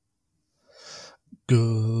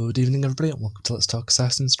Good evening, everybody, and welcome to Let's Talk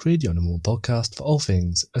Assassin's Creed, your number one podcast for all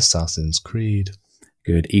things Assassin's Creed.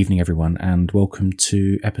 Good evening, everyone, and welcome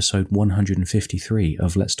to episode 153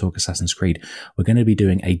 of Let's Talk Assassin's Creed. We're going to be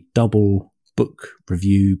doing a double book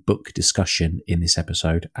review, book discussion in this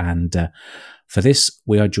episode, and for this,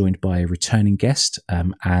 we are joined by a returning guest,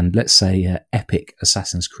 and let's say epic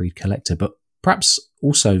Assassin's Creed collector, but perhaps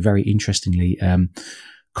also very interestingly,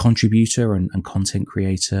 contributor and content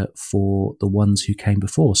creator for the ones who came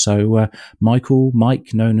before. So, Mike,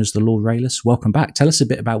 known as the Lord Rayless, welcome back. Tell us a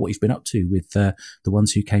bit about what you've been up to with the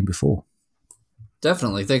ones who came before.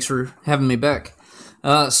 Definitely. Thanks for having me back.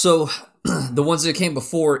 So, the ones that came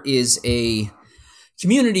before is a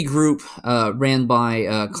community group ran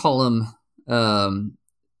by Column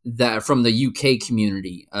that from the UK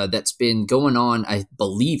community that's been going on, I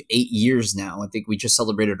believe, 8 years now. I think we just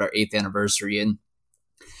celebrated our 8th anniversary, and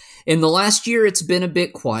in the last year, it's been a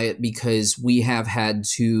bit quiet because we have had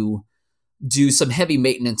to do some heavy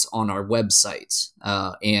maintenance on our website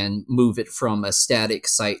and move it from a static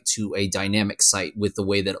site to a dynamic site with the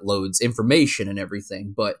way that it loads information and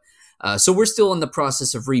everything. But so we're still in the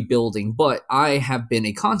process of rebuilding, but I have been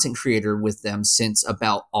a content creator with them since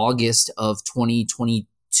about August of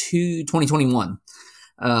 2021.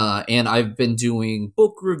 And I've been doing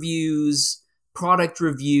book reviews, product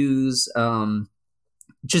reviews,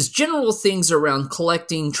 just general things around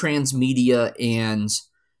collecting transmedia and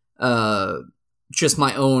just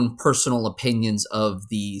my own personal opinions of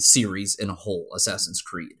the series in a whole, Assassin's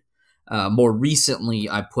Creed. More recently,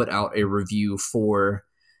 I put out a review for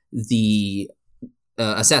the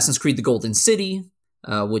Assassin's Creed The Golden City,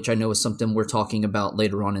 which I know is something we're talking about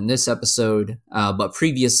later on in this episode. But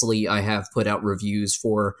previously, I have put out reviews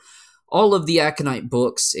for all of the Aconite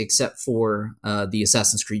books except for the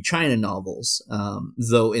Assassin's Creed China novels.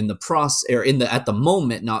 Though at the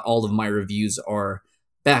moment, not all of my reviews are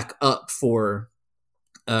back up for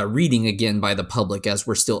reading again by the public, as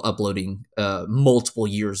we're still uploading multiple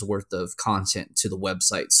years worth of content to the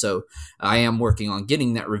website. So I am working on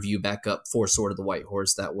getting that review back up for Sword of the White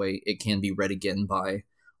Horse. That way it can be read again by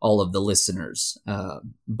all of the listeners.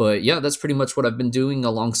 But yeah, that's pretty much what I've been doing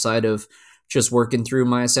alongside of just working through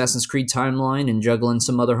my Assassin's Creed timeline and juggling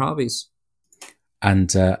some other hobbies.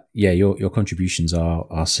 And your contributions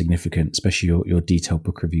are significant, especially your detailed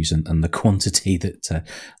book reviews and the quantity that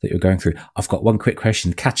you're going through. I've got one quick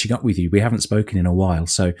question. Catching up with you, we haven't spoken in a while,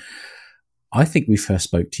 so I think we first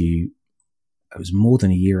spoke to you. It was more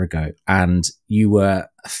than a year ago, and you were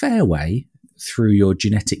a fair way through your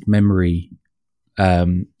genetic memory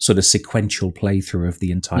sort of sequential playthrough of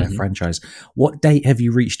the entire franchise. What date have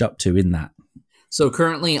you reached up to in that? So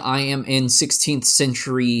currently I am in 16th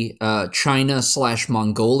century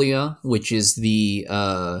China/Mongolia, which is the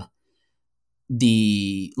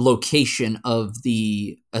location of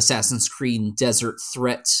the Assassin's Creed Desert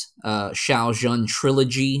Threat Shao Zhen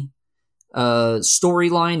trilogy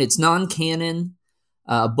storyline. It's non-canon,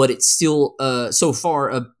 but it's still so far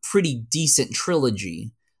a pretty decent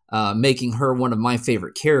trilogy, making her one of my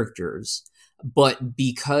favorite characters. But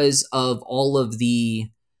because of all of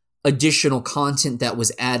the additional content that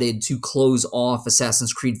was added to close off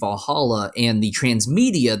Assassin's Creed Valhalla and the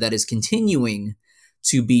transmedia that is continuing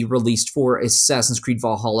to be released for Assassin's Creed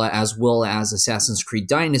Valhalla as well as Assassin's Creed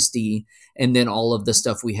Dynasty, and then all of the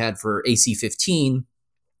stuff we had for AC-15,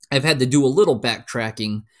 I've had to do a little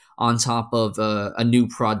backtracking on top of a new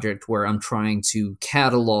project where I'm trying to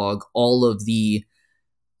catalog all of the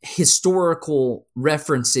historical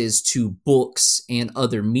references to books and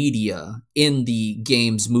other media in the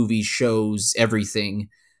games, movies, shows, everything,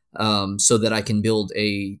 so that I can build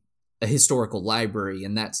a historical library,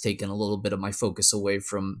 and that's taken a little bit of my focus away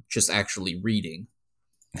from just actually reading.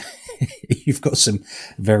 You've got some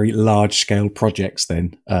very large-scale projects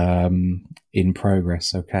then in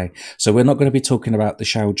progress. Okay, so we're not going to be talking about the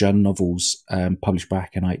Shao Zhen novels published by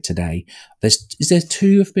Aconite today. Is there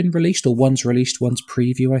 2 have been released, or one's released, one's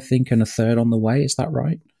preview, I think, and a third on the way? Is that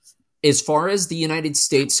right? As far as the United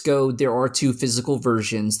States go, there are 2 physical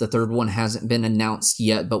versions. The third one hasn't been announced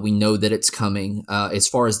yet, but we know that it's coming. As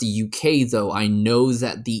far as the UK, though, I know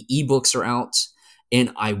that the ebooks are out.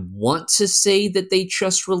 And I want to say that they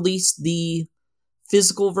just released the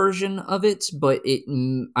physical version of it, but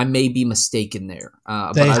I may be mistaken there.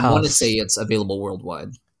 But I want to say it's available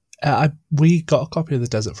worldwide. We got a copy of the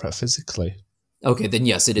Desert Threat physically. Okay, then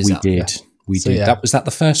yes, it is out. We did. Yeah. Was that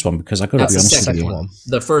the first one? Because I got to be honest with you. One.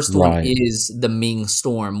 The first one is the Ming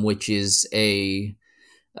Storm, which is a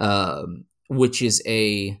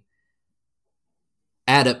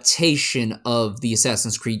adaptation of the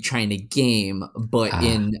Assassin's Creed China game, but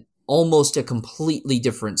in almost a completely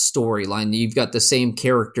different storyline. You've got the same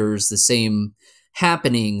characters, the same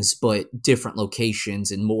happenings, but different locations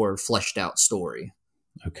and more fleshed out story.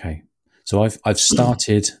 Okay. So I've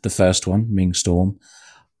started the first one, Ming Storm.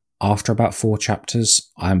 After about 4 chapters,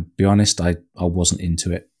 I'll be honest, I wasn't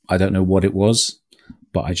into it. I don't know what it was,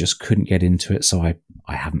 but I just couldn't get into it, so I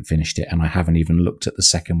haven't finished it, and I haven't even looked at the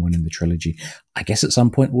second one in the trilogy. I guess at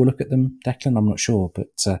some point we'll look at them, Declan, I'm not sure. But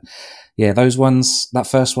yeah, those ones, that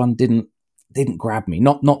first one didn't grab me.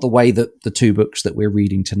 Not the way that the 2 books that we're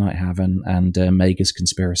reading tonight have, and Maegar's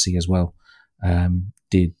Conspiracy as well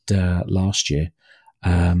did last year.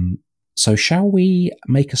 So shall we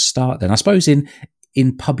make a start then? I suppose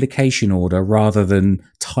in publication order rather than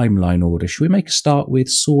timeline order. Should we make a start with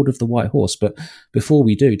Sword of the White Horse? But before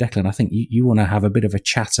we do, Declan, I think you want to have a bit of a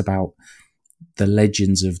chat about the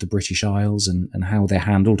legends of the British Isles and how they're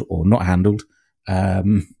handled or not handled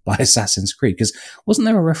by Assassin's Creed. Because wasn't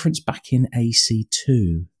there a reference back in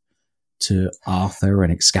AC2 to Arthur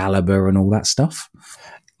and Excalibur and all that stuff?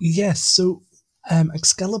 Yes, so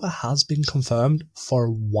Excalibur has been confirmed for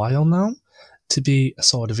a while now to be a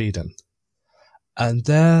Sword of Eden. And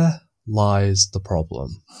there lies the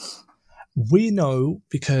problem. We know,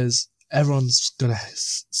 because everyone's going to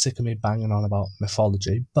sick of me banging on about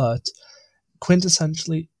mythology, but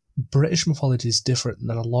quintessentially, British mythology is different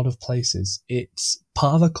than a lot of places. It's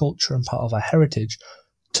part of our culture and part of our heritage,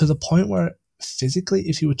 to the point where physically,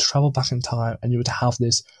 if you would travel back in time and you would have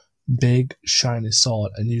this big, shiny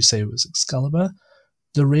sword and you say it was Excalibur,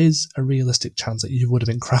 there is a realistic chance that you would have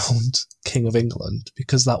been crowned King of England,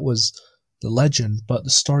 because that was the legend. But the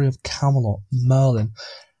story of Camelot, Merlin,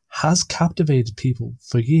 has captivated people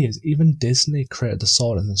for years. Even Disney created the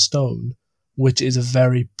Sword in the Stone, which is a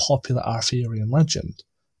very popular Arthurian legend.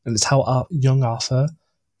 And it's how young Arthur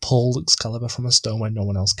pulled Excalibur from a stone when no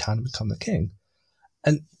one else can become the king.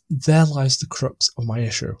 And there lies the crux of my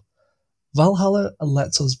issue. Valhalla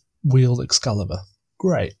lets us wield Excalibur.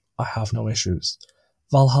 Great, I have no issues.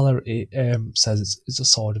 Valhalla says it's a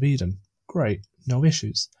Sword of Eden. Great, no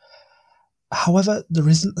issues. However, there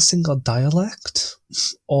isn't a single dialect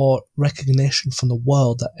or recognition from the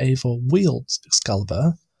world that Eivor wields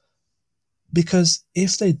Excalibur, because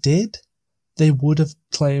if they did, they would have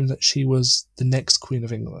claimed that she was the next Queen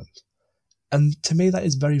of England. And to me that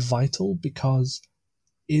is very vital, because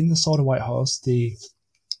in The Sword of White Horse, the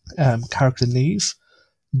character Neve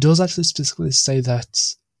does actually specifically say that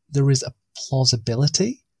there is a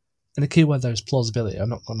plausibility, and the key word there is plausibility. I'm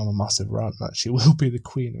not going on a massive rant that she will be the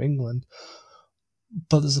Queen of England,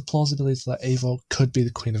 but there's a plausibility that Eivor could be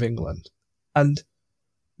the Queen of England. And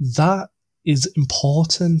that is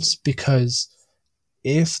important, because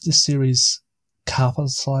if the series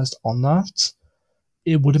capitalised on that,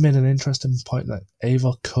 it would have made an interesting point that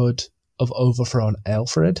Eivor could have overthrown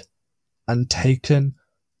Aelfred and taken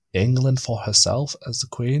England for herself as the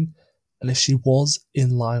Queen. And if she was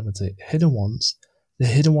in line with the Hidden Ones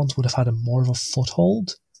would have had more of a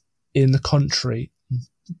foothold in the country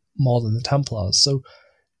more than the Templars. So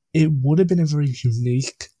it would have been a very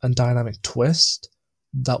unique and dynamic twist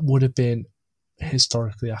that would have been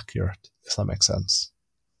historically accurate, if that makes sense.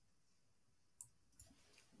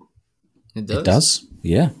 It does? It does.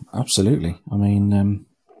 Yeah, absolutely. I mean,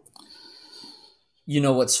 you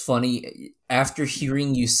know what's funny? After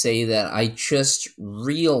hearing you say that, I just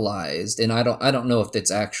realized, and I don't know if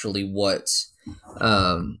that's actually what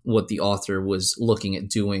the author was looking at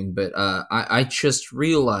doing, but I just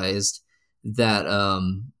realized that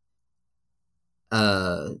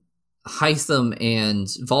Hytham and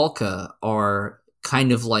Valka are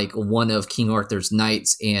kind of like one of King Arthur's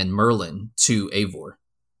knights and Merlin to Eivor.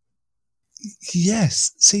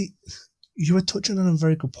 Yes, see, you were touching on a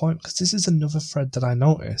very good point, because this is another thread that I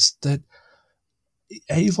noticed, that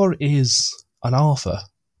Eivor is an Arthur.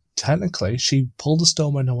 Technically, she pulled a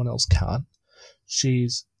stone where no one else can.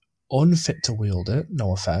 She's unfit to wield it,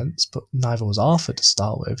 no offence, but neither was Arthur to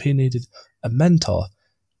start with. He needed a mentor.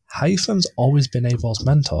 Hytham's always been Eivor's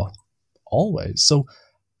mentor. Always. So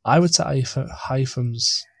I would say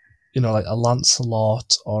Hytham's, like a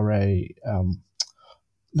Lancelot or a,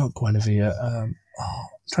 not Guinevere, I'm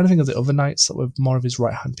trying to think of the other knights that were more of his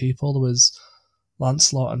right-hand people. There was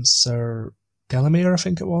Lancelot and Sir Galamir, I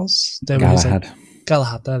think it was. Galahad.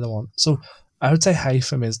 Galahad, they're the one. So I would say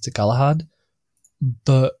Hytham is the Galahad,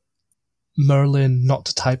 but Merlin, not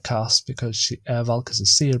to typecast because Valka's a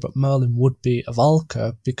seer, but Merlin would be a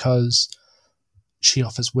Valka because she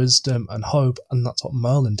offers wisdom and hope, and that's what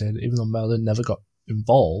Merlin did, even though Merlin never got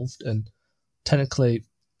involved. And technically,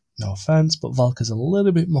 no offence, but Valka's a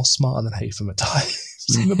little bit more smarter than Hytham at times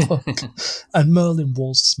in the book. And Merlin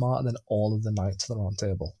was smarter than all of the knights of the Round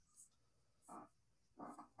Table.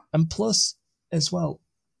 And plus, as well,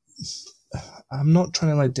 I'm not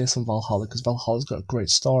trying to like diss on Valhalla because Valhalla's got a great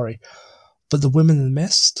story, but the Women in the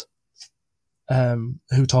Mist,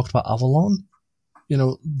 who talked about Avalon,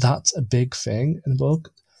 that's a big thing in the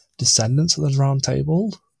book. Descendants of the Round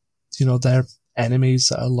Table, they're enemies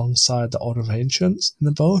that are alongside the Order of Ancients in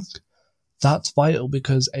the book. That's vital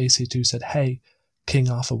because AC2 said, hey, King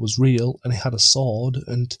Arthur was real and he had a sword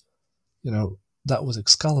and, that was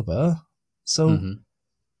Excalibur. So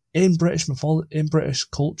in British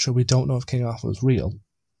culture, we don't know if King Arthur was real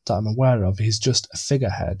that I'm aware of. He's just a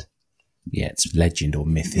figurehead. Yeah, it's legend or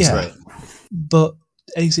myth, isn't it? But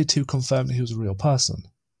AC2 confirmed that he was a real person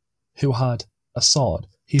who had a sword.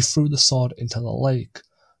 He threw the sword into the lake.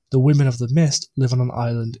 The Women of the Mist live on an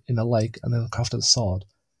island in a lake and they look after the sword.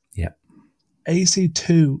 Yeah.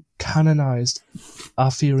 AC2 canonized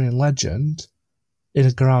Arthurian legend in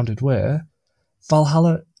a grounded way.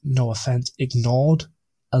 Valhalla, no offense, ignored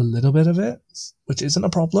a little bit of it, which isn't a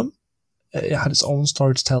problem. It had its own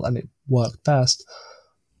story to tell and it worked best.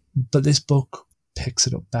 But this book picks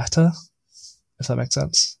it up better, if that makes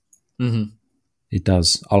sense. Mm-hmm. It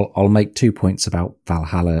does. I'll make 2 points about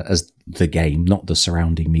Valhalla as the game, not the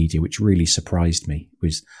surrounding media, which really surprised me.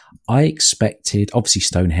 Was I expected, obviously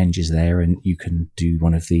Stonehenge is there and you can do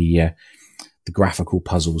one of the graphical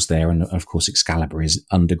puzzles there, and of course Excalibur is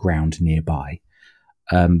underground nearby.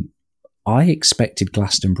 I expected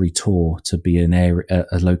Glastonbury Tor to be an area,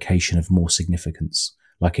 a location of more significance,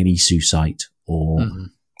 like an Isu site or...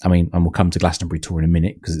 I mean, and we'll come to Glastonbury Tor in a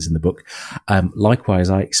minute because it's in the book. Likewise,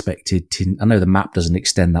 I expected I know the map doesn't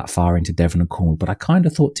extend that far into Devon and Cornwall, but I kind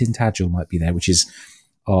of thought Tintagel might be there, which is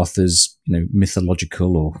Arthur's,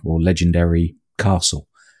 mythological or legendary castle.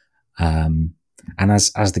 And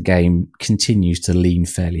as the game continues to lean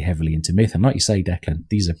fairly heavily into myth, and like you say, Declan,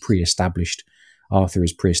 these are pre-established. Arthur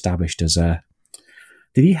is pre-established as a.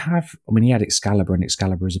 Did he have? I mean, he had Excalibur, and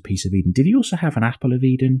Excalibur as a piece of Eden. Did he also have an Apple of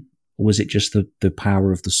Eden? Or was it just the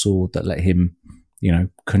power of the sword that let him,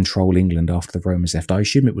 control England after the Romans left? I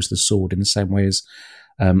assume it was the sword in the same way as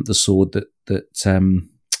the sword that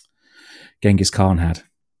Genghis Khan had.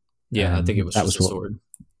 Yeah, I think it was just the sword.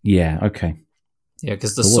 Yeah, okay. Yeah,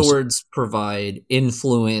 because the swords provide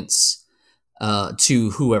influence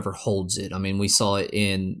to whoever holds it. I mean, we saw it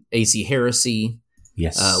in AC Heresy.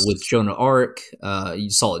 Yes. With Joan of Arc, you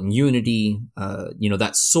saw it in Unity.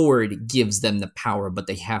 That sword gives them the power, but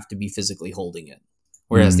they have to be physically holding it.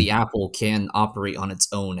 Whereas the apple can operate on its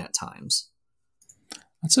own at times.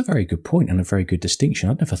 That's a very good point and a very good distinction.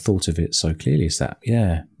 I'd never thought of it so clearly as that.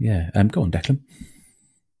 Yeah. Go on, Declan.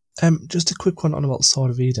 Just a quick one on about Sword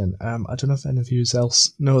of Eden. I don't know if any of you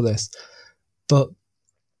else know this, but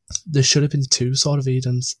there should have been 2 Sword of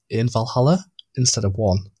Edens in Valhalla instead of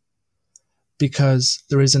 1. Because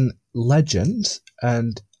there is a legend,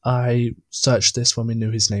 and I searched this when we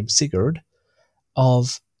knew his name, Sigurd,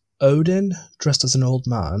 of Odin dressed as an old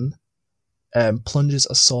man, plunges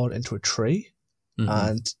a sword into a tree,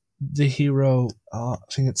 and the hero, I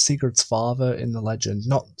think it's Sigurd's father in the legend,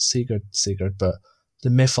 not Sigurd, but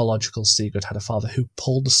the mythological Sigurd had a father who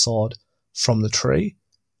pulled the sword from the tree,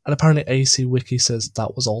 and apparently AC Wiki says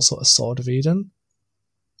that was also a Sword of Eden.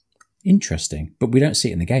 Interesting, but we don't see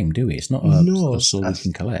it in the game, do we? It's not a sword we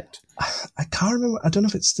can collect. I can't remember. I don't know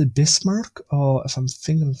if it's the Bismarck or if I'm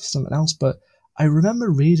thinking of something else, but I remember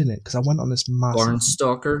reading it because I went on this massive...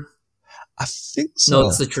 Barnstalker? I think so. No,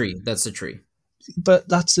 it's the tree. That's the tree. But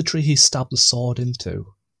that's the tree he stabbed the sword into.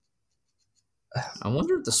 I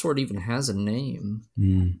wonder if the sword even has a name.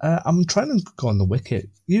 I'm trying to go on the wiki.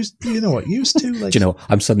 Used to like. Do you know?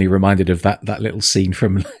 I'm suddenly reminded of that little scene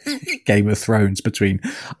from Game of Thrones between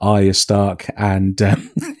Arya Stark and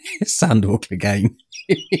Sandor Clegane.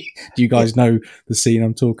 Do you guys know the scene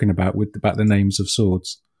I'm talking about about the names of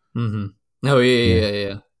swords? Mm-hmm. Oh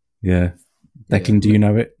yeah. Declan, do you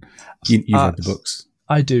know it? You've read the books.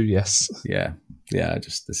 I do, yes. Yeah.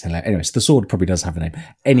 It's hilarious. Anyway, so the sword probably does have a name.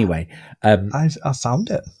 Anyway, I found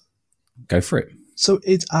it. Go for it. So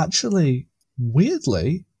it's actually,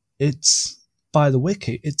 weirdly, it's by the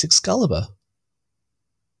wiki, it's Excalibur.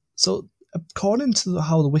 So according to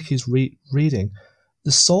how the wiki is reading,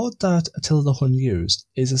 the sword that Attila the Hun used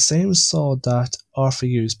is the same sword that Arthur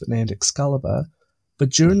used but named Excalibur. But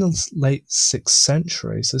during the late 6th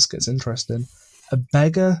century, so this gets interesting, a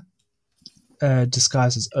beggar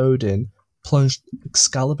disguised as Odin plunged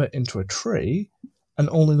Excalibur into a tree, and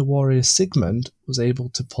only the warrior Sigmund was able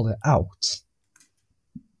to pull it out.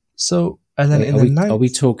 So, and then are we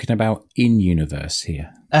talking about in-universe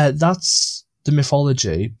here? That's the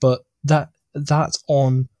mythology, but that's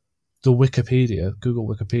on the Wikipedia, Google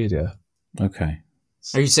Wikipedia. Okay.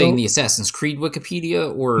 Are you saying So- the Assassin's Creed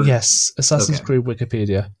Wikipedia or Yes, Assassin's Okay. Creed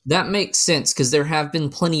Wikipedia. That makes sense because there have been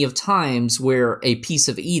plenty of times where a piece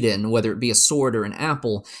of Eden, whether it be a sword or an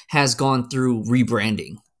apple, has gone through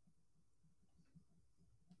rebranding.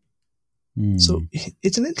 So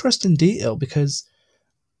it's an interesting detail because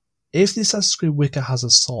if the Assassin's Creed Wiki has a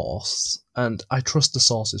source, and I trust the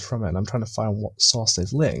sources from it, and I'm trying to find what source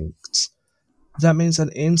they've linked, that means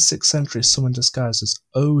that in 6th century, someone disguised as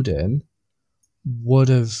Odin would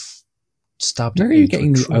have stabbed Where are it you into a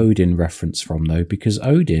getting the tree. Odin reference from, though? Because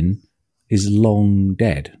Odin is long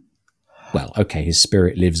dead. Well, okay, his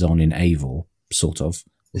spirit lives on in Eivor, sort of.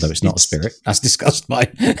 Although it's not a spirit, as discussed by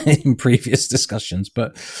in previous discussions.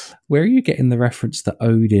 But where are you getting the reference that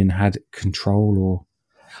Odin had control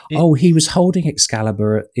or? He was holding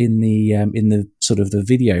Excalibur in the sort of the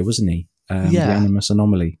video, wasn't he? The Animus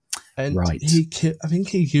Anomaly. And Right. I think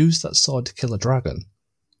he used that sword to kill a dragon.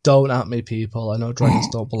 Don't at me, people. I know dragons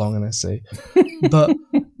don't belong in SC. But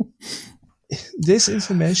this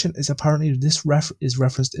information is apparently is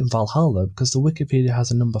referenced in Valhalla because the Wikipedia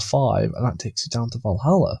has a number 5 and that takes you down to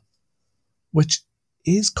Valhalla, which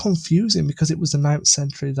is confusing because it was the 9th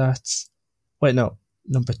century number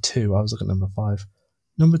 2. I was looking at number 5.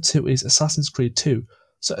 Number 2 is Assassin's Creed 2.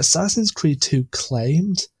 So Assassin's Creed 2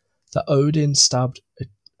 claimed that Odin stabbed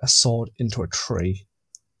a sword into a tree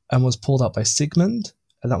and was pulled out by Sigmund,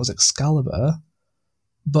 and that was Excalibur,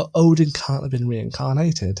 but Odin can't have been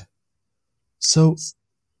reincarnated. So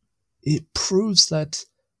it proves that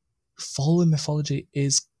following mythology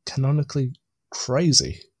is canonically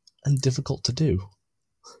crazy and difficult to do.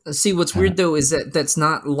 See, what's weird though is that that's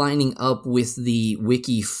not lining up with the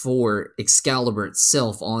wiki for Excalibur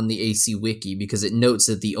itself on the AC Wiki because it notes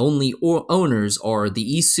that the only owners are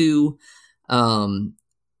the Isu,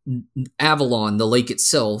 Avalon, the lake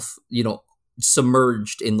itself,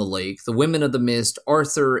 submerged in the lake, the Women of the Mist,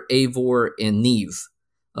 Arthur, Eivor, and Neve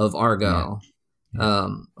of Argyll.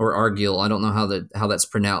 Or Argyll. I don't know how that's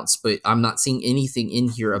pronounced, but I'm not seeing anything in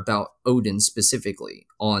here about Odin specifically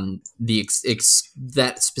on the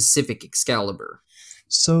that specific Excalibur.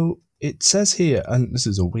 So it says here, and this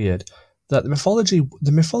is a weird, that the mythology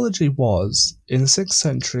was in the 6th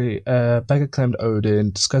century. Beggar claimed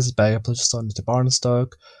Odin, disguised as Beggar, pushed his son into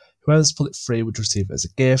Barnestoke. Whoever's pulled it free would receive it as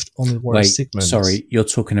a gift. Only Warrior Sigmund. Sorry, you're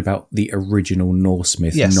talking about the original Norse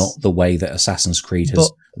myth, Yes. not the way that Assassin's Creed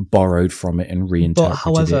has borrowed from it and reinterpreted But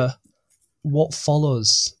however, it. what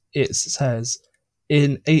follows, it says,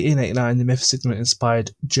 in 1889, the myth of Sigmund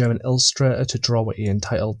inspired German illustrator to draw what he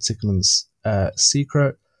entitled Sigmund's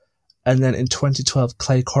Secret. And then in 2012,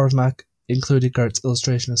 Clay Korvac included Gert's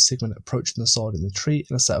illustration of Sigmund approaching the sword in the tree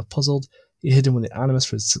in a set of puzzled. He hid him with the animus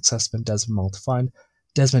for his successor when Desmond Mal to find.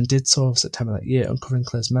 Desmond did so in September that year, uncovering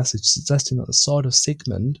Clay's message suggesting that the sword of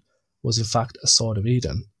Sigmund was in fact a sword of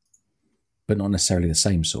Eden. But not necessarily the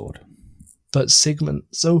same sword. But Sigmund...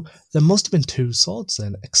 So there must have been 2 swords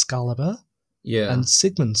then, Excalibur and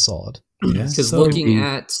Sigmund's sword. Because looking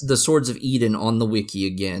at the Swords of Eden on the wiki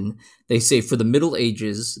again, they say for the Middle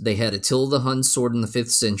Ages, they had Attila the Hun's sword in the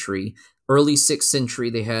 5th century. Early 6th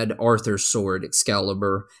century, they had Arthur's sword,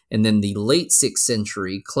 Excalibur. And then the late 6th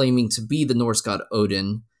century, claiming to be the Norse god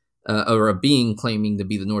Odin, or a being claiming to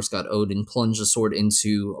be the Norse god Odin, plunged the sword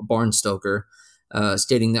into Barnstoker,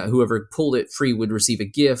 stating that whoever pulled it free would receive a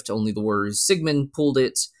gift. Only the warrior Sigmund pulled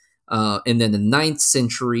it. And then the 9th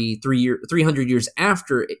century, 300 years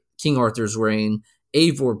after King Arthur's reign,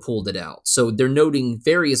 Eivor pulled it out. So they're noting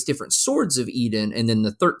various different swords of Eden. And then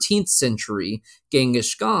the 13th century,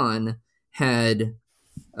 Genghis Khan had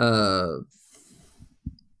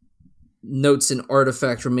notes an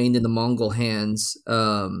artifact remained in the Mongol hands.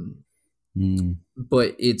 But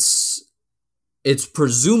it's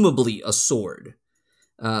presumably a sword.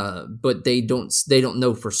 But they don't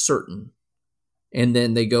know for certain. And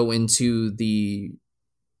then they go into the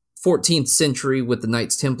 14th century with the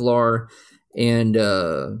Knights Templar and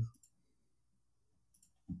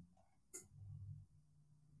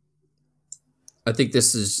I think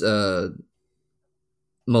this is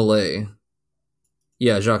Molay.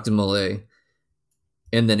 Yeah, Jacques de Molay.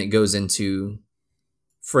 And then it goes into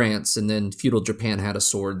France, and then feudal Japan had a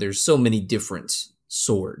sword. There's so many different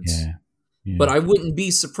swords. Yeah. But I wouldn't be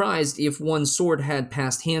surprised if one sword had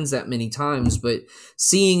passed hands that many times. But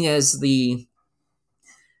seeing as the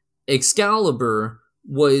Excalibur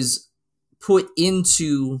was put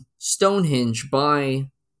into Stonehenge by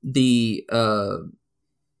the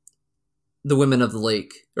Women of the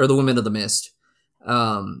Lake, or the Women of the Mist,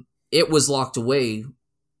 it was locked away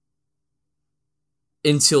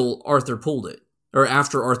until Arthur pulled it. Or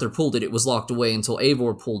after Arthur pulled it, it was locked away until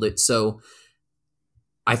Eivor pulled it. So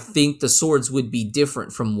I think the swords would be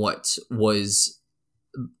different from what was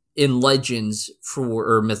in legends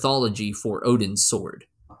or mythology for Odin's sword.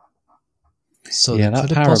 So yeah, they that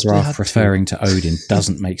could have possibly paragraph had referring to Odin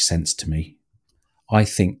doesn't make sense to me. I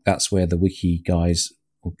think that's where the wiki guys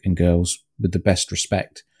and girls, with the best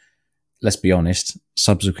respect, let's be honest,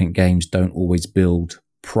 subsequent games don't always build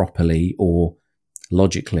properly or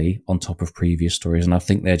logically on top of previous stories, and I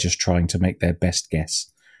think they're just trying to make their best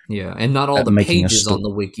guess. Yeah, and not all the making a pages on the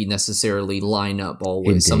wiki necessarily line up always.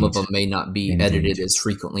 Indeed. Some of them may not be Indeed. edited as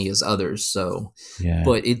frequently as others. So, Yeah.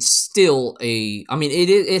 but it's still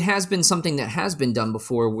it has been something that has been done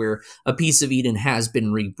before, where a piece of Eden has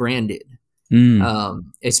been rebranded.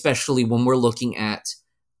 Especially when we're looking at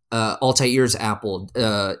Altair's apple,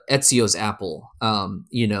 Ezio's apple.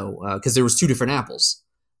 Because there was 2 different apples.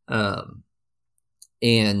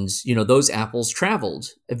 And, those apples traveled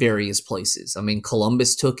at various places. I mean,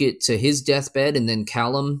 Columbus took it to his deathbed, and then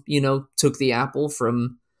Callum, took the apple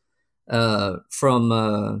from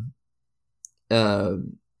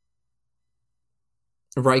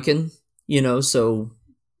Riken, so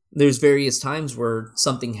there's various times where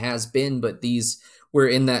something has been, but we're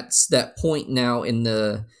in that point now in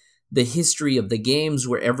the history of the games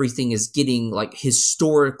where everything is getting like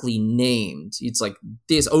historically named. It's like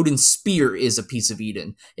this Odin's spear is a piece of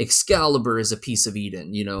Eden, Excalibur is a piece of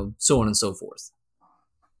Eden, so on and so forth.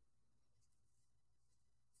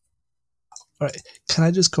 All right, can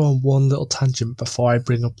I just go on one little tangent before I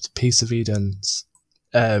bring up the piece of Eden's?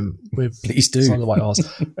 Please do. On the White Horse.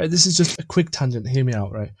 Right, this is just a quick tangent. Hear me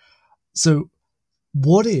out, right? So,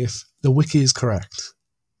 what if the wiki is correct,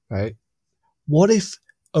 right? What if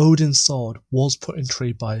Odin's sword was put in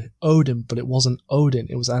tree by Odin, but it wasn't Odin,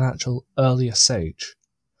 it was an actual earlier sage?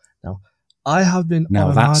 Now, I have been...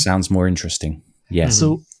 Now that sounds more interesting. Yeah.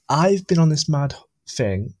 So, I've been on this mad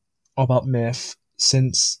thing about myth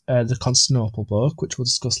since the Constantinople book, which we'll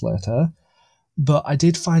discuss later, but I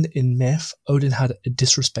did find in myth, Odin had a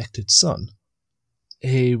disrespected son.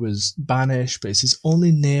 He was banished, but it's his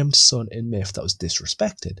only named son in myth that was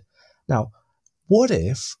disrespected. Now, what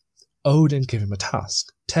if Odin gave him a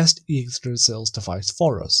task? Test Yggdrasil's device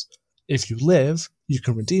for us. If you live, you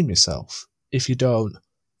can redeem yourself. If you don't,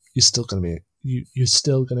 you're still going to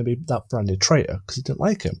be that branded traitor because you didn't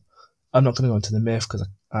like him. I'm not going to go into the myth because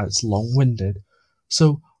it's long-winded.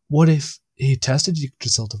 So what if he tested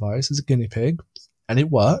Yggdrasil device as a guinea pig and it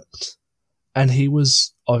worked, and he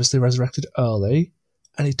was obviously resurrected early,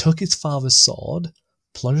 and he took his father's sword,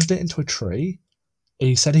 plunged it into a tree,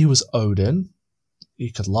 he said he was Odin,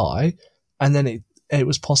 he could lie, and then it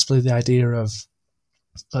was possibly the idea of,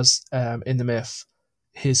 as in the myth,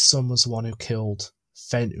 his son was the one who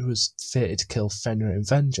who was fated to kill Fenrir in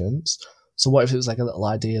vengeance. So what if it was like a little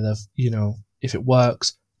idea of, if it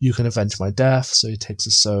works, you can avenge my death. So he takes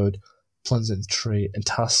a sword, plunges it in a tree, and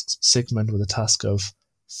tasks Sigmund with the task of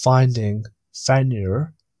finding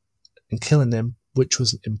Fenrir and killing him, which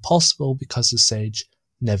was impossible because the sage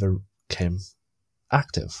never came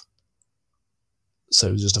active. So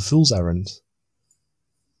it was just a fool's errand.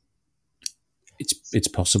 It's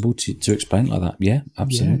possible to explain like that. Yeah,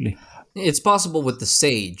 absolutely. Yeah. It's possible with the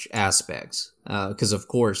sage aspects, because of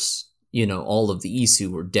course, all of the Isu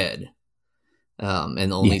were dead,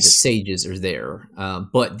 and only the sages are there.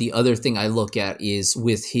 But the other thing I look at is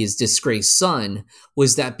with his disgraced son,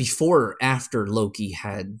 was that before or after Loki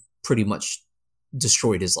had pretty much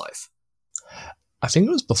destroyed his life? I think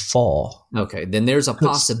it was before. Okay, then there's a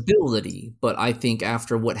possibility, but I think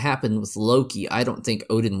after what happened with Loki, I don't think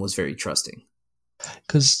Odin was very trusting.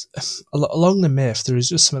 Because along the myth, there is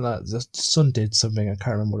just something like the son did something, I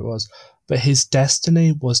can't remember what it was, but his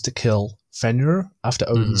destiny was to kill Fenrir after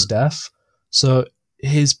Odin's death. So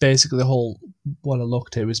his basically the whole, what I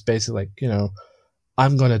looked at was basically like,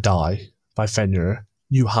 I'm going to die by Fenrir,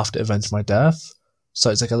 you have to avenge my death.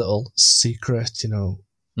 So it's like a little secret,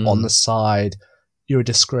 on the side. You're a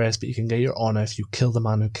disgrace, but you can get your honor if you kill the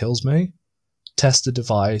man who kills me. Test the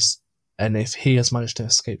device, and if he has managed to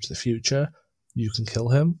escape to the future, you can kill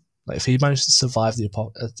him. Like if he managed to survive the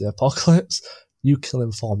apocalypse, you kill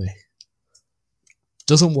him for me.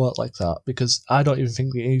 Doesn't work like that, because I don't even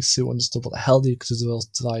think the Isu understood what the hell the Yggdrasil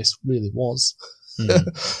device really was. I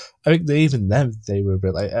think they were a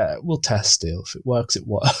bit like, we'll test it. If it works, it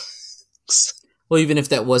works. Well, even if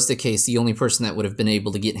that was the case, the only person that would have been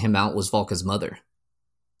able to get him out was Valka's mother.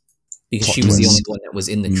 Because she was the only one that was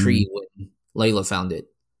in the tree when Layla found it.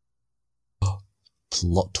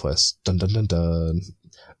 Plot twist. Dun dun dun dun.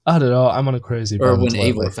 I don't know, I'm on a crazy Or when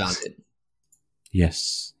Eivor found it.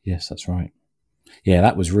 Yes, that's right. Yeah,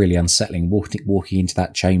 that was really unsettling, walking into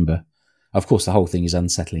that chamber Of course, the whole thing is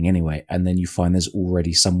unsettling anyway, and then you find there's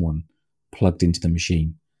already someone plugged into the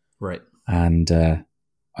machine. Right. And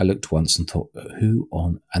I looked once and thought, who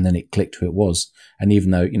on? And then it clicked who it was. And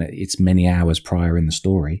even though, it's many hours prior in the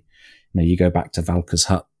story, you go back to Valka's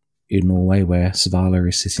hut in Norway where Svala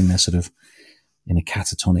is sitting there sort of in a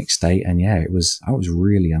catatonic state. And I was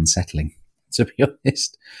really unsettling, to be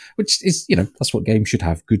honest, which is, that's what games should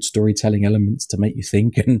have, good storytelling elements to make you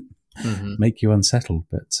think and make you unsettled.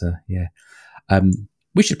 But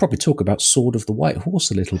we should probably talk about Sword of the White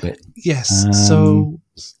Horse a little bit. Yes. So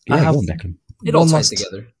I have one, Declan. It all ties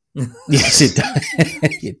together. Yes, it does.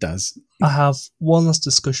 It does. I have one last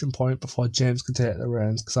discussion point before James can take the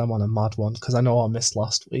reins, because I'm on a mad one, because I know I missed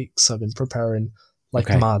last week, so I've been preparing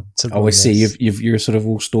mad to go. Oh, I see. You're sort of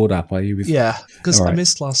all stored up, are you? Yeah, because I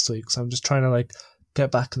missed last week, so I'm just trying to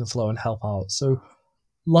get back in the flow and help out. So,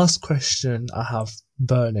 last question I have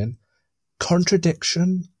burning: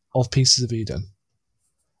 contradiction of Pieces of Eden.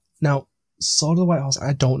 Now, Sword of the White Horse,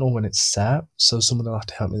 I don't know when it's set, so someone will have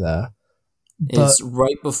to help me there. It's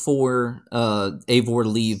right before Eivor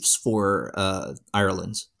leaves for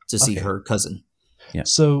Ireland to see her cousin. Yeah.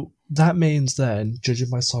 So that means then,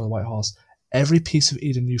 judging by Sword of the White Horse, every piece of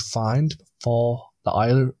Eden you find for the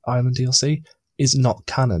Ireland DLC is not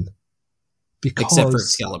canon. Except for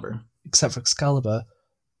Excalibur. Except for Excalibur,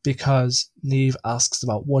 because Niamh asks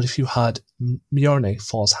about what if you had Mjolnir,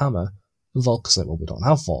 Thor's hammer. Volker's like, well, we don't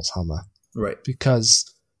have Thor's hammer. Right. Because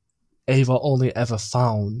Eivor only ever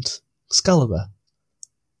found Excalibur.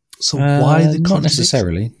 So why the not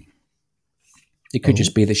necessarily. It could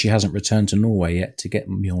just be that she hasn't returned to Norway yet to get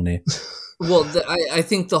Mjolnir. Well, I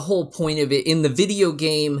think the whole point of it, in the video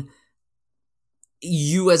game,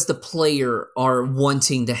 you as the player are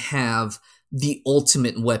wanting to have the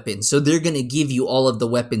ultimate weapon. So they're going to give you all of the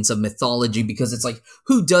weapons of mythology, because it's like,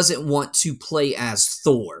 who doesn't want to play as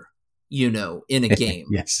Thor, in a game?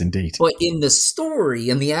 Yes, indeed. But in the story,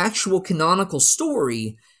 in the actual canonical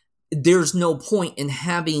story, there's no point in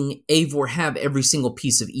having Eivor have every single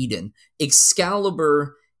piece of Eden.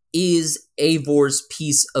 Excalibur is Eivor's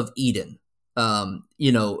piece of Eden.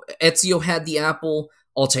 Ezio had the apple,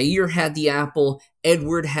 Altair had the apple,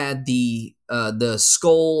 Edward had the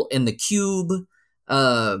skull and the cube,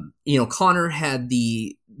 Connor had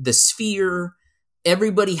the sphere.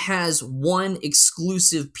 Everybody has one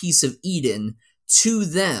exclusive piece of Eden to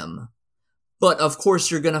them. But of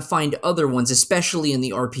course, you're going to find other ones, especially in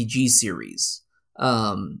the RPG series.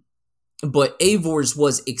 But Eivor's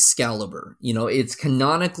was Excalibur. It's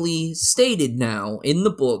canonically stated now in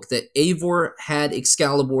the book that Eivor had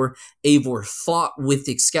Excalibur. Eivor fought with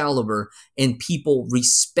Excalibur, and people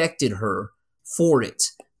respected her for it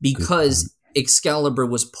because Excalibur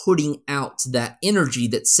was putting out that energy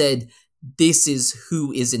that said, this is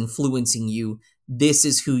who is influencing you. This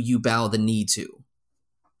is who you bow the knee to.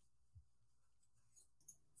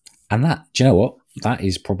 And that, do you know what? That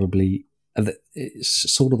is probably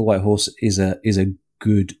Sword of the White Horse is a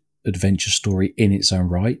good adventure story in its own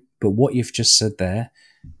right. But what you've just said there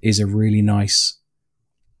is a really nice.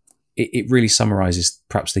 It really summarizes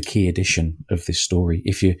perhaps the key addition of this story.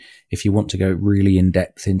 If you want to go really in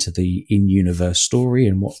depth into the in-universe story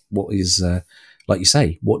and what is like you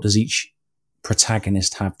say, what does each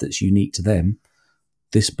protagonist have that's unique to them?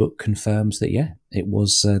 This book confirms that it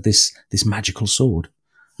was this magical sword.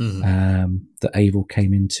 That Eivor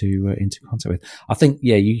came into contact with. I think,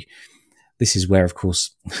 this is where, of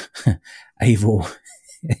course, Eivor,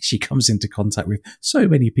 she comes into contact with so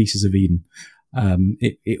many pieces of Eden.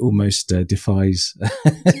 It almost defies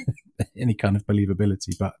any kind of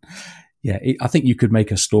believability. But I think you could make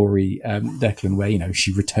a story, Declan, where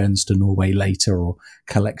she returns to Norway later or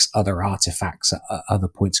collects other artifacts at other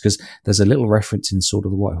points, because there's a little reference in Sword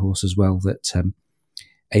of the White Horse as well that.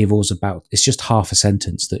 Eivor's it's just half a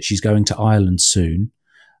sentence that she's going to Ireland soon,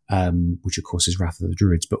 which of course is Wrath of the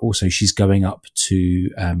Druids, but also she's going up to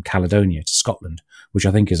Caledonia, to Scotland, which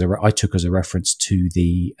I think I took as a reference to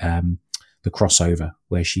the crossover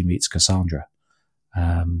where she meets Cassandra.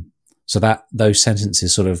 So that those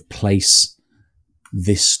sentences sort of place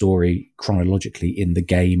this story chronologically in the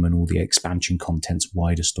game and all the expansion content's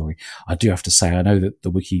wider story. I do have to say, I know that the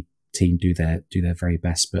wiki team do their very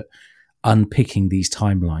best, but unpicking these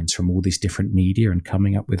timelines from all these different media and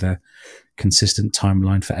coming up with a consistent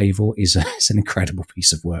timeline for Eivor is an incredible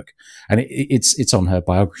piece of work. And it's on her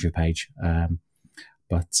biography page,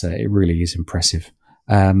 but it really is impressive.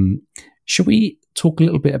 Should we talk a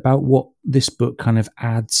little bit about what this book kind of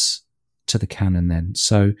adds to the canon then?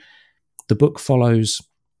 So the book follows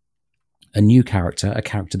a new character, a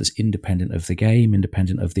character that's independent of the game,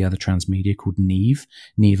 independent of the other transmedia, called Neve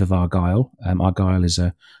of Argyll. Argyll is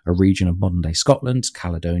a region of modern-day Scotland,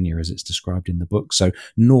 Caledonia as it's described in the book, so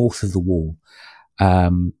north of the Wall.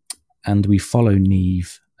 And we follow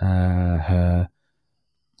Neve, her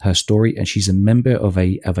story, and she's a member of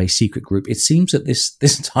a secret group. It seems at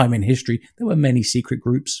this time in history there were many secret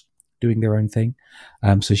groups doing their own thing.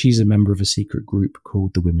 So she's a member of a secret group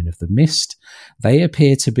called the Women of the Mist. They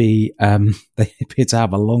appear to be, they appear to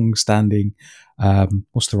have a long-standing,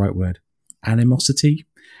 what's the right word? Animosity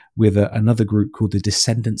with another group called the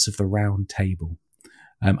Descendants of the Round Table.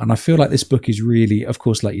 And I feel like this book is really, of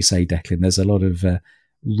course, like you say, Declan, there's a lot of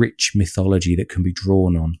rich mythology that can be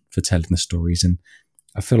drawn on for telling the stories. And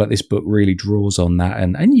I feel like this book really draws on that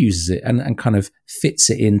and uses it and kind of fits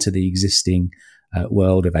it into the existing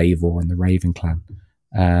world of Eivor and the Raven Clan.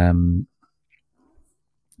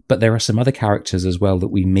 But there are some other characters as well that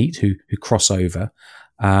we meet who cross over.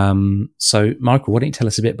 So, Michael, why don't you tell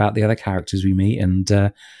us a bit about the other characters we meet and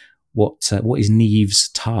what is Neve's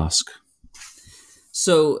task?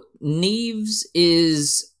 So, Neve's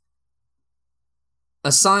is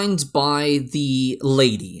assigned by the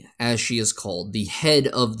Lady, as she is called, the head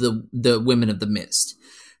of the Women of the Mist,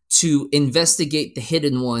 to investigate the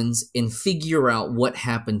Hidden Ones and figure out what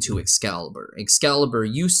happened to Excalibur. Excalibur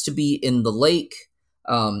used to be in the lake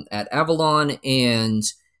at Avalon, and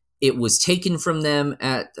it was taken from them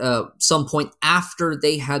at some point after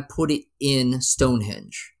they had put it in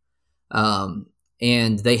Stonehenge.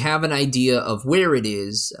 And they have an idea of where it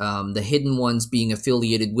is. The Hidden Ones being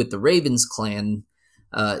affiliated with the Ravens clan,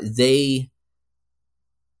 they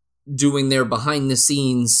doing their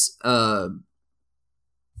behind-the-scenes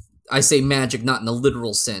I say magic not in a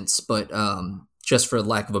literal sense, but just for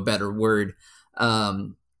lack of a better word,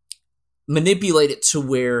 manipulate it to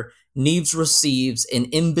where Neves receives an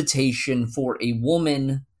invitation for a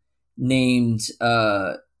woman named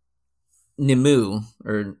Nimue,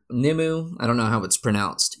 or Nimue. I don't know how it's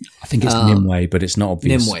pronounced. I think it's Nimue, but it's not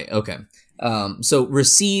obvious. Nimue, okay. So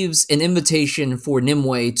receives an invitation for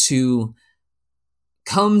Nimue to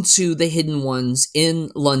come to the Hidden Ones in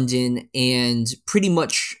London and pretty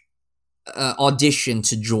much audition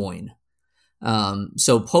to join.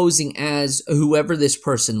 So posing as whoever this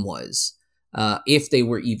person was, if they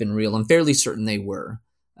were even real. I'm fairly certain they were.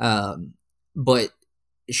 But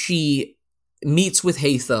she meets with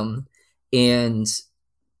Hatham and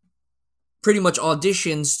pretty much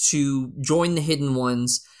auditions to join the Hidden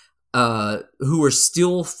Ones, who are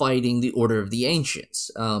still fighting the Order of the Ancients.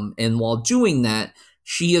 And while doing that,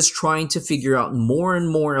 she is trying to figure out more and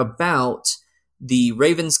more about the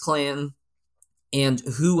Ravens clan and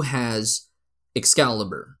who has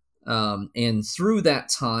Excalibur. And through that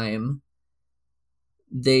time,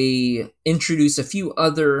 they introduce a few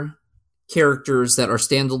other characters that are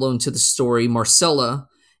standalone to the story. Marcella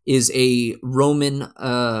is a Roman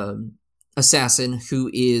assassin who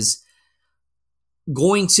is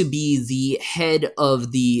going to be the head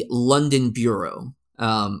of the London Bureau,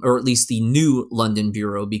 or at least the new London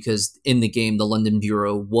Bureau, because in the game the London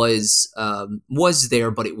Bureau was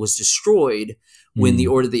there, but it was destroyed when the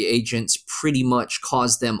Order of the Agents pretty much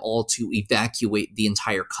caused them all to evacuate the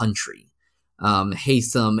entire country.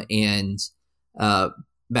 Hatham and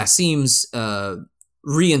Basim's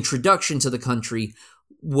reintroduction to the country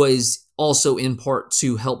was also in part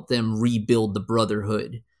to help them rebuild the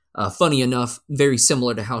Brotherhood. Funny enough, very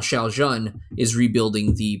similar to how Xiao Zhan is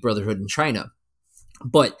rebuilding the Brotherhood in China.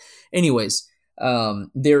 But anyways,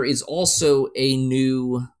 there is also a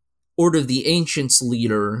new Order of the Ancients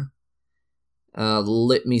leader.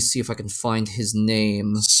 Let me see if I can find his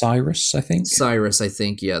name. Cyrus, I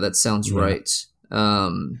think. Yeah, that sounds right.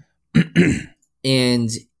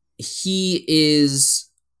 And he is,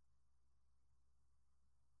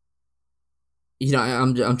 you know,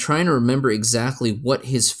 I'm trying to remember exactly what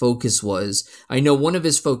his focus was. I know one of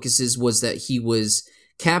his focuses was that he was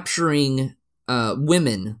capturing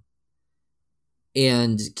women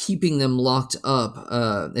and keeping them locked up,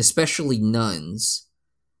 especially nuns.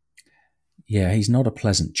 Yeah, he's not a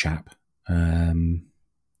pleasant chap.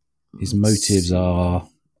 His motives are,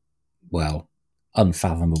 well,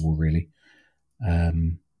 unfathomable, really.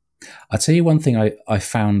 I'll tell you one thing I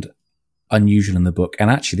found unusual in the book, and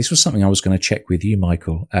actually this was something I was going to check with you,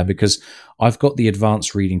 Michael, because I've got the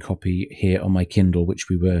advanced reading copy here on my Kindle, which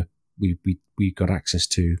we got access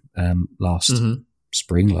to last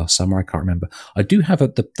spring, last summer, I can't remember. I do have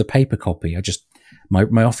the paper copy. I just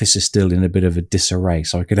my office is still in a bit of a disarray,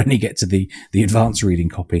 so I could only get to the advanced reading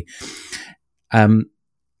copy.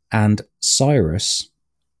 And Cyrus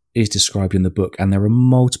is described in the book, and there are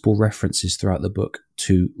multiple references throughout the book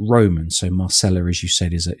to Romans. So Marcella, as you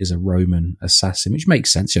said, is a Roman assassin, which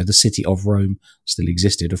makes sense. The city of Rome still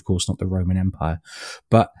existed, of course, not the Roman Empire.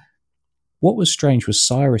 But what was strange was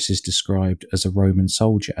Cyrus is described as a Roman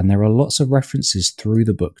soldier, and there are lots of references through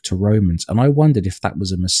the book to Romans. And I wondered if that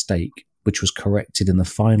was a mistake, which was corrected in the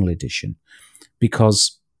final edition,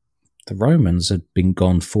 because the Romans had been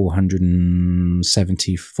gone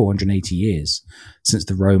 480 years since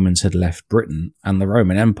the Romans had left Britain, and the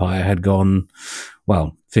Roman Empire had gone,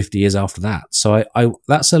 50 years after that. So I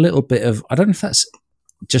that's a little bit of, I don't know if that's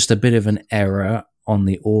just a bit of an error on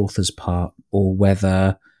the author's part, or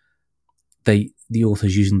whether the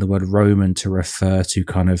author's using the word Roman to refer to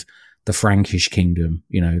kind of the Frankish kingdom,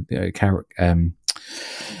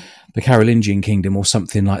 the Carolingian kingdom or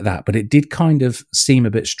something like that. But it did kind of seem a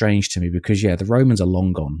bit strange to me because, the Romans are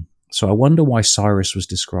long gone. So I wonder why Cyrus was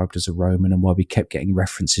described as a Roman, and why we kept getting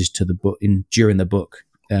references to the book during the book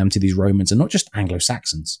to these Romans, and not just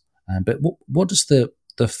Anglo-Saxons. But what does the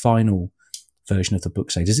final version of the book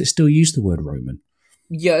say? Does it still use the word Roman?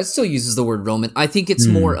 Yeah, it still uses the word Roman. I think it's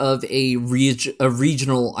more of a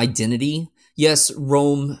regional identity. Yes,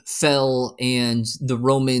 Rome fell and the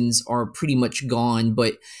Romans are pretty much gone,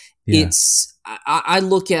 but I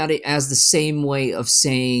look at it as the same way of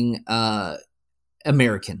saying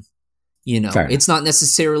American. It's not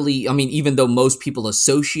necessarily, even though most people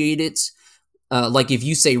associate it, like if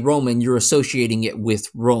you say Roman, you're associating it with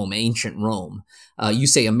Rome, ancient Rome. You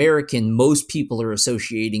say American, most people are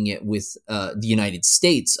associating it with the United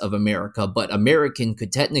States of America, but American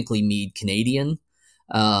could technically mean Canadian.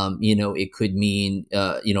 It could mean,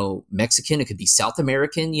 Mexican. It could be South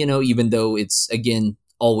American, even though it's, again,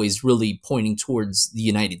 always really pointing towards the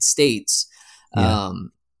United States. Yeah.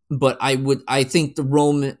 But I think the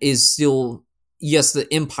Rome is still, yes, the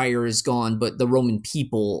empire is gone, but the Roman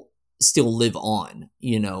people still live on,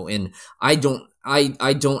 and I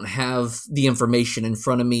don't have the information in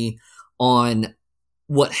front of me on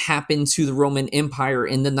what happened to the Roman Empire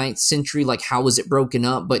in the 9th century, like how was it broken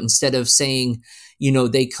up? But instead of saying,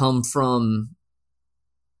 they come from,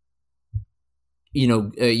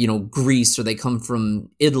 Greece, or they come from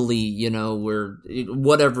Italy, where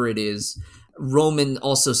whatever it is, Roman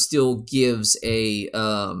also still gives a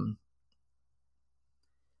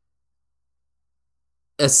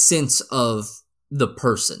sense of the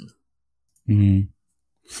person. Mm.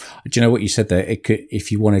 Do you know what you said there? It could,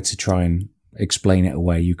 if you wanted to try and explain it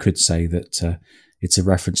away, you could say that it's a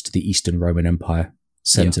reference to the Eastern Roman Empire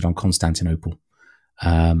centered on Constantinople,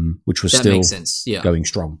 which was still going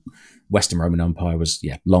strong. Western Roman Empire was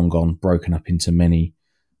long gone, broken up into many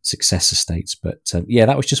successor states. But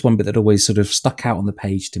that was just one bit that always sort of stuck out on the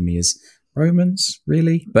page to me as Romans,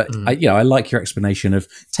 really. But I like your explanation of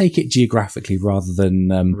take it geographically rather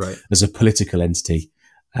than as a political entity.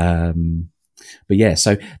 But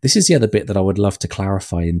so this is the other bit that I would love to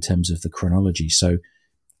clarify in terms of the chronology. So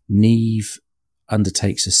Niamh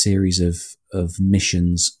undertakes a series of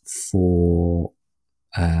missions for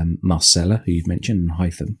Marcella, who you've mentioned, and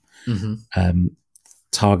Hytham,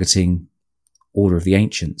 targeting Order of the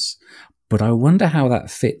Ancients. But I wonder how that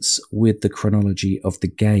fits with the chronology of the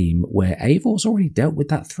game, where Eivor's already dealt with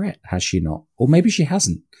that threat, has she not? Or maybe she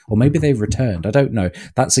hasn't. Or maybe they've returned. I don't know.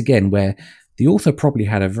 That's, again, where the author probably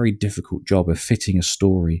had a very difficult job of fitting a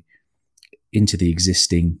story into the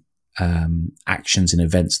existing actions and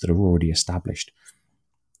events that are already established.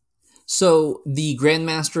 So the Grand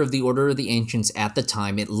Master of the Order of the Ancients at the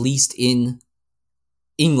time, at least in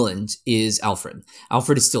England, is Alfred.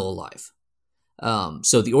 Alfred is still alive.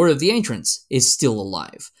 So the Order of the Ancients is still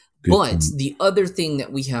alive. Good but point. The other thing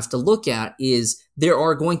that we have to look at is there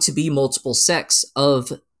are going to be multiple sects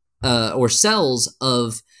of or cells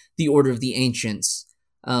of the Order of the Ancients.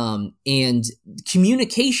 And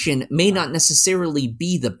communication may not necessarily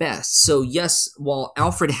be the best. So yes, while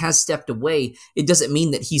Alfred has stepped away, it doesn't mean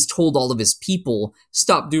that he's told all of his people,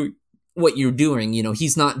 stop doing what you're doing.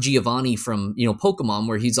 He's not Giovanni from, Pokemon,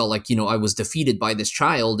 where he's all like, I was defeated by this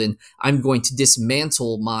child and I'm going to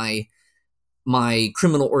dismantle my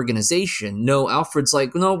criminal organization. No, Alfred's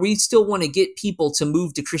like, no, we still want to get people to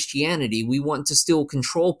move to Christianity. We want to still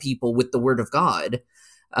control people with the word of God.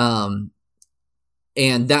 And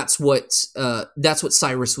that's what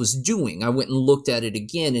Cyrus was doing. I went and looked at it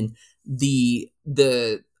again, and the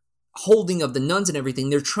holding of the nuns and everything,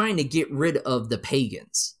 they're trying to get rid of the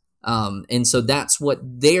pagans. And so that's what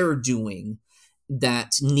they're doing,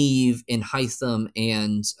 that Niamh and Hytham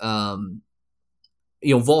and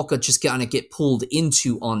Volca just kind of get pulled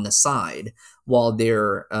into on the side while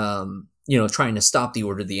they're trying to stop the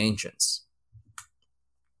Order of the Ancients.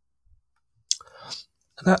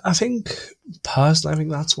 And I think, personally, I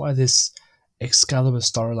think that's why this Excalibur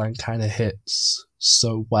storyline kind of hits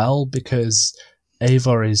so well, because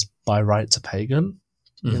Eivor is by rights a pagan.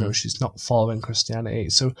 You know, she's not following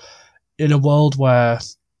Christianity. So in a world where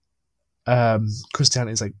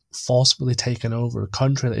Christianity is like forcibly taken over a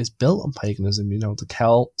country that is built on paganism, you know, the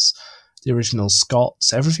Celts, the original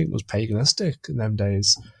Scots, everything was paganistic in them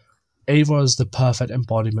days. Eivor is the perfect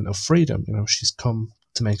embodiment of freedom. You know, she's come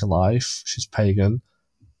to make a life. She's pagan.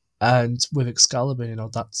 And with Excalibur, you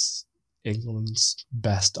know, that's England's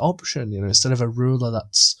best option. You know, instead of a ruler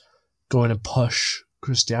that's going to push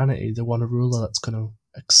Christianity, they want a ruler that's going to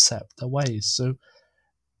accept their ways. So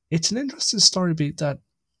it's an interesting story beat that,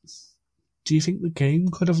 do you think the game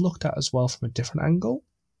could have looked at as well from a different angle?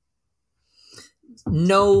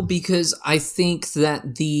 No, because I think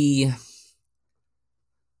that the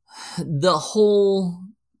whole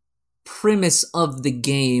premise of the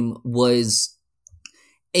game was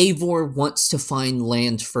Eivor wants to find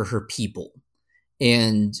land for her people,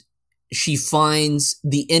 and she finds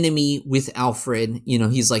the enemy with Alfred. You know,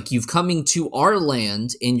 he's like, you've coming to our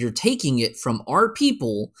land and you're taking it from our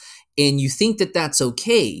people, and you think that that's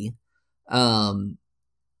okay.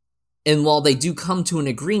 And while they do come to an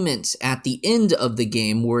agreement at the end of the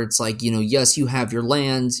game where it's like, you know, yes, you have your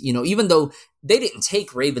land, you know, even though they didn't take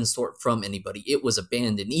Ravensthorpe from anybody, it was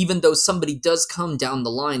abandoned. Even though somebody does come down the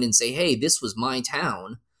line and say, hey, this was my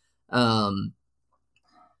town. But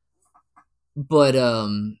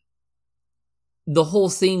the whole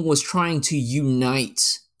thing was trying to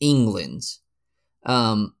unite England,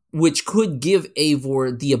 which could give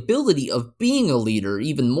Eivor the ability of being a leader,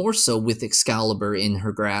 even more so with Excalibur in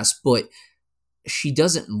her grasp, but she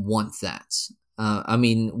doesn't want that. I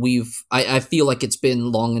mean, I feel like it's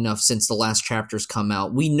been long enough since the last chapters come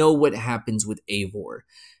out. We know what happens with Eivor.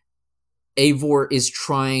 Eivor is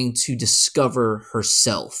trying to discover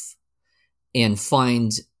herself and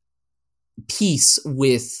find peace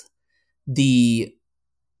with the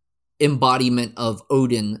embodiment of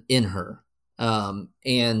Odin in her.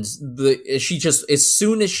 And she just, as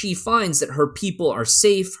soon as she finds that her people are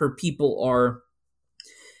safe, her people are,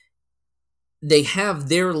 they have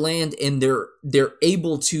their land and they're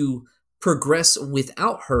able to progress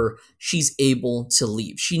without her, she's able to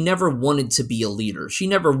leave. She never wanted to be a leader. She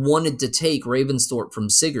never wanted to take Ravensthorpe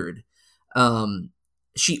from Sigurd.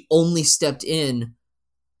 She only stepped in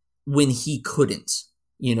when he couldn't.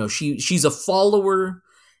 You know, she's a follower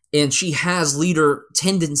and she has leader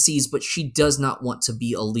tendencies, but she does not want to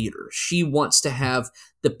be a leader. She wants to have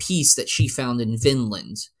the peace that she found in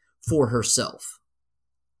Vinland for herself.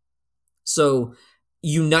 So,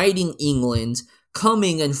 uniting England,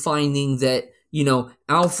 coming and finding that, you know,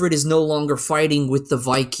 Alfred is no longer fighting with the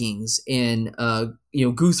Vikings, and, you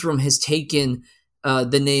know, Guthrum has taken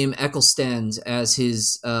the name Eccleston as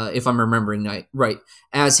his, if I'm remembering right,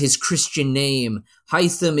 as his Christian name.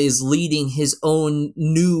 Hytham is leading his own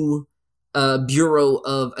new bureau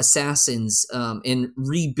of assassins and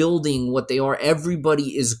rebuilding what they are.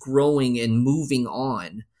 Everybody is growing and moving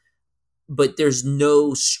on, but there's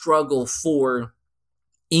no struggle for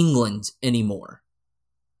England anymore.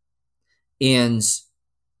 And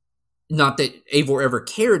not that Eivor ever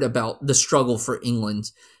cared about the struggle for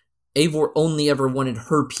England. Eivor only ever wanted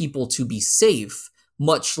her people to be safe,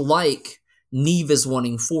 much like Neve is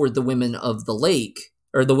wanting for the women of the lake,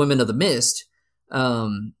 or the women of the mist.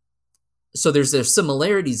 So there's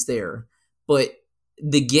similarities there, but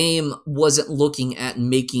the game wasn't looking at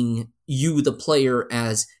making you, the player,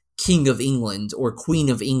 as King of England or Queen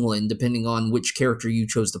of England, depending on which character you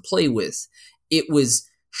chose to play with. It was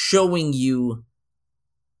showing you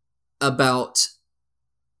about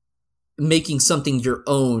making something your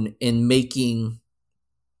own and making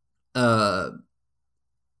that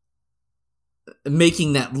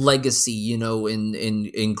legacy, you know,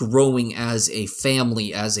 and growing as a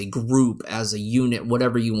family, as a group, as a unit,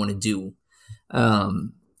 whatever you want to do.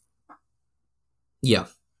 Yeah.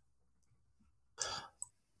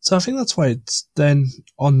 So I think that's why it's then,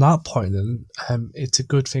 on that point, then, it's a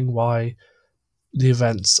good thing why the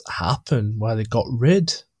events happened, why they got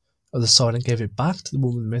rid of the sword and gave it back to the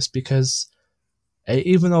woman mist, because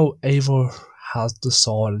even though Eivor has the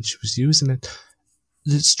sword and she was using it,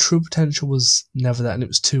 its true potential was never there, and it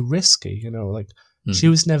was too risky, you know, like, she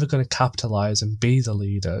was never going to capitalize and be the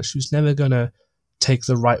leader. She was never going to take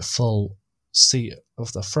the rightful seat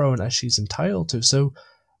of the throne as she's entitled to. So,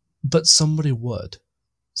 but somebody would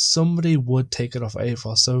take it off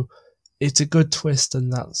Eivor. So it's a good twist,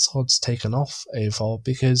 and that sword's taken off Eivor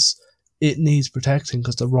because it needs protecting,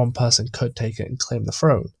 because the wrong person could take it and claim the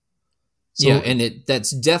throne. So, yeah, and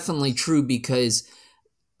that's definitely true, because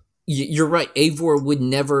you're right. Eivor would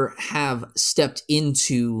never have stepped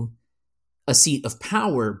into a seat of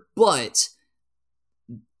power, but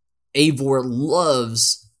Eivor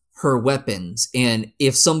loves her weapons, and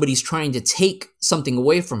if somebody's trying to take something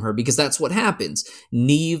away from her, because that's what happens,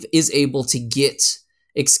 Neve is able to get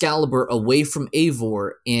Excalibur away from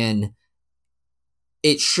Eivor, and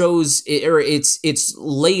it shows, or it's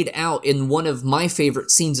laid out in one of my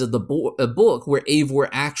favorite scenes of the book, where Eivor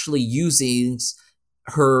actually uses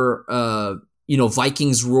her,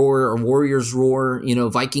 Viking's roar or warrior's roar,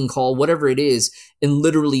 Viking call, whatever it is, and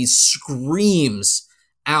literally screams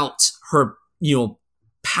out her,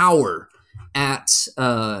 power at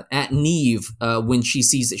Neve when she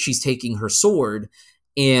sees that she's taking her sword,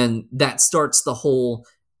 and that starts the whole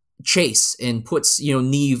chase and puts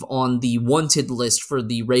Neve on the wanted list for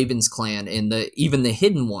the Ravens clan and even the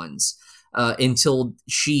hidden ones, until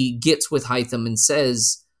she gets with Hytham and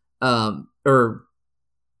says, or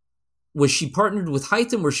was she partnered with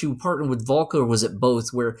Hytham, or she partnered with Valka, or was it both,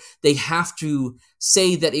 where they have to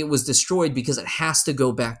say that it was destroyed because it has to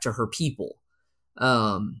go back to her people. So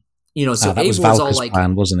that was Eivor's Valka's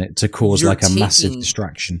plan, wasn't it, to cause like a massive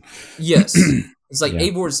distraction? Yes. It's like,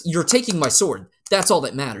 Eivor's, you're taking my sword. That's all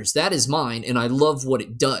that matters. That is mine, and I love what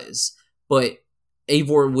it does. But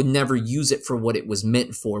Eivor would never use it for what it was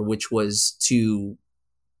meant for, which is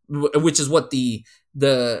what the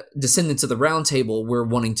descendants of the Round Table were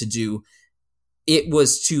wanting to do. It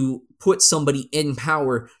was to put somebody in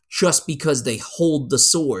power just because they hold the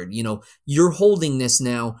sword. You're holding this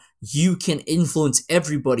now. You can influence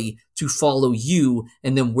everybody to follow you,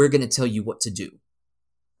 and then we're going to tell you what to do.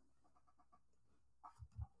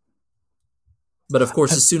 But of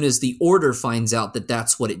course, as soon as the Order finds out that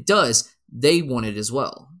that's what it does, they want it as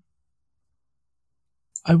well.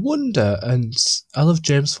 I wonder, and I love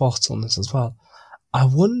James' thoughts on this as well. I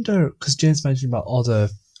wonder, because James mentioned about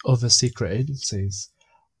other secret agencies,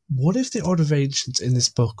 what if the Order of Ancients in this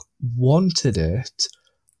book wanted it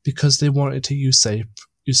because they wanted to usurp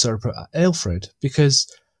Aelfred?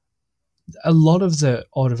 Because a lot of the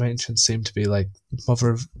Order of Ancients seem to be like the mother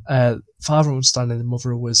of father of understanding, the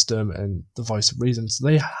mother of wisdom, and the voice of reason. So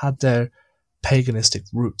they had their paganistic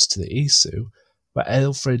roots to the Isu, but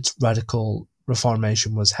Aelfred's radical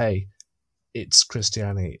reformation was, hey, it's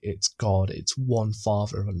Christianity, it's God, it's one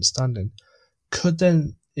father of understanding. Could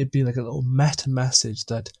then it be like a little meta message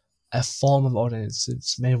that a form of Order of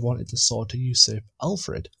Ancients may have wanted the sword to usurp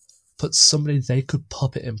Alfred, but somebody they could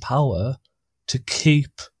puppet in power to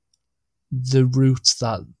keep the roots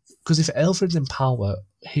that... Because if Aelfred's in power,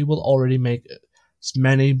 he will already make as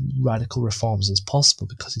many radical reforms as possible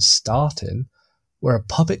because he's starting, where a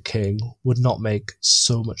puppet king would not make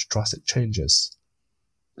so much drastic changes,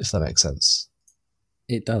 if that makes sense.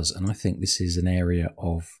 It does, and I think this is an area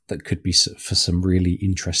that could be for some really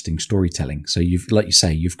interesting storytelling. So like you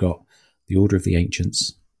say, you've got the Order of the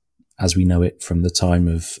Ancients, as we know it from the time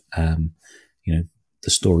of, the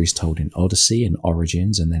stories told in Odyssey and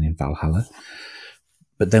Origins and then in Valhalla.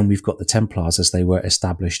 But then we've got the Templars as they were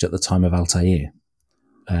established at the time of Altair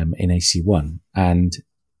in AC1. And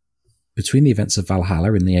between the events of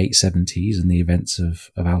Valhalla in the 870s and the events of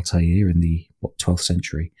Altair in the 12th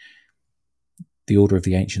century, the Order of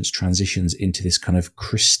the Ancients transitions into this kind of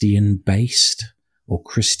Christian-based or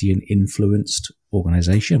Christian-influenced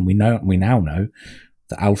organization. We now know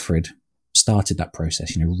that Alfred started that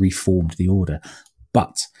process, reformed the order.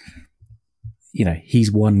 But,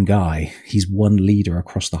 he's one guy. He's one leader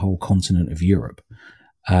across the whole continent of Europe.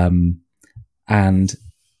 And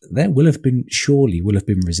there will have been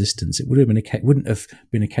resistance. It wouldn't have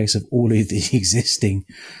been a case of all of the existing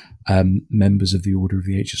members of the Order of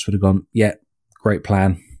the Ancients would have gone, yeah, great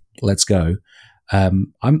plan, let's go.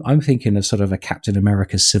 I'm thinking of sort of a Captain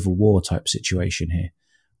America Civil War type situation here,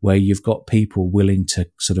 where you've got people willing to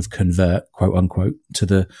sort of convert, quote unquote, to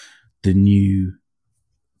the new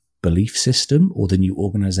belief system or the new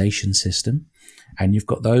organization system. And you've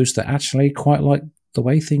got those that actually quite like the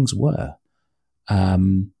way things were.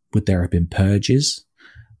 Would there have been purges?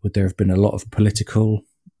 Would there have been a lot of political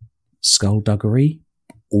skullduggery?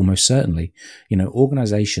 Almost certainly.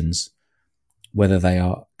 Organizations, whether they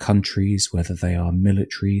are countries, whether they are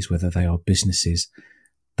militaries, whether they are businesses,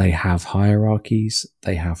 they have hierarchies,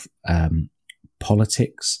 they have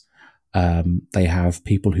politics, they have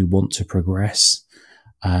people who want to progress.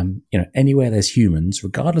 Anywhere there's humans,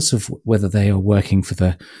 regardless of whether they are working for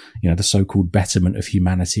the so-called betterment of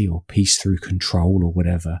humanity or peace through control or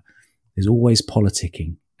whatever, there's always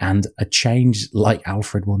politicking. And a change like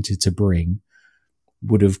Alfred wanted to bring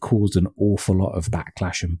would have caused an awful lot of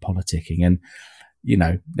backlash and politicking. And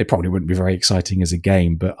it probably wouldn't be very exciting as a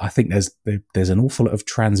game, but I think there's an awful lot of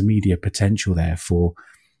transmedia potential there for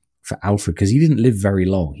Alfred, because he didn't live very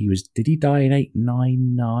long. Did he die in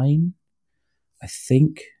 899? I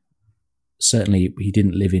think. Certainly he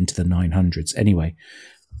didn't live into the 900s. Anyway,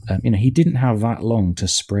 he didn't have that long to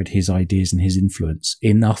spread his ideas and his influence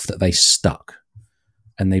enough that they stuck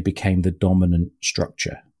and they became the dominant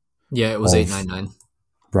structure. Yeah, it was 899.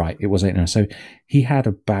 Right, it was 899. So he had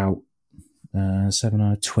about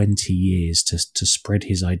 20 years to spread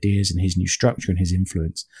his ideas and his new structure and his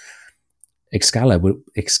influence. Excalibur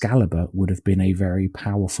would have been a very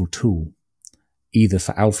powerful tool, either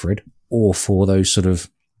for Alfred or for those sort of,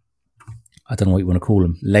 I don't know what you want to call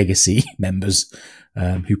them, legacy members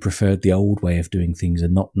who preferred the old way of doing things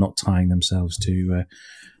and not tying themselves to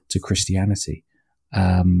Christianity.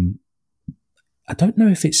 I don't know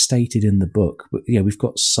if it's stated in the book, but yeah, we've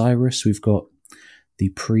got Cyrus, we've got the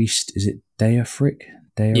priest. Is it Deofric?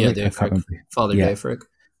 Yeah, Deofric. Father Deofric.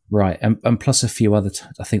 Right, and plus a few other,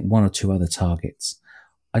 I think one or two other targets.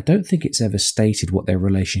 I don't think it's ever stated what their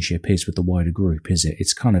relationship is with the wider group, is it?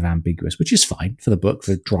 It's kind of ambiguous, which is fine for the book,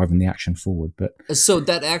 for driving the action forward. But so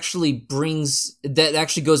that actually goes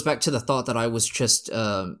back to the thought that I was just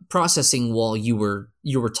processing while you were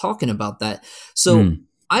talking about that. So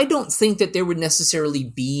I don't think that there would necessarily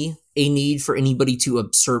be a need for anybody to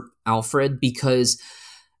usurp Alfred, because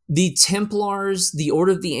the Templars, the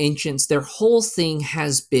Order of the Ancients, their whole thing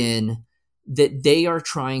has been that they are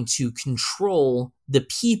trying to control the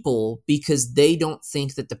people because they don't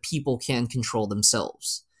think that the people can control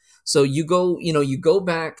themselves. So you go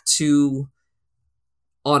back to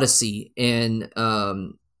Odyssey and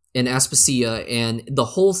Aspasia, and the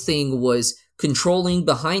whole thing was controlling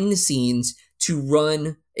behind the scenes to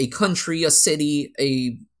run a country, a city,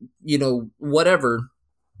 whatever,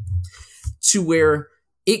 to where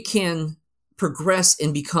it can progress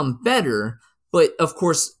and become better. But of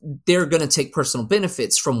course, they're going to take personal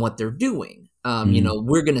benefits from what they're doing.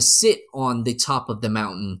 We're going to sit on the top of the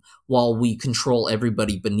mountain while we control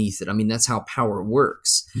everybody beneath it. I mean, that's how power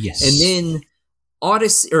works. Yes. And then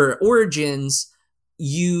Origins,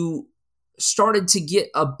 you started to get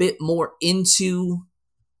a bit more into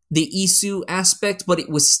the Isu aspect, but it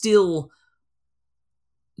was still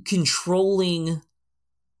controlling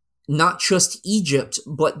not just Egypt,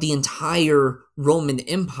 but the entire Roman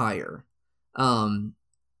Empire.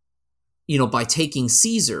 By taking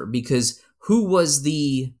Caesar, because who was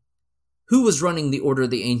running the Order of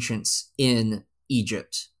the Ancients in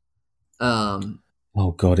Egypt?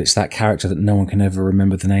 Oh God, it's that character that no one can ever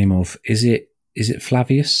remember the name of. Is it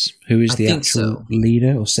Flavius, who is the actual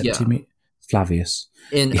leader, or Septimius? Yeah. Flavius.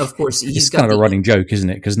 And of course, it's kind of a running joke, isn't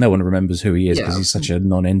it? Because no one remembers who he is, because he's such a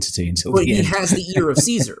non-entity until the end. But he has the ear of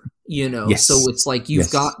Caesar, Yes. So it's like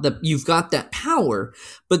you've got that power.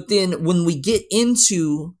 But then when we get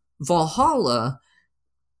into Valhalla,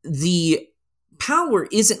 the power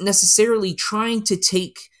isn't necessarily trying to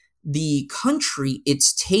take the country;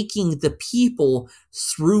 it's taking the people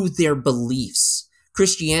through their beliefs.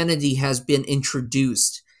 Christianity has been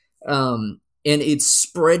introduced, and it's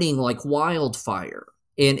spreading like wildfire.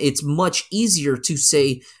 And it's much easier to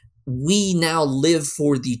say, we now live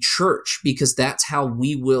for the church, because that's how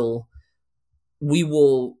we will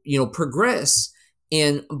progress.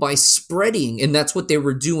 And by spreading, and that's what they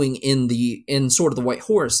were doing in Sword of the White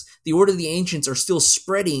Horse, the Order of the Ancients are still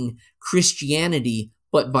spreading Christianity,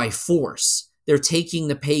 but by force. They're taking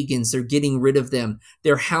the pagans, they're getting rid of them,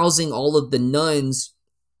 they're housing all of the nuns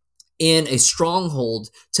in a stronghold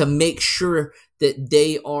to make sure that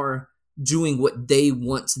they are doing what they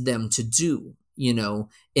want them to do,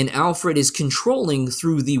 and Alfred is controlling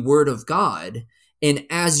through the word of God. And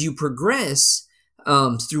as you progress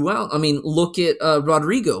throughout, I mean, look at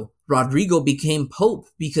Rodrigo. Rodrigo became Pope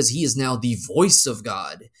because he is now the voice of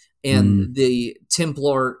God and the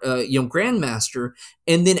Templar, Grandmaster.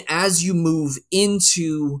 And then as you move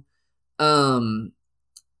into the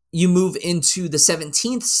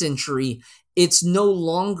 17th century, it's no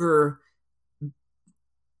longer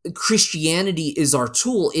Christianity is our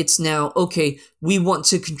tool. It's now, okay, we want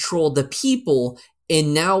to control the people,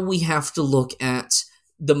 and now we have to look at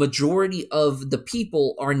the majority of the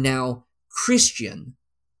people are now Christian,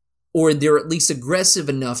 or they're at least aggressive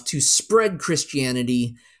enough to spread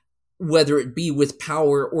Christianity, whether it be with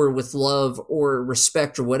power or with love or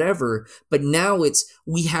respect or whatever. But now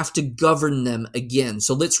we have to govern them again.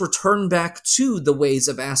 So let's return back to the ways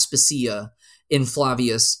of Aspasia and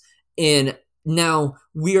Flavius, and now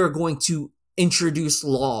we are going to introduce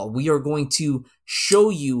law. We are going to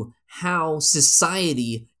show you how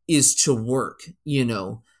society is to work,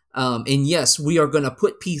 And yes, we are going to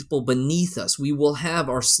put people beneath us. We will have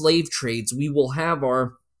our slave trades. We will have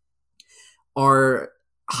our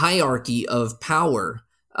hierarchy of power.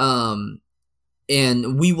 And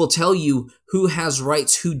we will tell you who has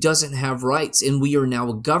rights, who doesn't have rights, and we are now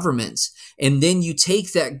a government. And then you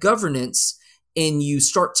take that governance and you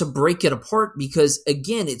start to break it apart because,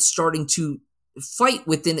 again, it's starting to fight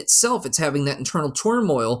within itself. It's having that internal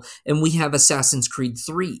turmoil, and we have Assassin's Creed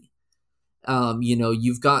 3.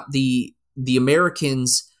 You've got the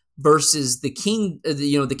Americans versus the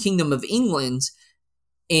Kingdom of England,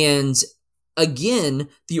 and again,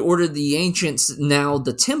 the Order of the Ancients, now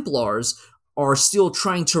the Templars, are still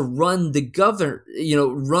trying to run the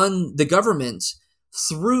government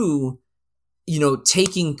through,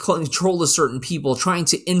 taking control of certain people, trying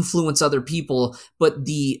to influence other people. But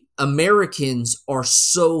the Americans are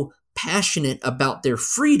so passionate about their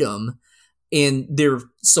freedom, and they're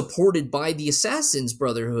supported by the Assassins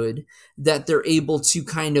Brotherhood, that they're able to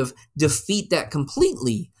kind of defeat that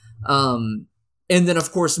completely. And then,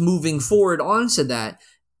 of course, moving forward onto that,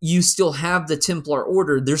 you still have the Templar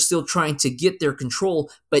Order. They're still trying to get their control,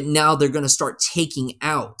 but now they're going to start taking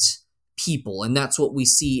out people. And that's what we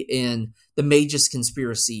see in the Magus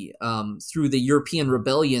Conspiracy, through the European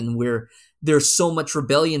Rebellion, where there's so much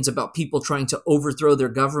rebellions about people trying to overthrow their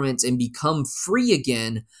governments and become free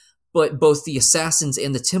again. But both the Assassins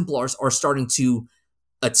and the Templars are starting to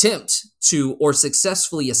attempt to, or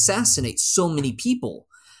successfully, assassinate so many people.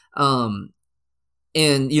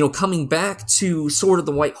 And, coming back to Sword of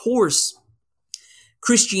the White Horse,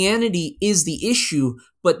 Christianity is the issue,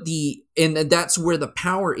 but that's where the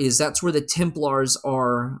power is. That's where the Templars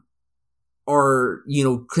are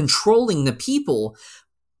controlling the people,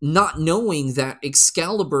 not knowing that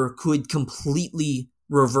Excalibur could completely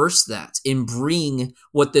reverse that and bring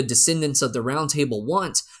what the descendants of the Round Table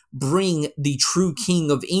want, bring the true King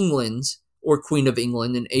of England, or Queen of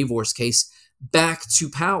England in Eivor's case, back to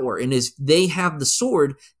power. And if they have the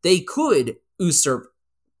sword, they could usurp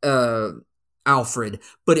Alfred,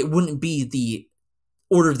 but it wouldn't be the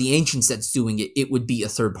Order of the Ancients that's doing it. It would be a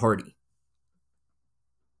third party.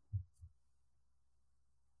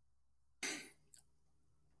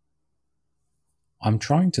 I'm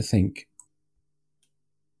trying to think,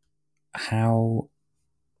 how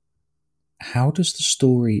does the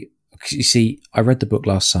story... You see, I read the book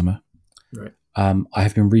last summer. Right. I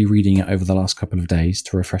have been rereading it over the last couple of days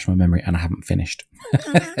to refresh my memory, and I haven't finished.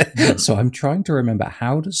 So I'm trying to remember,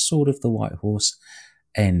 how does Sword of the White Horse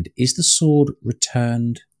end? Is the sword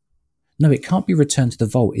returned? No, it can't be returned to the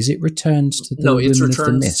vault. Is it returned to the Women it's of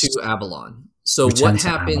returned the Mist? to Avalon. So Returned what to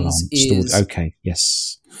happens Avalon. is... Okay,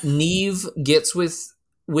 yes. Neve gets with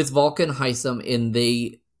Vulcan Hytham, and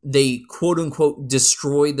they quote-unquote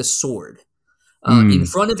destroy the sword in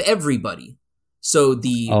front of everybody. So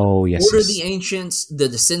the Order of the Ancients, the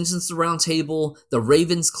Descendants of the Round Table, the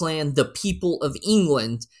Ravens Clan, the people of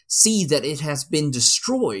England see that it has been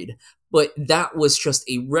destroyed, but that was just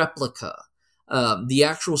a replica. The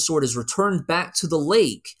actual sword is returned back to the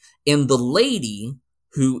lake, and the lady,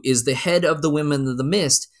 who is the head of the Women of the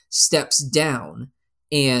Mist, steps down,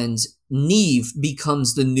 and Neve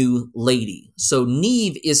becomes the new lady. So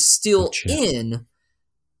Neve is still in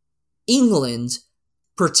England,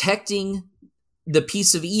 protecting the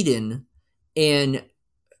Piece of Eden, and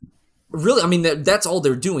really, I mean, that's all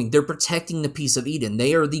they're doing. They're protecting the Piece of Eden.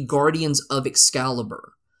 They are the guardians of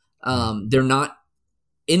Excalibur. They're not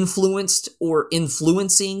influenced or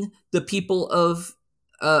influencing the people of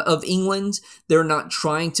England. They're not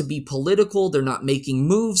trying to be political. They're not making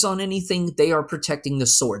moves on anything. They are protecting the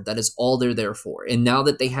sword. That is all they're there for. And now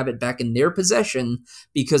that they have it back in their possession,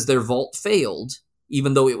 because their vault failed,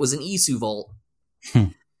 even though it was an Isu vault,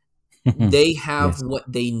 they have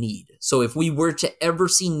what they need. So if we were to ever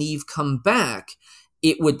see Neve come back,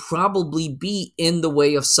 it would probably be in the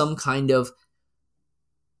way of some kind of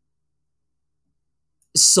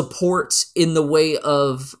support, in the way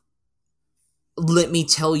of, let me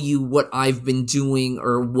tell you what I've been doing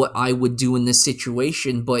or what I would do in this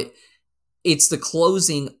situation. But it's the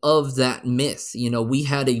closing of that myth. We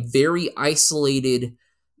had a very isolated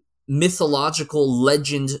mythological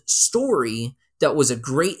legend story that was a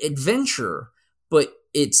great adventure, but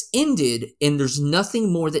it's ended, and there's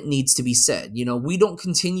nothing more that needs to be said. We don't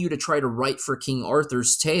continue to try to write for King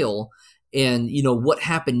Arthur's tale and, what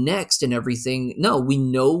happened next and everything. No, we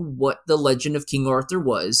know what the legend of King Arthur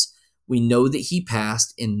was. We know that he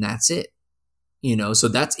passed, and that's it. So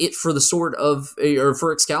that's it for the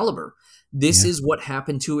for Excalibur. This is what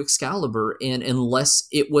happened to Excalibur, and unless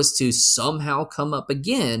it was to somehow come up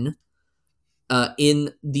again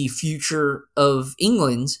in the future of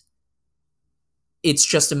England, it's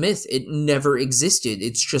just a myth. It never existed.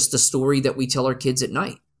 It's just a story that we tell our kids at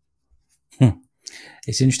night.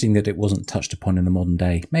 It's interesting that it wasn't touched upon in the modern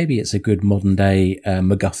day. Maybe it's a good modern day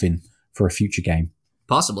MacGuffin for a future game.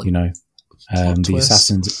 Possibly. You know, the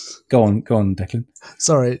assassins. Go on, Declan.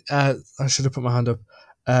 Sorry, I should have put my hand up.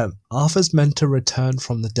 Arthur's meant to return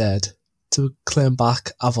from the dead to claim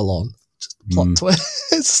back Avalon. Just plot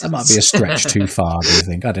twist. That might be a stretch too far, do you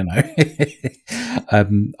think? I don't know.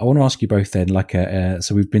 I want to ask you both then,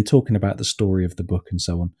 so we've been talking about the story of the book and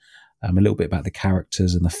so on, a little bit about the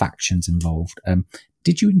characters and the factions involved.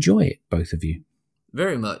 Did you enjoy it, both of you?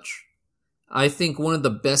 Very much. I think one of the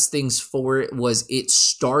best things for it was it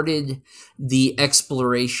started the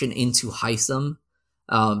exploration into Hytham.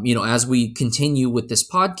 As we continue with this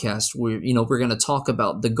podcast, we're going to talk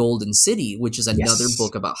about The Golden City, which is another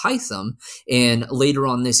book about Hytham. And later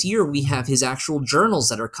on this year, we have his actual journals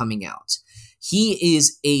that are coming out. He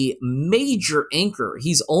is a major anchor.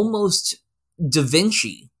 He's almost Da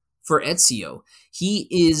Vinci for Ezio. He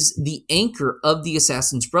is the anchor of the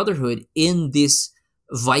Assassin's Brotherhood in this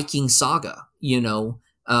Viking saga.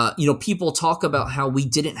 People talk about how we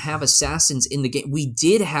didn't have assassins in the game. We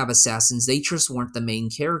did have assassins. They just weren't the main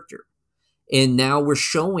character. And now we're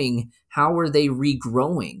showing how are they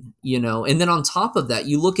regrowing, And then on top of that,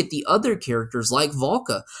 you look at the other characters like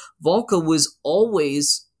Valka. Valka was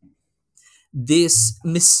always this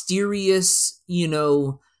mysterious,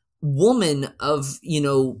 woman of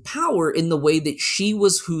power in the way that she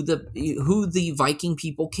was who the Viking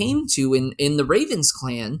people came to in the Ravens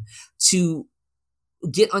clan to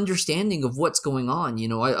get understanding of what's going on.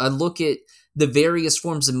 I look at the various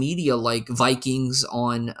forms of media like Vikings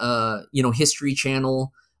on History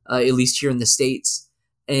Channel, at least here in the States,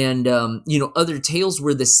 and other tales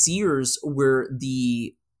where the seers were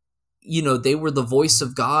they were the voice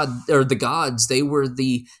of God or the gods. They were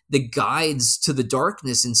the guides to the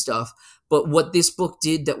darkness and stuff. But what this book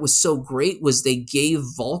did that was so great was they gave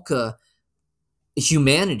Valka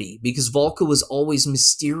humanity, because Valka was always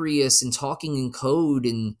mysterious and talking in code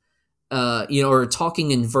and, or talking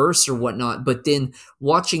in verse or whatnot. But then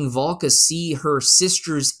watching Valka see her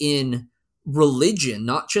sisters in religion,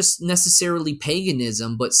 not just necessarily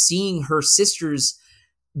paganism, but seeing her sisters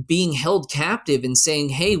being held captive and saying,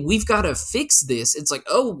 hey, we've got to fix this. It's like,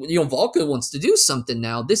 oh, Valka wants to do something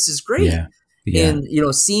now. This is great. Yeah. And,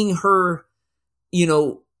 seeing her,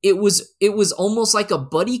 it was almost like a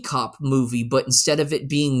buddy cop movie, but instead of it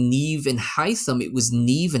being Neve and Hytham, it was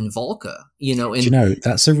Neve and Valka, And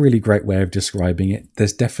that's a really great way of describing it.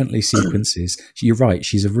 There's definitely sequences. You're right.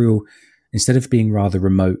 She's instead of being rather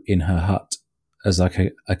remote in her hut as like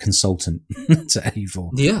a consultant to Eivor.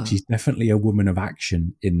 Yeah. She's definitely a woman of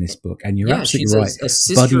action in this book. And you're absolutely right.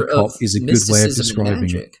 Buddy cop is a good way of describing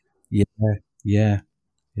it. Yeah.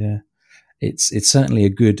 It's certainly a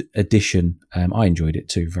good addition. I enjoyed it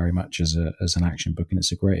too very much as an action book, and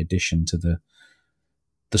it's a great addition to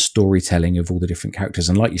the storytelling of all the different characters.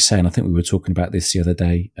 And like you're saying, I think we were talking about this the other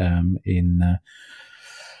day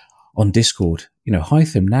on Discord.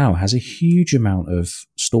 Hytham now has a huge amount of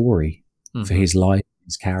story for his life,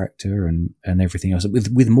 his character, and everything else.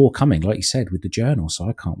 With more coming, like you said, with the journal. So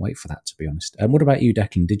I can't wait for that, to be honest. And what about you,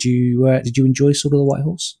 Declan? Did you enjoy Sword of the White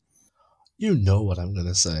Horse? You know what I'm going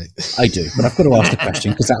to say. I do, but I've got to ask the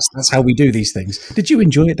question because that's how we do these things. Did you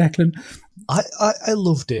enjoy it, Declan? I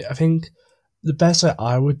loved it. I think the best way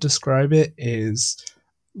I would describe it is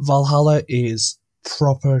Valhalla is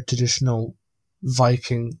proper traditional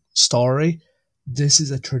Viking story. This is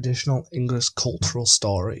a traditional English cultural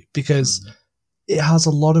story because it has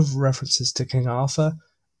a lot of references to King Arthur,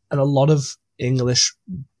 and a lot of English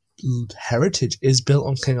heritage is built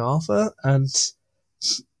on King Arthur, and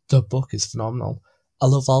the book is phenomenal. I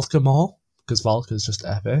love Valka more because Valka is just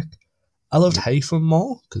epic. I loved Hytham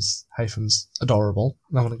more because Hytham's adorable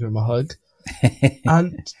and I want to give him a hug.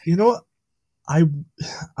 And you know what? I'm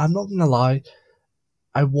not going to lie,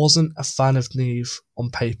 I wasn't a fan of Neve on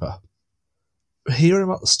paper. Hearing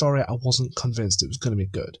about the story, I wasn't convinced it was going to be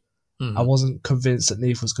good. Mm-hmm. I wasn't convinced that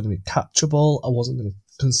Neve was going to be catchable. I wasn't going to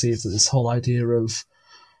conceive that this whole idea of,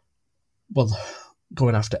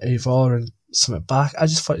 going after Eivor and something back, I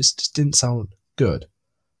just thought it just didn't sound good.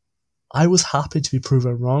 I was happy to be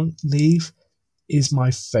proven wrong. Neve is my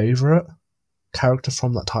favourite character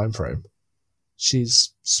from that time frame.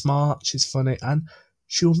 She's smart, she's funny, and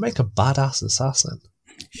she would make a badass assassin.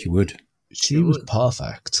 She would. She was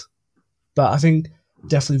perfect. But I think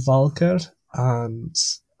definitely Valkyr and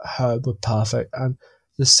her were perfect. And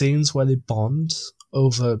the scenes where they bond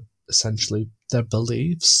over essentially their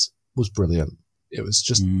beliefs was brilliant. It was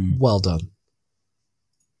just well done.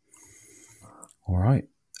 All right.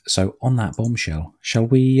 So on that bombshell, shall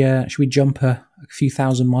we jump a few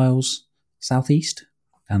thousand miles southeast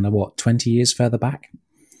and 20 years further back?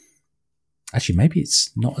 Actually, maybe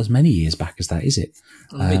it's not as many years back as that, is it?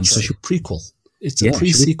 Prequel. It's a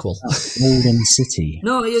pre-sequel. Golden City.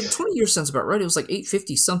 No, 20 years sounds about right. It was like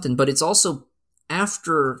 850 something, but it's also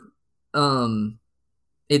after.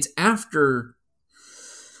 It's after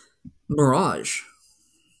Mirage.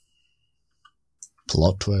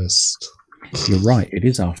 Plot twist. You're right. It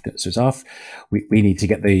is after. So it's after. We need to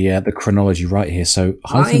get the chronology right here. So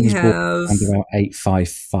Hytham was born around about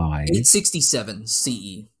 855. 867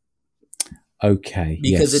 CE. Okay.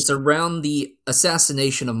 Because it's around the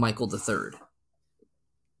assassination of Michael III.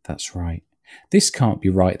 That's right. This can't be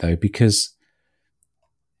right though, because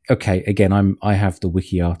again, I have the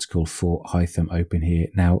wiki article for Hytham open here.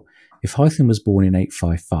 Now, if Hytham was born in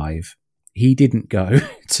 855, he didn't go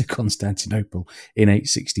to Constantinople in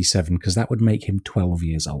 867 because that would make him 12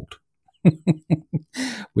 years old,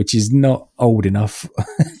 which is not old enough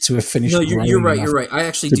to have finished. No, you're right. You're right. I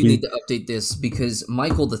actually do need to update this because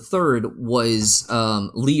Michael III was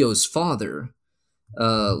Leo's father,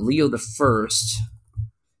 Leo the First.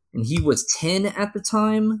 And he was 10 at the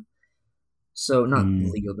time. So, not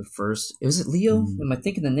Leo the First. Was it Leo? Am I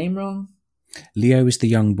thinking the name wrong? Leo is the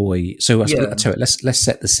young boy. So, let's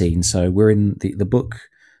set the scene. So, we're in the book,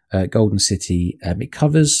 Golden City. It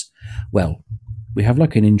covers, we have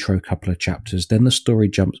like an intro couple of chapters. Then the story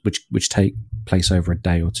jumps, which take place over a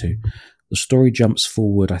day or two. The story jumps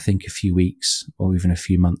forward, I think, a few weeks or even a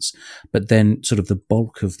few months. But then sort of the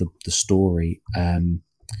bulk of the story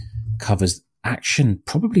covers action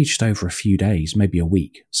probably just over a few days, maybe a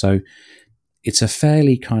week. So it's a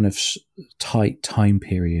fairly kind of tight time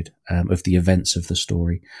period of the events of the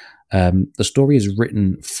story. The story is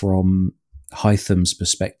written from Hytham's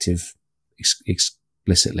perspective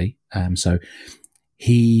explicitly. So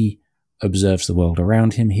he observes the world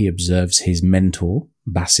around him. He observes his mentor,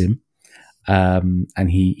 Basim,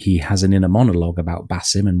 and he has an inner monologue about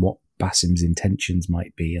Basim and what Basim's intentions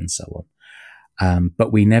might be and so on.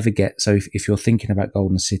 But we never get, so if you're thinking about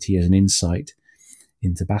Golden City as an insight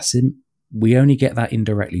into Basim, we only get that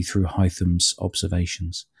indirectly through Hytham's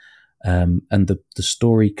observations. And the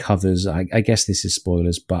story covers, I guess this is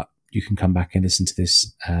spoilers, but you can come back and listen to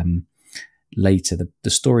this later. The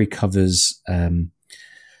story covers the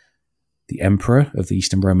emperor of the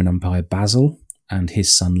Eastern Roman Empire, Basil, and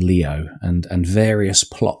his son Leo, and various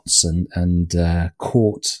plots and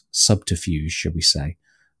court subterfuge, shall we say.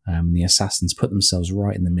 The assassins put themselves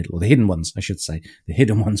right in the middle, or the hidden ones, I should say. The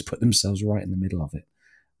hidden ones put themselves right in the middle of it.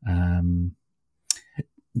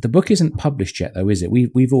 The book isn't published yet, though, is it?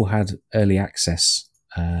 We've all had early access.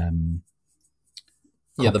 The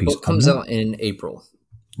book comes out in April,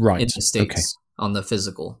 right? In the States, on the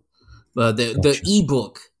physical. The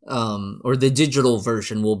ebook or the digital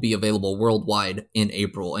version will be available worldwide in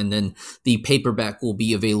April, and then the paperback will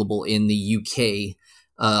be available in the UK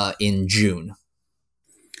in June.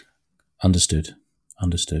 Understood.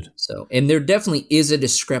 So, and there definitely is a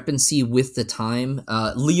discrepancy with the time.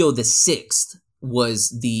 Leo the Sixth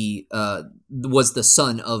was the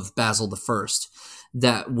son of Basil the First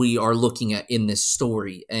that we are looking at in this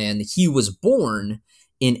story, and he was born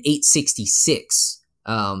in 866.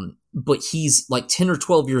 But he's like 10 or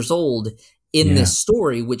 12 years old in this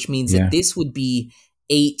story, which means that this would be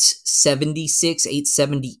 876,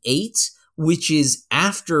 878, which is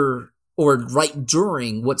after or right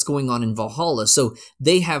during what's going on in Valhalla. So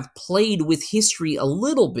they have played with history a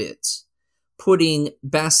little bit, putting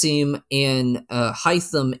Basim and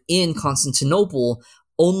Hytham in Constantinople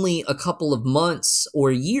only a couple of months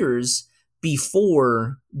or years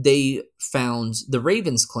before they found the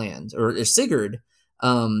Ravens clan or Sigurd.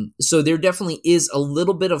 So there definitely is a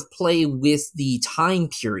little bit of play with the time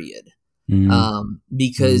period.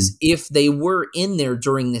 Because if they were in there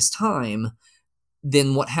during this time,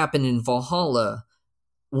 then what happened in Valhalla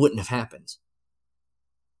wouldn't have happened.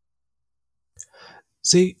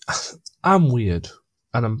 See, I'm weird,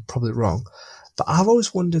 and I'm probably wrong, but I've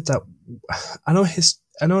always wondered that. I know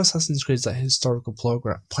Assassin's Creed is a historical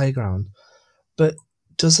playground, but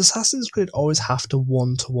does Assassin's Creed always have to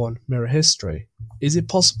one-to-one mirror history? Is it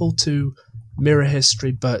possible to mirror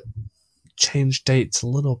history but change dates a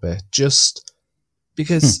little bit? Just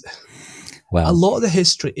because a lot of the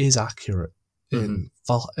history is accurate in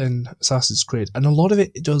Assassin's Creed, and a lot of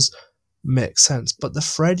it does make sense, but the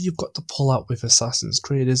thread you've got to pull out with Assassin's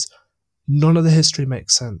Creed is none of the history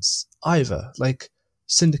makes sense either. Like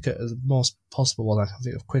Syndicate is the most possible one I can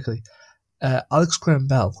think of quickly. Alex Graham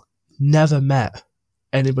Bell never met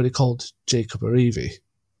anybody called Jacob Arrivi.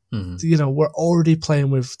 You know, we're already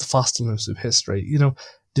playing with the fast and loose of history. You know,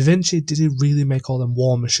 Da Vinci, did he really make all them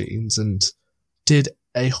war machines? And did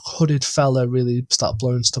a hooded fella really start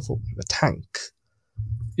blowing stuff up with a tank?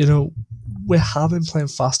 You know, we have been playing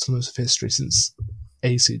Fast and Loose of history since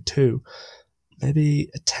AC2. Maybe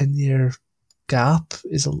a 10-year gap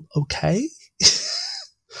is okay?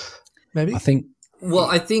 Maybe? I think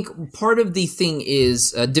part of the thing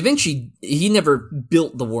is Da Vinci, he never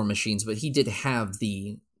built the war machines, but he did have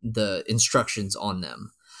the instructions on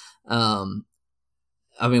them.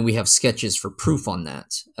 I mean, we have sketches for proof on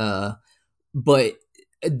that. But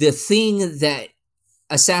the thing that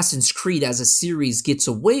Assassin's Creed as a series gets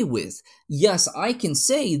away with, yes, I can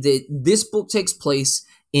say that this book takes place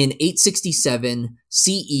in 867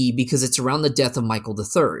 CE because it's around the death of Michael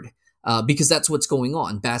III. Because that's what's going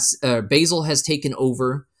on. Basil has taken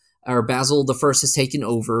over, or Basil the First has taken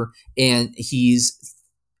over, and he's,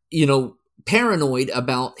 paranoid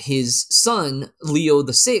about his son Leo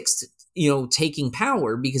the Sixth, taking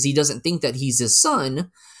power because he doesn't think that he's his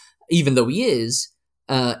son, even though he is,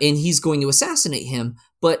 and he's going to assassinate him.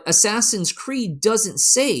 But Assassin's Creed doesn't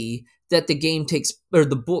say that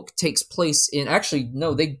the book takes place in. Actually,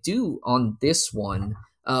 no, they do on this one.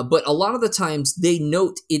 But a lot of the times they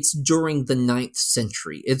note it's during the 9th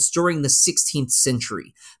century. It's during the 16th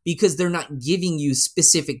century because they're not giving you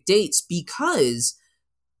specific dates because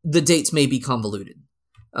the dates may be convoluted.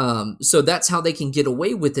 So that's how they can get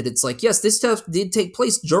away with it. It's like, yes, this stuff did take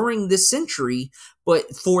place during this century,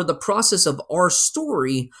 but for the process of our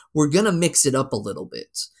story, we're going to mix it up a little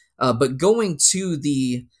bit. But going to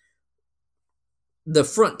the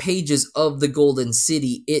front pages of the Golden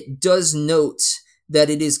City, it does note that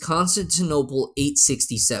it is Constantinople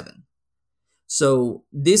 867. So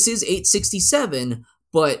this is 867,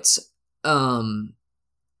 but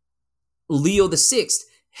Leo VI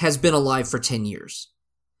has been alive for 10 years.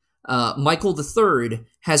 Michael III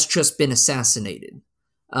has just been assassinated.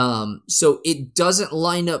 So it doesn't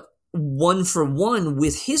line up one for one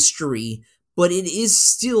with history, but it is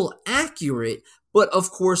still accurate. But of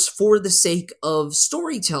course, for the sake of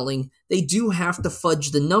storytelling, they do have to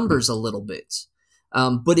fudge the numbers a little bit.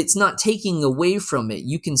 But it's not taking away from it.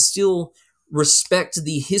 You can still respect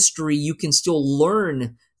the history. You can still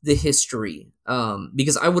learn the history.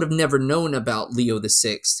 Because I would have never known about Leo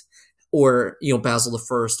VI or, Basil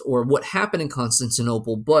I or what happened in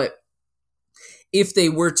Constantinople. But if they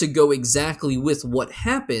were to go exactly with what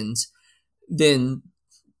happened, then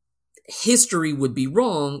history would be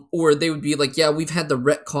wrong, or they would be like, yeah, we've had the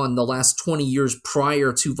retcon the last 20 years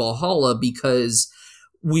prior to Valhalla because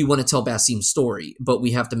we want to tell Basim's story, but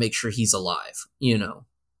we have to make sure he's alive,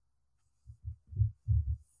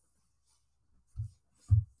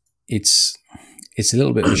 It's a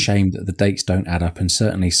little bit of a shame that the dates don't add up, and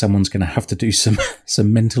certainly someone's going to have to do some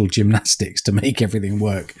mental gymnastics to make everything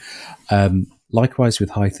work. Likewise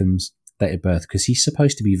with Hytham's date of birth, because he's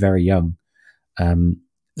supposed to be very young.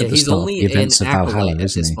 He's only an acolyte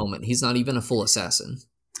at this he? moment. He's not even a full assassin.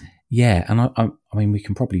 Yeah, and I mean, we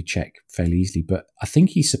can probably check fairly easily, but I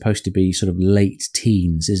think he's supposed to be sort of late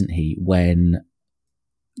teens, isn't he? When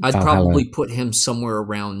I'd probably put him somewhere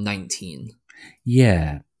around 19.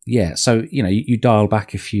 Yeah. So, you dial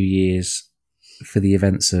back a few years for the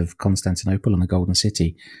events of Constantinople and the Golden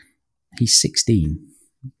City. He's 16,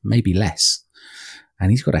 maybe less. And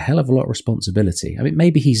he's got a hell of a lot of responsibility. I mean,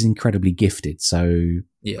 maybe he's incredibly gifted, so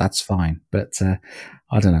that's fine. But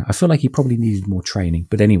I don't know. I feel like he probably needed more training.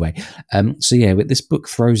 But anyway, but this book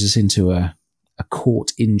throws us into a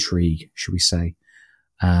court intrigue, should we say.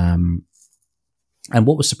 And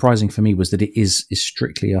what was surprising for me was that it is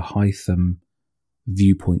strictly a Hytham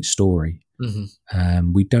viewpoint story.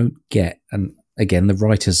 Mm-hmm. We don't get, and again, the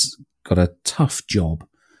writer's got a tough job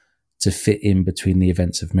to fit in between the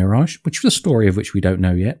events of Mirage, which was a story of which we don't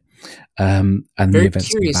know yet, and very the events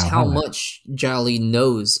curious of Valhalla. How much Jali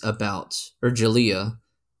knows about, or Jalea,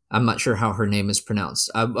 I'm not sure how her name is pronounced.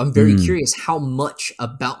 I'm very curious how much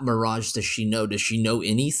about Mirage does she know? Does she know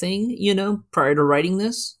anything, prior to writing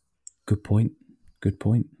this? Good point.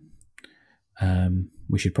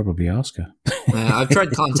 We should probably ask her. I've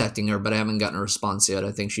tried contacting her, but I haven't gotten a response yet.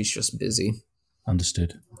 I think she's just busy.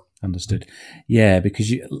 Understood. Yeah,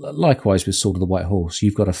 because likewise with Sword of the White Horse,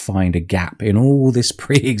 you've got to find a gap in all this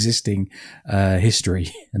pre-existing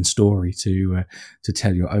history and story to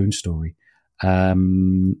tell your own story. I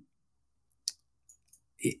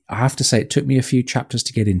have to say, it took me a few chapters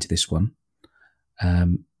to get into this one,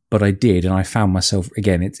 but I did, and I found myself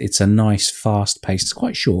again. It's a nice, fast-paced. It's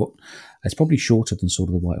quite short. It's probably shorter than Sword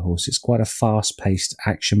of the White Horse. It's quite a fast-paced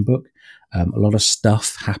action book. A lot of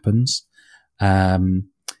stuff happens.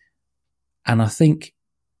 And I think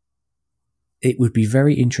it would be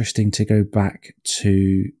very interesting to go back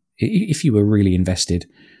to, if you were really invested,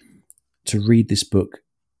 to read this book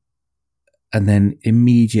and then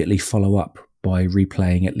immediately follow up by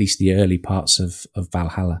replaying at least the early parts of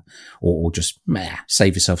Valhalla, or just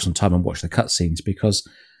save yourself some time and watch the cutscenes, because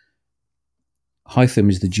Hytham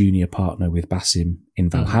is the junior partner with Basim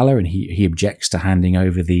in Valhalla, and he objects to handing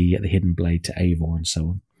over the hidden blade to Eivor and so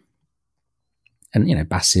on. And,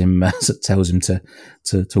 Basim tells him to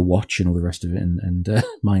watch and all the rest of it, and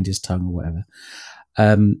mind his tongue or whatever.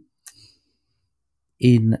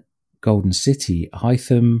 In Golden City,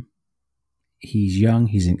 Hytham, he's young,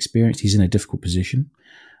 he's inexperienced, he's in a difficult position,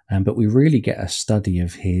 but we really get a study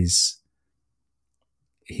of his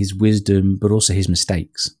wisdom, but also his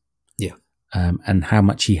mistakes. Yeah. And how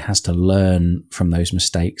much he has to learn from those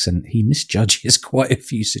mistakes. And he misjudges quite a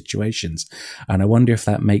few situations. And I wonder if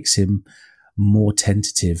that makes him more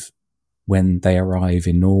tentative when they arrive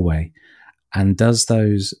in Norway. And does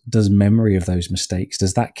memory of those mistakes,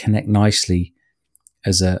 does that connect nicely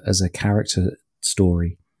as a character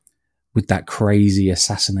story with that crazy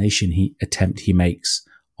assassination attempt he makes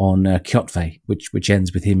on Kjotve, which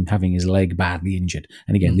ends with him having his leg badly injured.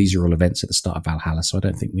 And again, these are all events at the start of Valhalla, so I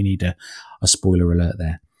don't think we need a spoiler alert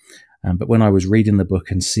there. But when I was reading the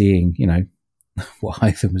book and seeing, what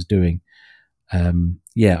Hytham was doing, I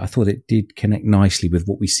thought it did connect nicely with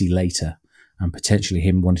what we see later, and potentially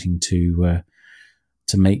him wanting to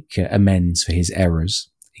make amends for his errors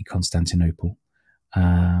in Constantinople.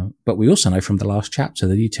 But we also know from the last chapter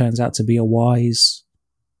that he turns out to be a wise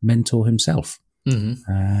mentor himself.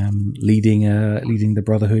 Leading the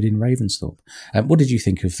Brotherhood in Ravensthorpe. What did you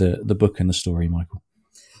think of the book and the story, Michael?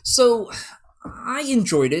 So I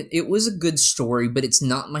enjoyed it. It was a good story, but it's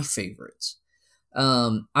not my favorite.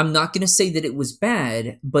 I'm not going to say that it was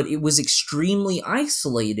bad, but it was extremely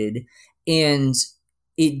isolated, and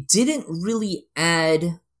it didn't really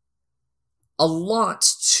add a lot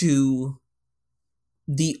to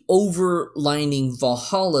the overlining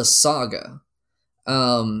Valhalla saga.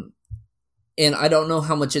 And I don't know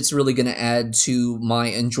how much it's really going to add to my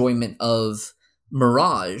enjoyment of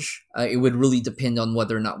Mirage. It would really depend on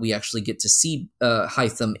whether or not we actually get to see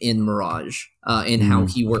Hytham in Mirage and how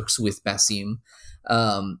he works with Basim.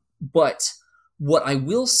 But what I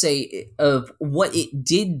will say of what it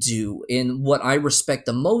did do, and what I respect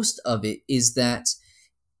the most of it, is that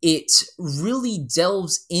it really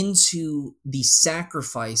delves into the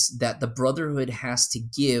sacrifice that the Brotherhood has to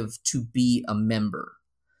give to be a member.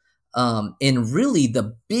 And really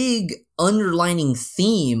the big underlining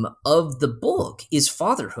theme of the book is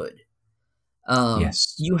fatherhood.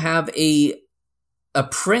 Yes. You have a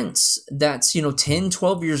prince that's, 10,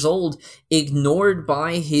 12 years old, ignored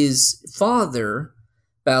by his father,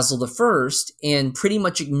 Basil I, and pretty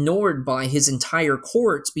much ignored by his entire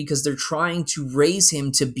court because they're trying to raise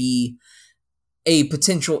him to be a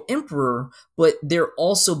potential emperor, but they're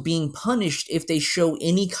also being punished if they show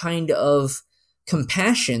any kind of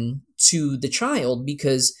compassion to the child,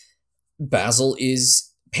 because Basil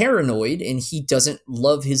is paranoid and he doesn't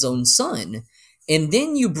love his own son. And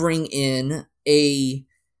then you bring in Hytham,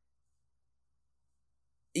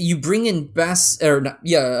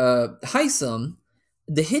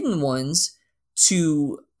 the Hidden Ones,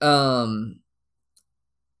 to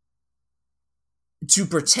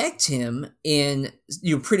protect him and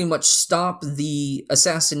pretty much stop the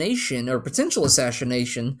assassination or potential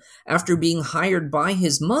assassination after being hired by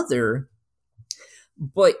his mother.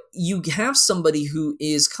 But you have somebody who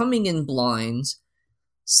is coming in blind,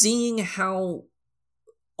 seeing how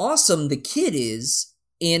awesome the kid is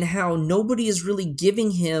and how nobody is really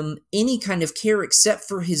giving him any kind of care except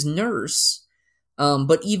for his nurse.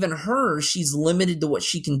 But even her, she's limited to what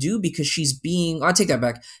she can do because she's being... I take that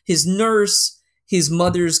back. His nurse, his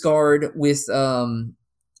mother's guard with...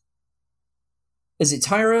 is it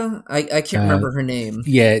Tyra? I can't remember her name.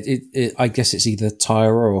 Yeah, I guess it's either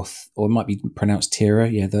Tyra or it might be pronounced Tira.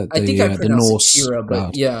 Yeah, I think I pronounced Norse it Tira, but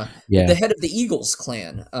guard. yeah, the head of the Eagles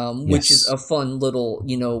clan, which is Yes. a fun little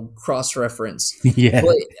cross reference. Yeah.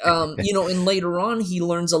 But and later on he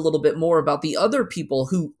learns a little bit more about the other people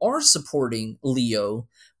who are supporting Leo,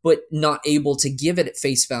 but not able to give it at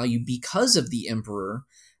face value because of the Emperor.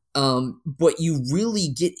 But you really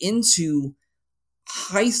get into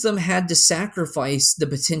Hytham had to sacrifice the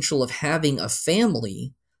potential of having a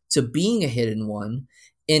family to being a Hidden One,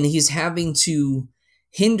 and he's having to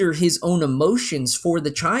hinder his own emotions for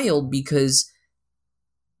the child because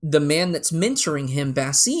the man that's mentoring him,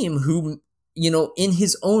 Basim, who, in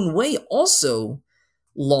his own way also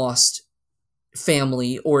lost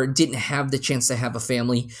family or didn't have the chance to have a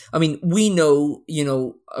family. I mean, we know,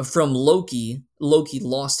 from Loki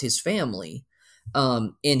lost his family.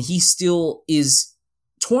 and he still is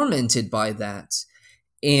tormented by that.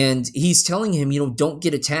 And he's telling him, don't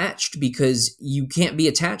get attached because you can't be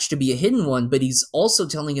attached to be a hidden one. But he's also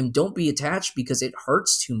telling him, don't be attached because it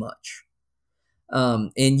hurts too much.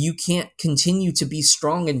 And you can't continue to be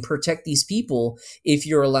strong and protect these people if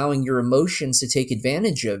you're allowing your emotions to take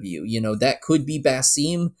advantage of you. That could be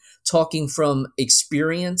Basim talking from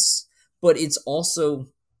experience, but it's also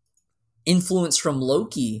influence from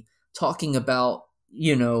Loki talking about,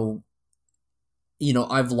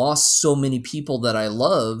 I've lost so many people that I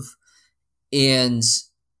love, and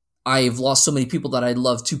I've lost so many people that I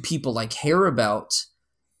love to people I care about.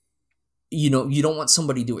 You don't want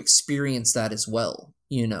somebody to experience that as well,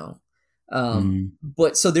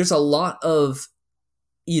 But so there's a lot of,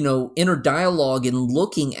 inner dialogue and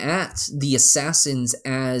looking at the assassins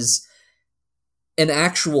as an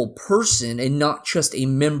actual person and not just a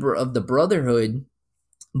member of the Brotherhood.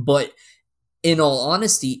 But in all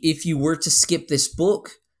honesty, if you were to skip this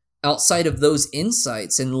book outside of those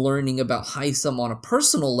insights and learning about Hytham on a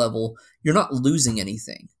personal level, you're not losing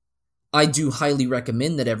anything. I do highly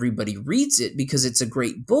recommend that everybody reads it because it's a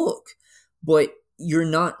great book, but you're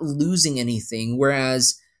not losing anything.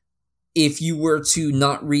 Whereas if you were to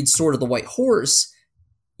not read Sword of the White Horse,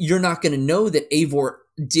 you're not going to know that Eivor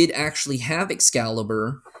did actually have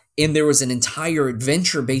Excalibur, and there was an entire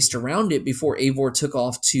adventure based around it before Eivor took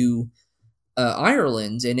off to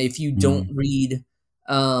Ireland. And if you don't read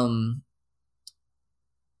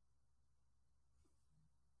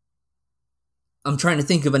I'm trying to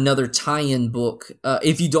think of another tie-in book.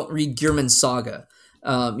 If you don't read Gehrman's Saga,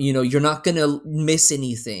 you're not going to miss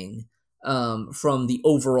anything from the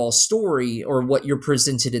overall story or what you're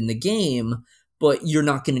presented in the game, but you're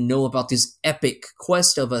not going to know about this epic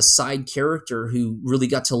quest of a side character who really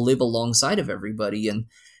got to live alongside of everybody. And,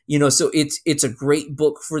 so it's a great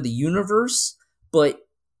book for the universe, but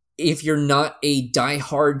if you're not a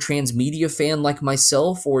diehard transmedia fan like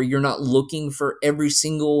myself, or you're not looking for every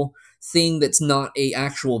single thing that's not a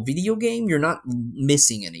actual video game, you're not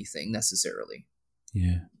missing anything necessarily.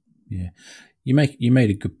 Yeah. You made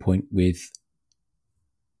a good point with,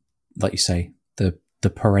 like you say, the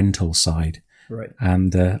parental side, right?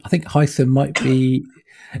 And I think Hytham might be.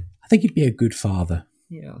 I think he'd be a good father.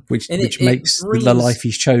 Yeah, which makes the life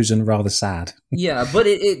he's chosen rather sad. Yeah, but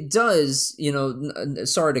it does.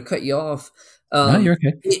 Sorry to cut you off. No, you're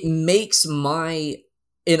okay. It makes and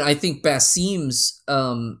I think Basim's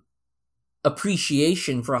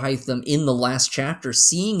appreciation for Hytham in the last chapter,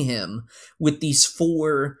 seeing him with these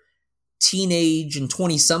 4 teenage and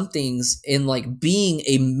 20-somethings and like being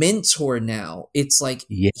a mentor now. It's like,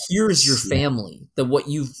 here's your family, what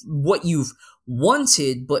you've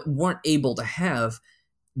wanted but weren't able to have.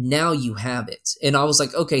 Now you have it. And I was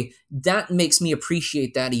like, okay, that makes me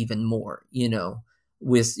appreciate that even more,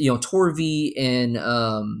 with, Torvi and,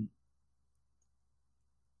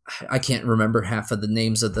 I can't remember half of the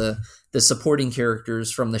names of the supporting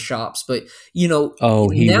characters from the shops, but he can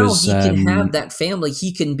have that family.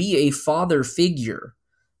 He can be a father figure,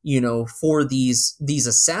 for these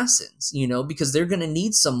assassins, because they're going to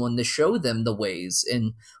need someone to show them the ways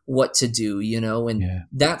and what to do, and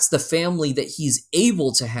that's the family that he's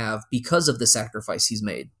able to have because of the sacrifice he's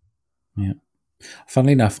made. Yeah.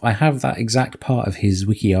 Funnily enough, I have that exact part of his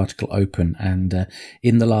wiki article open, and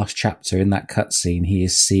in the last chapter, in that cutscene, he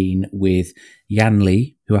is seen with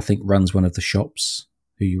Yanli, who I think runs one of the shops,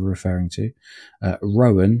 who you were referring to.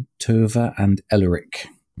 Rowan, Tova, and Elric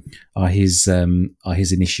are his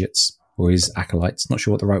initiates, or his acolytes. Not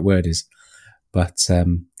sure what the right word is, but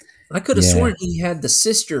I could have sworn he had the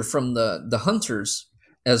sister from the Hunters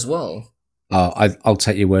as well. I'll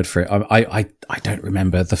take your word for it. I don't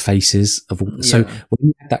remember the faces of. So when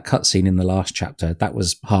we had that cutscene in the last chapter, that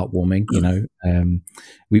was heartwarming.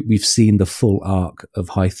 We've seen the full arc of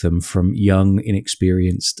Hytham from young,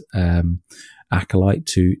 inexperienced acolyte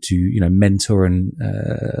to mentor and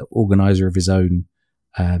organizer of his own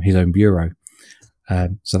bureau.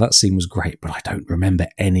 So that scene was great, but I don't remember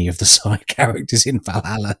any of the side characters in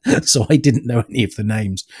Valhalla, so I didn't know any of the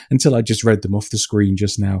names until I just read them off the screen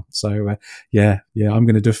just now. So I'm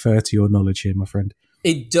going to defer to your knowledge here, my friend.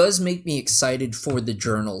 It does make me excited for the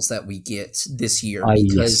journals that we get this year,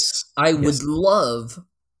 because I would love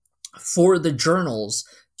for the journals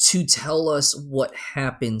to tell us what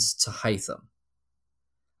happens to Hytham.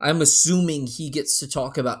 I'm assuming he gets to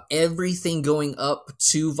talk about everything going up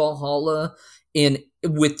to Valhalla. And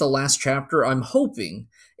with the last chapter, I'm hoping,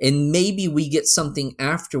 and maybe we get something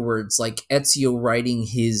afterwards, like Ezio writing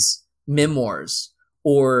his memoirs,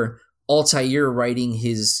 or Altair writing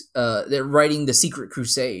writing the Secret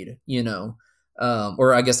Crusade,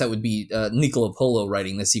 or I guess that would be Nicola Polo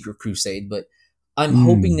writing The Secret Crusade, but I'm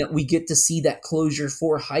hoping that we get to see that closure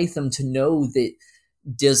for Hytham to know that,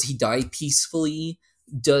 does he die peacefully?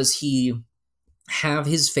 Does he have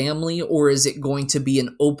his family? Or is it going to be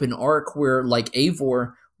an open arc where, like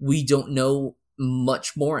Eivor, we don't know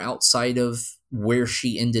much more outside of where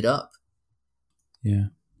she ended up? Yeah.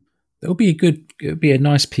 It'll be a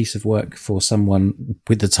nice piece of work for someone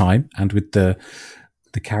with the time and with the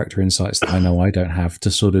character insights that I know I don't have, to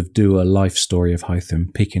sort of do a life story of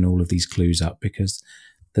Hytham, picking all of these clues up, because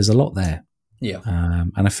there's a lot there. Yeah.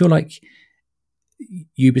 And I feel like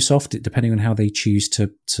Ubisoft, depending on how they choose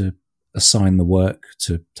to assign the work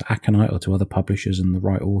to Aconite or to other publishers and the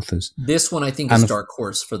right authors. This one I think is Dark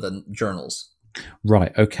Horse for the journals.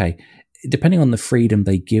 Right, okay. Depending on the freedom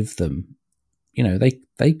they give them,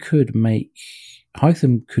 they could make...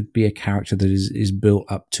 Hytham could be a character that is built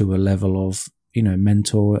up to a level of,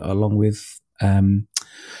 mentor, along with Al-Mualim,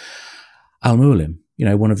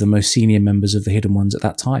 one of the most senior members of the Hidden Ones at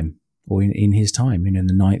that time, or in his time, in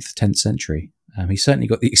the 9th, 10th century. He's certainly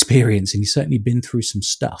got the experience, and he's certainly been through some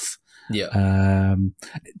stuff. Yeah.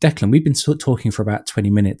 Declan, we've been talking for about 20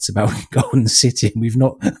 minutes about Golden City, and we've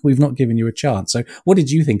not given you a chance. So what did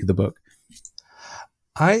you think of the book?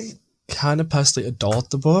 I kind of personally adored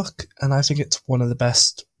the book, and I think it's one of the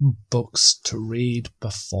best books to read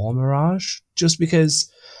before Mirage, just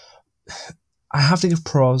because I have to give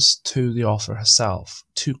pros to the author herself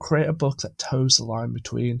to create a book that toes the line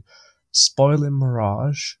between spoiling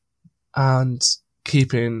Mirage and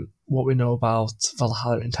keeping what we know about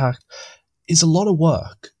Valhalla intact. Is a lot of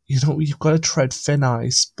work. You've got to tread thin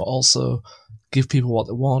ice, but also give people what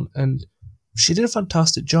they want, and she did a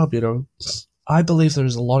fantastic job. I believe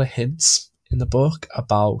there's a lot of hints in the book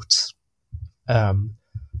about Basim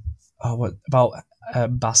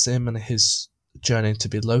and his journey to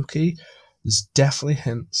be Loki. There's definitely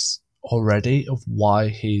hints already of why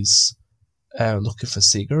he's looking for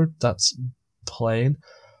Sigurd. That's plain.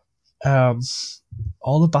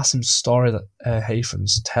 All of Basim's story that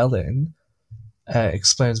Haytham's telling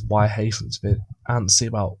explains why Haytham's been antsy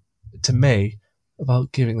about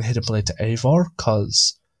giving the Hidden Blade to Eivor,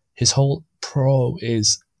 because his whole pro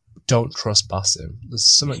is don't trust Basim. There's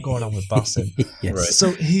something going on with Basim. Yes. Right.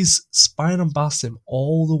 So he's spying on Basim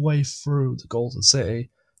all the way through the Golden City,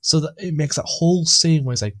 so that it makes that whole scene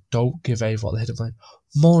where he's like, don't give Eivor the Hidden Blade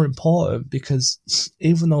more important, because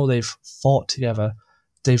even though they've fought together,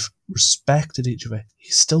 they've respected each other, he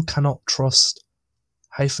still cannot trust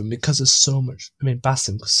Hytham because there's so much,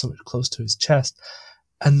 Basim was so much close to his chest,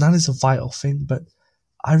 and that is a vital thing. But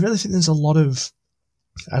I really think there's a lot of,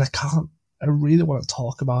 and I really want to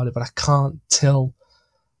talk about it, but I can't till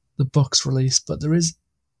the book's released, but there is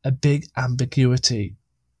a big ambiguity,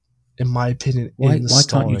 in my opinion, in the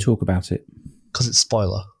story. Why can't you talk about it? Because it's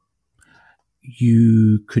spoiler.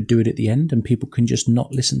 You could do it at the end and people can just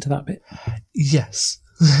not listen to that bit? Yes.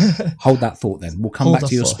 Hold that thought then. We'll come back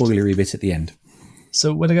to your spoilery bit at the end.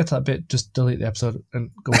 So when I get to that bit, just delete the episode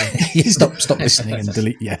and go on. Stop listening and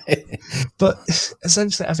delete, yeah. But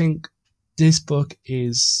essentially, I think this book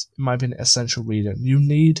is, in my opinion, essential reading. You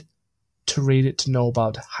need to read it to know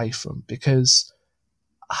about Hytham, because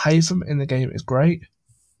Hytham in the game is great,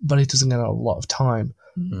 but he doesn't get a lot of time.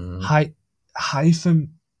 Hytham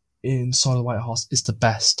in Sword of the White Horse is the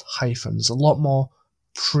best Hytham. There's a lot more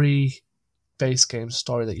pre-base game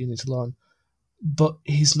story that you need to learn, but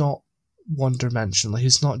he's not one-dimensional.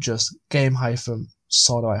 He's not just game Hytham,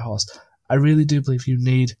 Sword of the White Horse. I really do believe you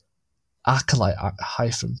need Acolyte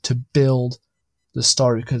Hytham to build the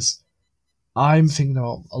story, because I'm thinking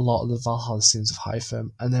about a lot of the Valhalla scenes of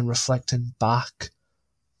Hytham and then reflecting back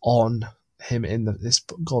on him in this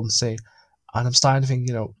Golden Sea, and I'm starting to think,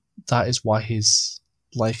 that is why he's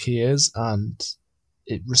like he is, and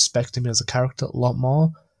it respected me as a character a lot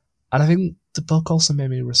more. And I think the book also made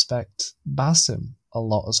me respect Basim a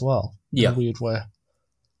lot as well. Yeah. In a weird way.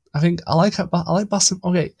 I think I like Basim.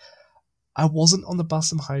 Okay, I wasn't on the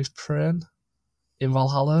Basim hype train in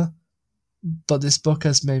Valhalla, but this book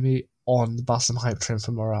has made me on the Basim hype train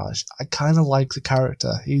for Mirage. I kind of like the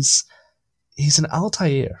character. He's an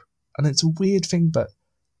Altair, and it's a weird thing, but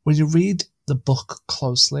when you read the book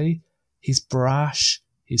closely, he's brash,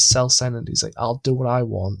 he's self-centered, he's like, I'll do what I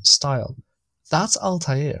want style. That's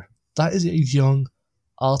Altair. That is a young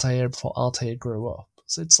Altair before Altair grew up.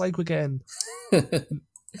 So it's like we're getting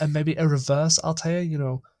maybe a reverse Altair,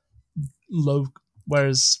 low,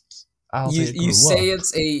 whereas Altair you say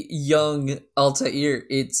it's a young Altair.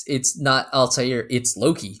 It's not Altair, it's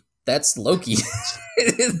Loki. That's Loki.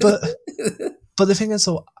 But the thing is,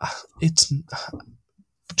 so it's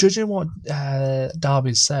judging what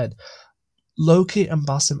Darby said, Loki and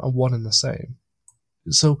Basim are one and the same.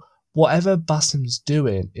 So whatever Basim's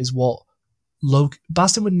doing is what Loki.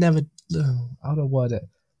 Basim would never. How do I word it?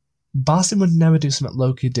 Basim would never do something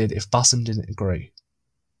Loki did if Basim didn't agree.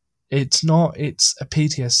 It's not. It's a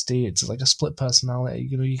PTSD. It's like a split personality.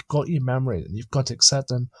 You've got your memory and you've got to accept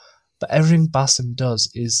them. But everything Basim does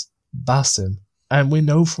is Basim. And we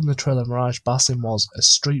know from the trailer Mirage, Basim was a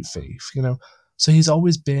street thief, So he's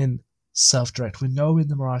always been self-directed. We know in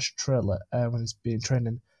the Mirage trailer, when he's being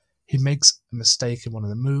training, he makes a mistake in one of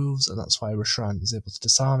the moves, and that's why Roshan is able to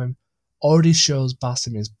disarm him. Already shows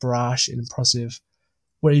Basim is brash and impulsive,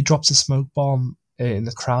 where he drops a smoke bomb in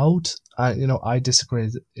the crowd. I disagree.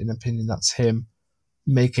 In opinion, that's him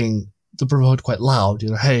making the Brotherhood quite loud.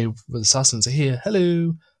 Hey, the assassins are here.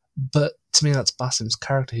 Hello. But to me, that's Basim's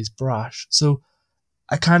character. He's brash. So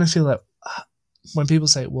I kind of feel that when people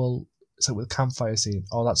say, well, it's like with the campfire scene,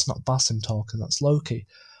 oh, that's not Basim talking, that's Loki.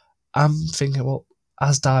 I'm thinking, well,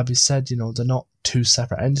 as Darby said, they're not two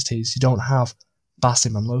separate entities. You don't have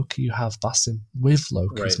Basim and Loki. You have Basim with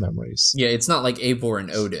Loki's memories. Yeah, it's not like Eivor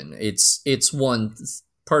and Odin. It's one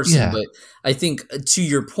person. Yeah. But I think, to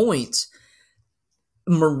your point,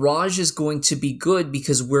 Mirage is going to be good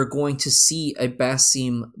because we're going to see a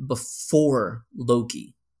Basim before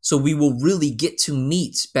Loki. So we will really get to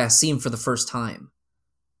meet Basim for the first time.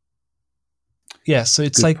 Yeah, so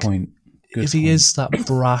it's if he is that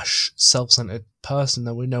brash, self-centered person,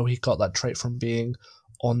 then we know he got that trait from being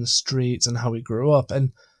on the streets and how he grew up.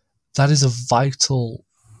 And that is a vital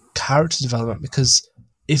character development, because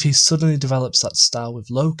if he suddenly develops that style with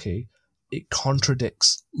Loki, it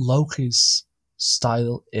contradicts Loki's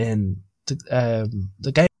style in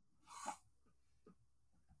the game.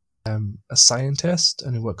 A scientist,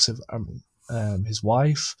 and he works with his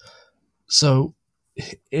wife. So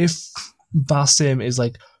if Basim is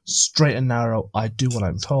like straight and narrow, I do what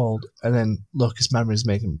I'm told, and then Loki's memories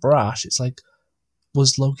make him brash, it's like,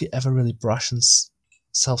 was Loki ever really brash and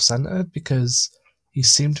self-centered? Because he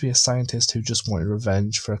seemed to be a scientist who just wanted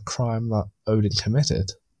revenge for a crime that Odin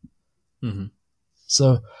committed. Mm-hmm.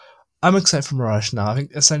 So I'm excited for Mirage now. I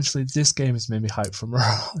think essentially this game has made me hyped for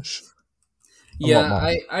Mirage.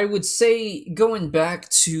 Yeah, I would say, going back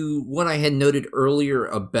to what I had noted earlier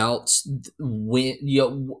about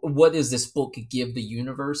what does this book give the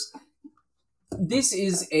universe? This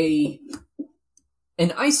is an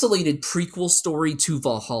isolated prequel story to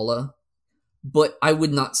Valhalla, but I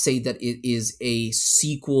would not say that it is a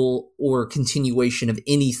sequel or continuation of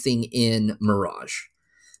anything in Mirage.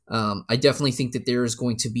 I definitely think that there is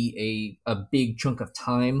going to be a big chunk of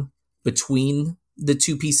time between the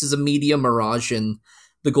two pieces of media, Mirage and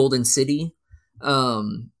the Golden City.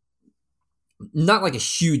 Not like a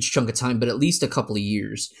huge chunk of time, but at least a couple of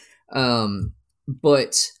years.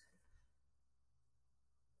 But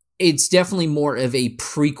it's definitely more of a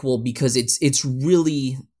prequel, because it's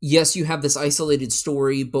really, yes, you have this isolated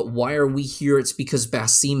story, but why are we here? It's because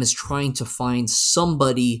Basim is trying to find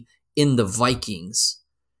somebody in the Vikings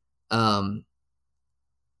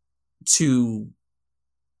to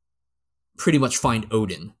pretty much find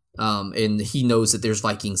Odin. And he knows that there's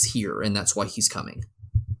Vikings here, and that's why he's coming.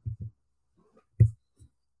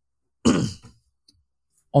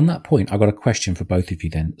 On that point, I've got a question for both of you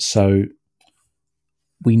then. So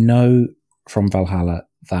we know from Valhalla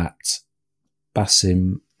that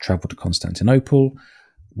Basim traveled to Constantinople.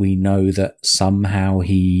 We know that somehow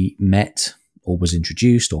he met or was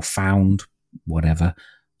introduced or found, whatever,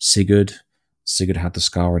 Sigurd. Sigurd had the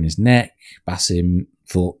scar on his neck. Basim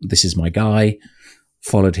thought, this is my guy,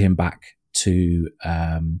 followed him back to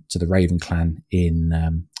the Raven clan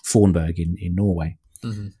in Fornburg in Norway.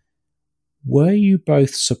 Mm-hmm. Were you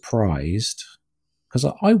both surprised?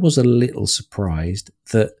 Because I was a little surprised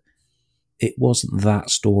that it wasn't that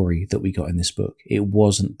story that we got in this book. It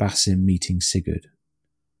wasn't Basim meeting Sigurd.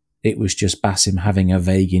 It was just Basim having a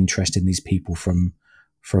vague interest in these people from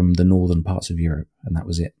the northern parts of Europe, and that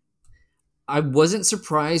was it. I wasn't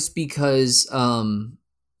surprised because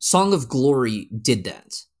Song of Glory did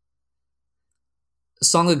that.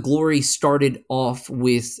 Song of Glory started off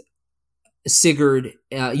with Sigurd,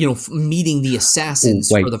 meeting the assassins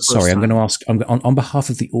for the first time. I'm going to ask, on behalf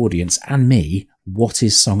of the audience and me, what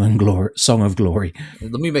is Song of Glory?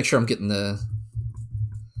 Let me make sure I'm getting Let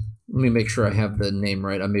me make sure I have the name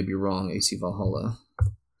right. I may be wrong. AC Valhalla.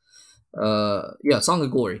 Song of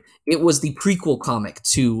Glory. It was the prequel comic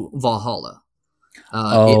to Valhalla.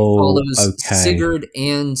 It follows Sigurd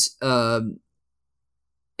and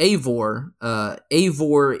Eivor.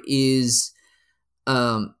 Eivor is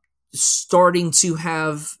starting to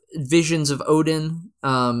have visions of Odin,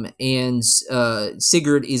 and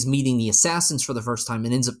Sigurd is meeting the assassins for the first time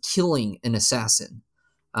and ends up killing an assassin.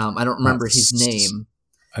 I don't remember his name.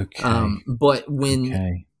 Okay. But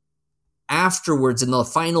when afterwards in the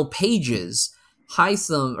final pages,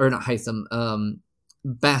 Basim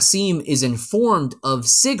is informed of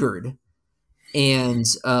Sigurd, and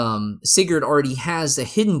Sigurd already has the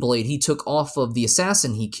hidden blade he took off of the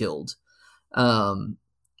assassin he killed.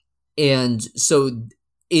 And so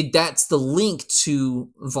that's the link to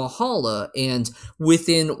Valhalla, and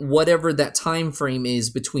within whatever that time frame is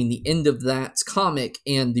between the end of that comic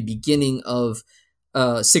and the beginning of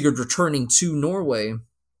Sigurd returning to Norway,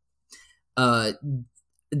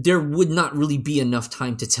 there would not really be enough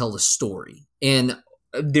time to tell the story. And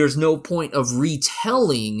there's no point of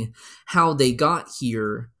retelling how they got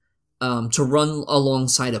here to run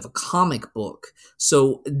alongside of a comic book.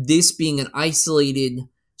 So this being an isolated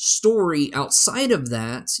story outside of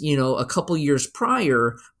that, a couple years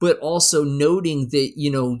prior, but also noting that,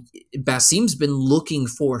 Basim's been looking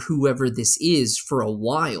for whoever this is for a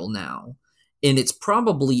while now. And it's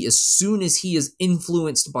probably as soon as he is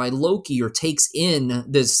influenced by Loki or takes in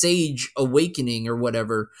the Sage Awakening or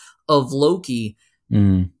whatever of Loki,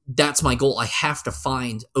 that's my goal. I have to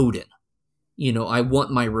find Odin. I want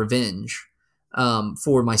my revenge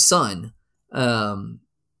for my son.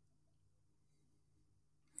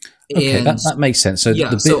 Okay, that makes sense. So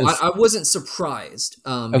I wasn't surprised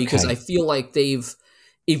because I feel like if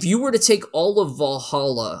you were to take all of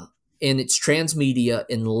Valhalla and its transmedia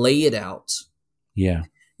and lay it out,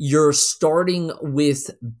 you're starting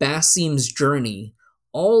with Basim's journey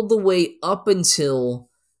all the way up until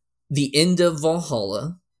the end of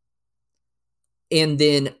Valhalla, and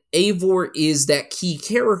then Eivor is that key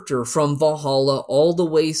character from Valhalla all the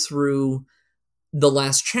way through the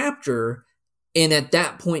last chapter. And at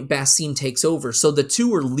that point, Basim takes over. So the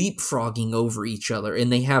two are leapfrogging over each other, and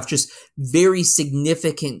they have just very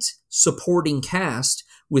significant supporting cast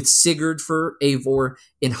with Sigurd for Eivor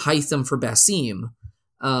and Hytham for Basim.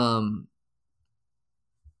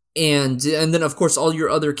 And then, of course, all your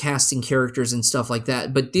other casting characters and stuff like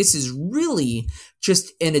that. But this is really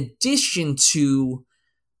just an addition to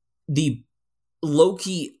the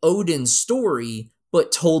Loki Odin story,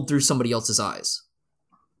 but told through somebody else's eyes.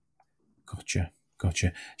 Gotcha. Do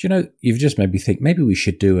you know, you've just made me think maybe we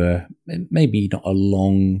should do maybe not a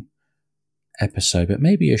long episode, but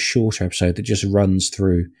maybe a shorter episode that just runs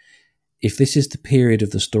through, if this is the period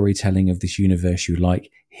of the storytelling of this universe you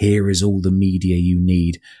like, here is all the media you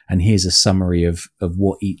need, and here's a summary of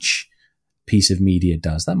what each piece of media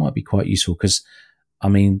does. That might be quite useful because,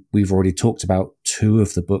 we've already talked about 2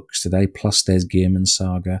 of the books today, plus there's Gearman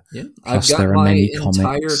Saga. Yeah, plus I've got there are my many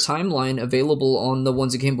entire comics. timeline available on the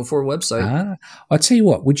Ones That Came Before website. I'll tell you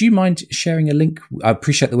what, would you mind sharing a link? I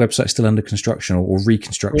appreciate the website's still under construction or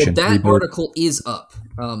reconstruction. Well, that article is up.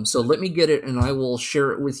 So let me get it and I will share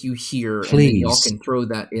it with you here. Please. And then y'all can throw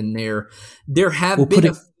that in there. There have been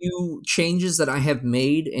a few changes that I have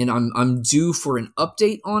made, and I'm due for an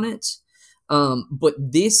update on it. But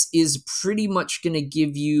this is pretty much going to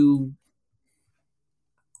give you,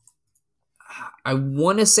 I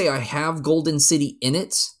want to say I have Golden City in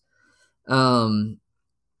it. But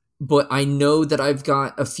I know that I've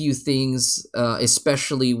got a few things,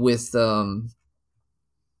 especially with, the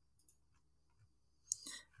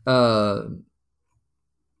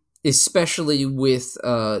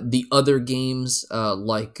other games,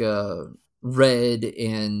 like, Red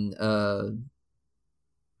and,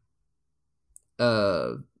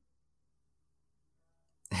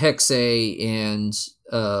 Hexe and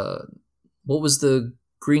what was the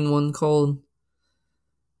green one called?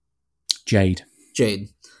 Jade.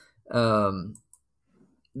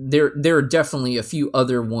 There are definitely a few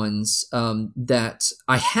other ones that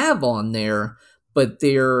I have on there, but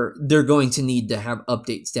they're going to need to have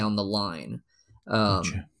updates down the line.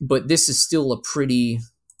 Gotcha. But this is still a pretty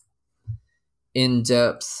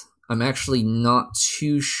in-depth. I'm actually not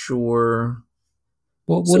too sure.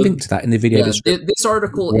 Well, we'll link to that in the video description. This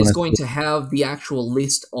article is going to have the actual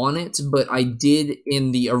list on it, but I did,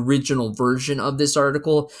 in the original version of this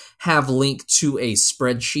article, have linked to a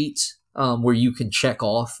spreadsheet where you can check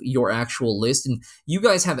off your actual list. And you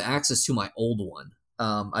guys have access to my old one.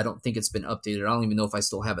 I don't think it's been updated. I don't even know if I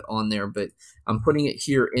still have it on there, but I'm putting it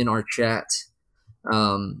here in our chat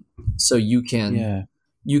so you can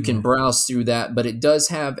browse through that. But it does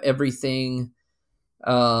have everything,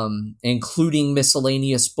 including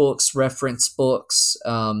miscellaneous books, reference books,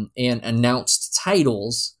 and announced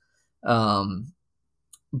titles.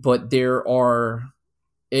 But there are,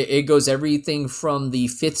 it goes everything from the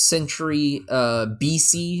 5th century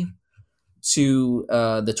BC to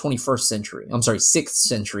the 21st century. I'm sorry, 6th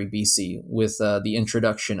century BC, with the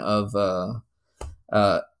introduction of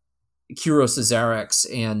Quiros Azarax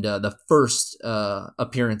and the first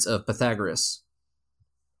appearance of Pythagoras.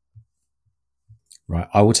 Right,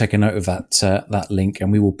 I will take a note of that link,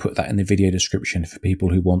 and we will put that in the video description for people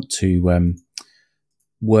who want to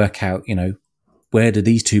work out, where do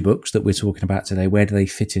these two books that we're talking about today, where do they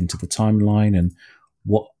fit into the timeline, and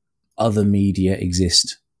what other media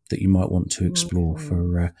exist that you might want to explore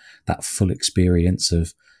for that full experience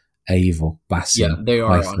of Eivor, Basim. Yeah, they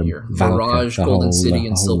are Hytham, on here. Valka, Mirage, the Golden whole, City,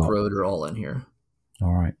 and Silk lot. Road are all in here.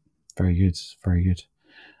 All right, very good, very good.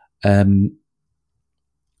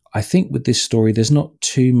 I think with this story, there's not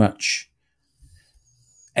too much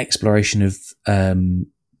exploration of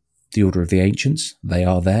the Order of the Ancients. They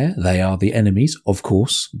are there. They are the enemies, of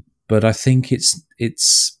course. But I think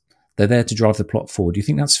it's they're there to drive the plot forward. Do you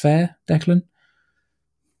think that's fair, Declan?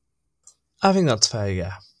 I think that's fair,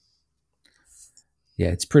 yeah. Yeah,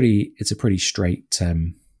 it's a pretty straight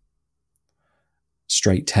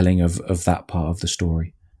telling of that part of the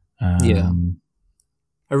story. Yeah.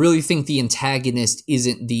 I really think the antagonist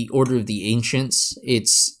isn't the Order of the Ancients.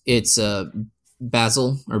 It's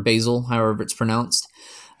Basil, however it's pronounced.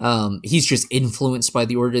 He's just influenced by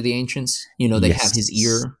the Order of the Ancients. They have his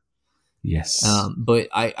ear. Yes. But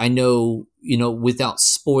I know, without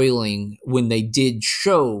spoiling, when they did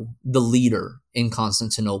show the leader in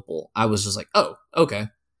Constantinople, I was just like, oh, okay.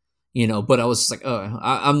 But I was just like, oh,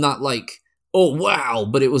 I'm not like, oh, wow.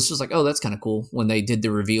 But it was just like, oh, that's kind of cool when they did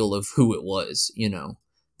the reveal of who it was,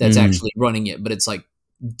 that's actually running it. But it's like,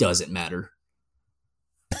 does it matter?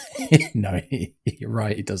 No, you're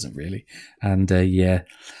right. It doesn't really. And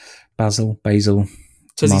Basil, because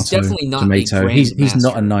he's definitely not tomato. A He's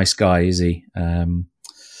not a nice guy, is he? No,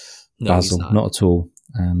 Basil, not at all.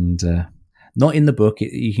 And not in the book.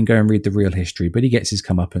 You can go and read the real history, but he gets his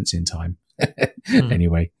comeuppance in time.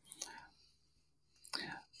 Anyway.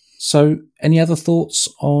 So, any other thoughts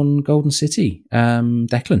on Golden City,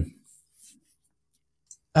 Declan?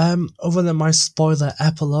 Other than my spoiler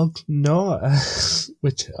epilogue, no.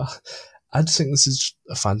 Which I just think this is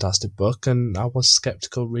a fantastic book, and I was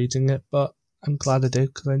skeptical reading it, but I'm glad I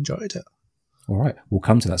did because I enjoyed it. All right, we'll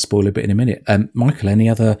come to that spoiler bit in a minute. Michael, any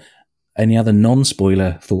other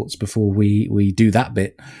non-spoiler thoughts before we do that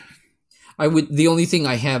bit? The only thing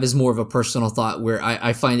I have is more of a personal thought where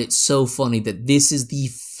I find it so funny that this is the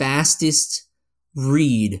fastest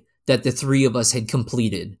read that the three of us had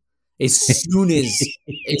completed. As soon as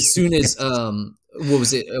what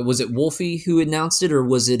was it? Was it Wolfie who announced it, or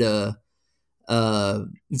was it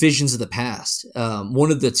Visions of the Past?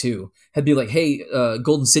 One of the two had be like, "Hey,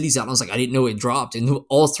 Golden City's out." And I was like, "I didn't know it dropped," and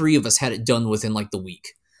all three of us had it done within like the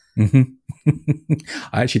week. Mm-hmm.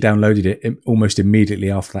 I actually downloaded it almost immediately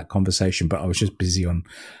after that conversation, but I was just busy on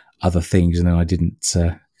other things, and then I didn't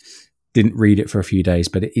read it for a few days.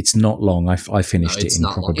 But it's not long. I finished it in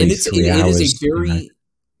probably 3 hours. It is a very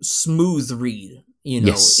smooth read.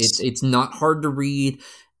 Yes. It's not hard to read.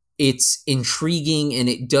 It's intriguing, and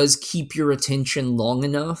it does keep your attention long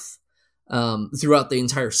enough throughout the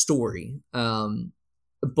entire story.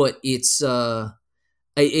 But it's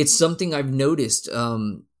something I've noticed.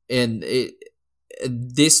 And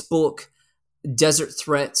this book, Desert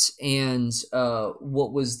Threats, and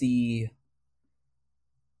what was the...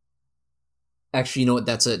 Actually, you know what?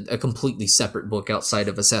 That's a completely separate book outside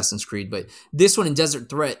of Assassin's Creed. But this one and Desert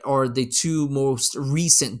Threat are the two most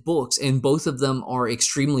recent books, and both of them are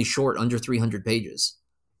extremely short, under 300 pages.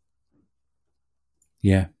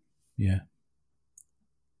 Yeah.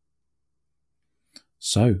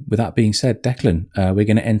 So, with that being said, Declan, we're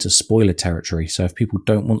going to enter spoiler territory. So, if people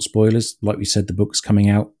don't want spoilers, like we said, the book's coming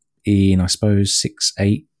out in, I suppose, 6,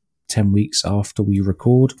 8, 10 weeks after we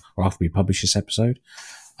record or after we publish this episode.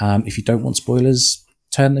 If you don't want spoilers,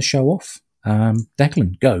 turn the show off.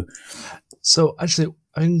 Declan, go. So, actually,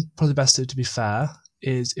 I think probably best to be fair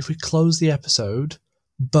is if we close the episode,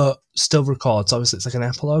 but still record. So, obviously, it's like an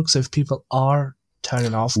epilogue. So, if people are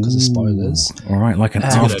turning off because of spoilers. All right, like an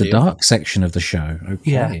after dark section of the show. Okay.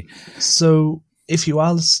 Yeah. So if you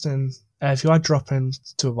are listening, if you are dropping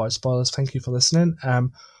to avoid spoilers, thank you for listening.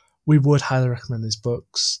 We would highly recommend these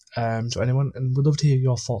books to anyone, and we'd love to hear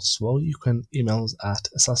your thoughts as well. You can email us at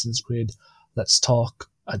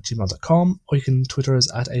assassin'screed.letstalk@gmail.com, or you can Twitter us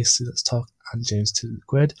at ACLetsTalk and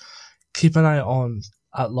James2Quid. Keep an eye on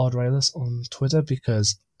at Lord Rayless on Twitter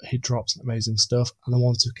because he drops amazing stuff, and the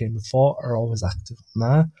ones who came before are always active on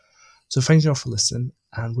there. So thank you all for listening,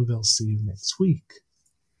 and we will see you next week.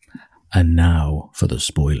 And now for the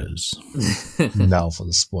spoilers. Now for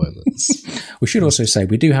the spoilers. We should also say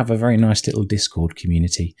we do have a very nice little Discord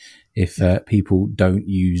community if people don't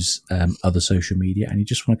use other social media and you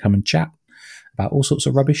just want to come and chat about all sorts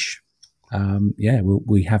of rubbish.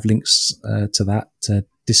 We have links to that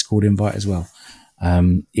Discord invite as well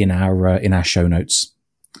in our show notes.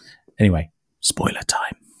 Anyway, spoiler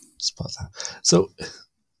time. So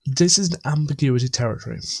this is ambiguity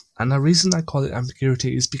territory, and the reason I call it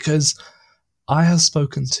ambiguity is because I have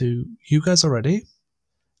spoken to you guys already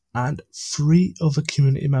and 3 other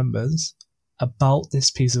community members about this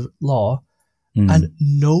piece of law, and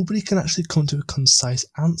nobody can actually come to a concise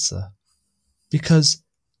answer because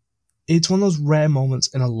it's one of those rare moments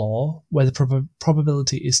in a law where the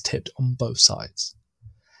probability is tipped on both sides.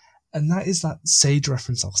 And that is that sage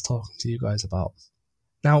reference I was talking to you guys about.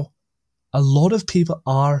 Now, a lot of people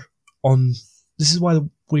are on... This is why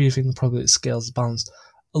we think the probability scale is balanced.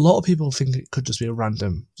 A lot of people think it could just be a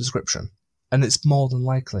random description, and it's more than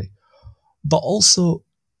likely. But also,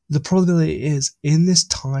 the probability is, in this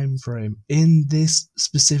time frame, in this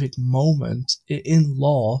specific moment, in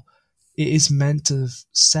law, it is meant to have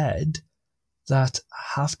said that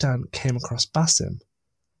Halfdan came across Basim.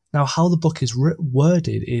 Now, how the book is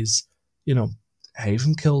worded is,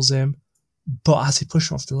 Haven kills him, but as he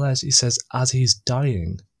pushes him off the ledge, he says, as he's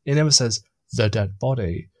dying. It never says, the dead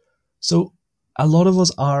body. So, a lot of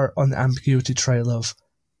us are on the ambiguity trail of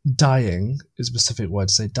dying, is a specific word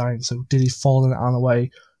to say dying. So, did he fall in the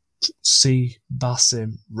alleyway, see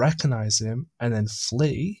Basim, recognize him, and then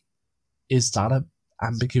flee? Is that an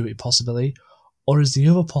ambiguity possibility? Or is the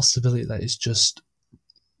other possibility that it's just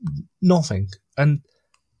nothing? And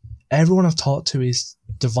everyone I've talked to is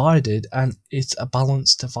divided, and it's a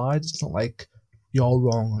balanced divide. It's not like you're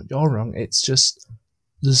wrong. It's just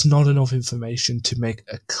there's not enough information to make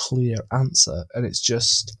a clear answer, and it's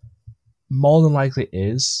just more than likely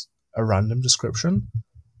is a random description.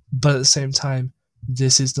 But at the same time,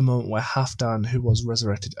 this is the moment where Halfdan, who was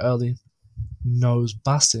resurrected early, knows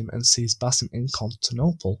Basim and sees Basim in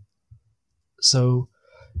Constantinople. So,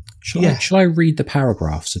 shall I read the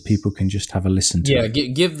paragraph so people can just have a listen to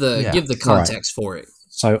it? Give the context for it.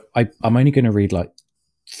 So I'm only going to read like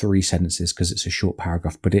 3 sentences because it's a short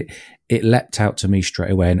paragraph, but it leapt out to me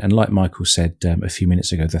straight away. And like Michael said a few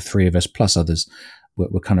minutes ago, the 3 of us plus others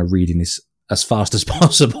were kind of reading this as fast as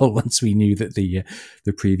possible once we knew that the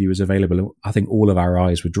preview was available. And I think all of our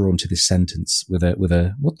eyes were drawn to this sentence with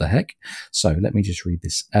a what the heck? So let me just read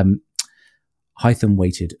this. Hytham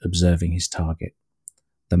waited, observing his target.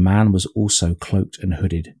 The man was also cloaked and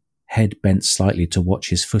hooded, head bent slightly to watch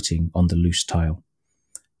his footing on the loose tile.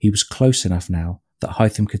 He was close enough now that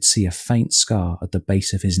Hytham could see a faint scar at the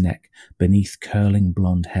base of his neck beneath curling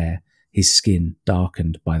blonde hair, his skin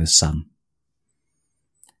darkened by the sun.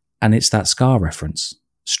 And it's that scar reference.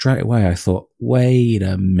 Straight away I thought, wait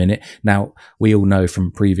a minute. Now, we all know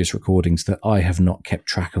from previous recordings that I have not kept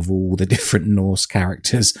track of all the different Norse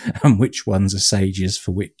characters and which ones are sages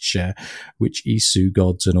for which Isu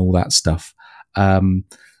gods and all that stuff.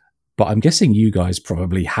 But I'm guessing you guys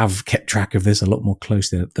probably have kept track of this a lot more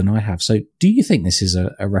closely than I have. So do you think this is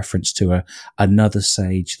a reference to another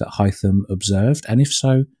sage that Hytham observed? And if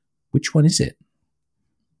so, which one is it?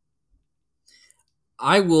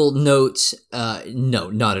 I will note, no,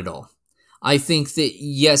 not at all. I think that,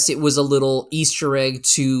 yes, it was a little Easter egg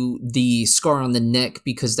to the scar on the neck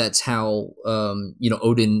because that's how,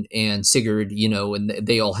 Odin and Sigurd, and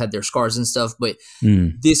they all had their scars and stuff. But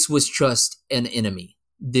this was just an enemy.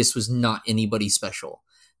 This was not anybody special.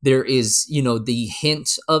 There is, the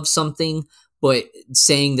hint of something, but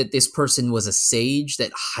saying that this person was a sage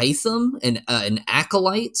that Hytham, an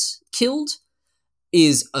acolyte, killed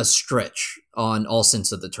is a stretch on all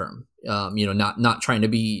sense of the term. Not trying to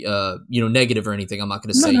be, negative or anything. I'm not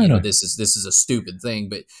going to say, No. this is a stupid thing,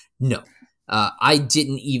 but no. I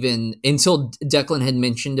didn't even, until Declan had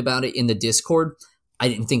mentioned about it in the Discord, I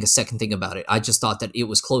didn't think a second thing about it. I just thought that it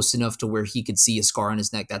was close enough to where he could see a scar on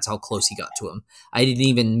his neck. That's how close he got to him. I didn't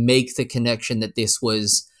even make the connection that this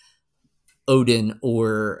was Odin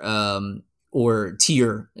or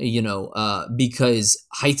Tyr, because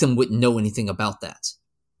Hytham wouldn't know anything about that.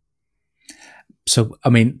 So, I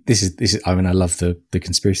mean, this is. I mean, I love the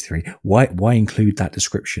conspiracy theory. Why include that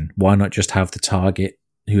description? Why not just have the target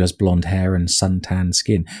who has blonde hair and suntan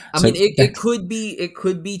skin? It could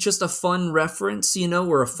be just a fun reference,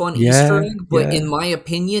 or a fun Easter egg. But in my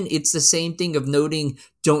opinion, it's the same thing of noting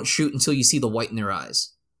don't shoot until you see the white in their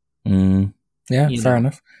eyes. Fair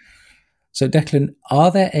enough. So, Declan,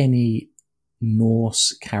 are there any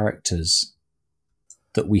Norse characters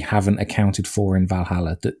that we haven't accounted for in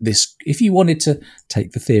Valhalla? That this, if you wanted to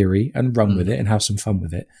take the theory and run with it and have some fun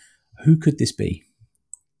with it, who could this be?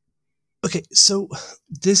 Okay, so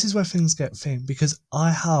this is where things get thin, because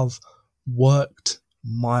I have worked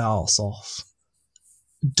my arse off.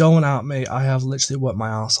 Don't at me, I have literally worked my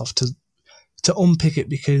arse off to unpick it,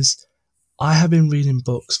 because I have been reading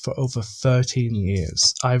books for over 13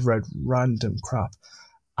 years. I've read random crap.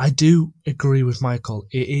 I do agree with Michael.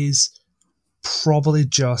 It is probably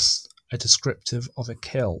just a descriptive of a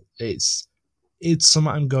kill. It's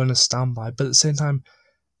something I'm going to stand by, but at the same time,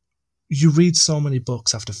 you read so many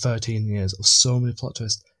books after 13 years of so many plot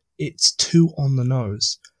twists, it's too on the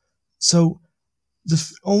nose. So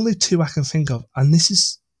the only two I can think of, and this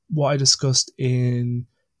is what I discussed in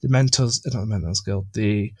the Mentors, not the Mentors Guild,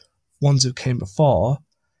 the ones who came before,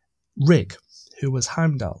 Rig, who was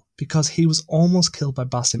Heimdall, because he was almost killed by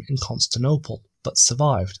Basim in Constantinople, but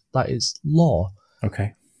survived. That is lore.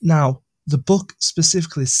 Okay. Now, the book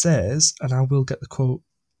specifically says, and I will get the quote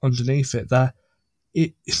underneath it, that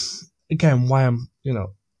it, again, why I'm,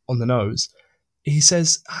 on the nose, he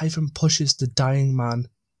says Hyphen pushes the dying man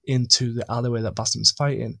into the alleyway that Basim's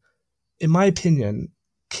fighting. In my opinion,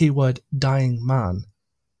 keyword dying man,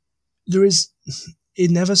 it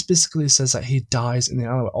never specifically says that he dies in the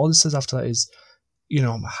alleyway. All it says after that is,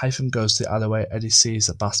 Hyphen goes to the alleyway and he sees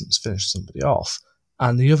that Basim's finished somebody off.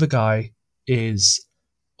 And the other guy is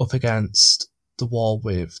up against the wall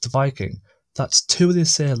with the Viking. That's two of the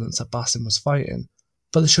assailants that Basim was fighting.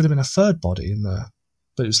 But there should have been a third body in there.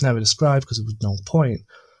 But it was never described because there was no point.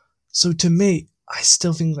 So to me, I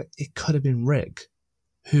still think that it could have been Rig,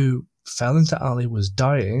 who fell into alley, was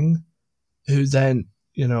dying, who then,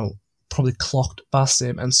 probably clocked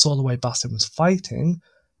Basim and saw the way Basim was fighting,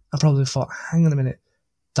 and probably thought, hang on a minute,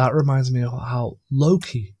 that reminds me of how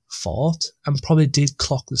Loki fought, and probably did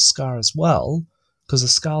clock the scar as well, because the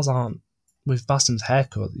scars aren't, with Basim's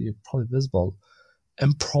haircut, you're probably visible,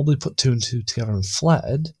 and probably put two and two together and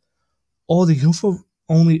fled. Or the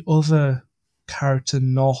only other character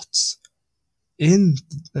not in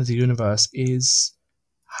the universe is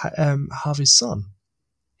Harvey's son.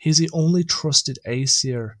 He's the only trusted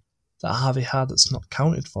Aesir that Harvey had that's not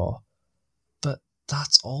counted for. But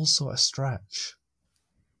that's also a stretch.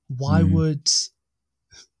 Why would...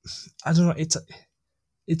 I don't know,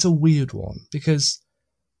 it's a weird one, because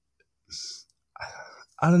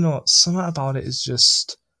I don't know, something about it is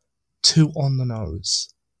just too on the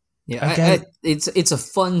nose. Yeah, Again, it's a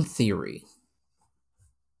fun theory.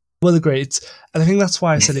 Well, agree. And I think that's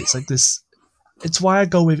why I said it's like this. It's why I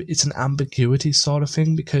go with it's an ambiguity sort of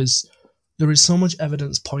thing, because there is so much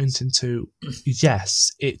evidence pointing to,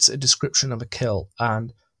 yes, it's a description of a kill,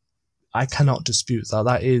 and I cannot dispute that.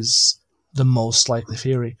 That is the most likely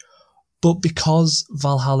theory. But because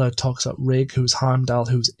Valhalla talks about Rig, who's Heimdall,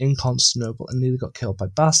 who's in Constantinople, and nearly got killed by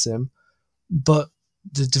Basim, but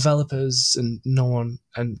the developers and no one,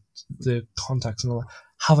 and the contacts and all that,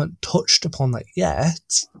 haven't touched upon that yet,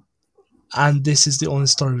 and this is the only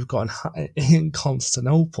story we've got in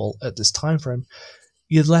Constantinople at this time frame,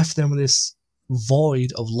 you're left then with this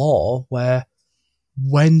void of lore where,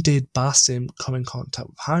 when did Basim come in contact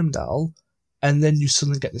with Heimdall? And then you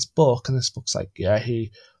suddenly get this book, and this book's like, yeah,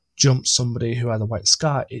 he jumped somebody who had a white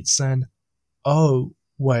scar. It's then, oh,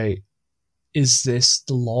 wait, is this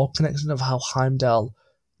the lore connection of how Heimdall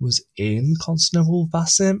was in Constantinople with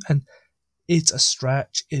Basim? And it's a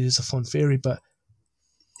stretch, it is a fun theory, but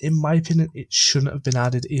in my opinion, it shouldn't have been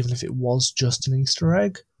added even if it was just an Easter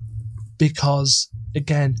egg. Because,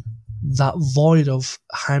 again, that void of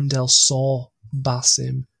Heimdall saw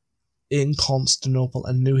Basim in Constantinople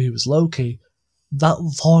and knew he was Loki, that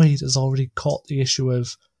void has already caught the issue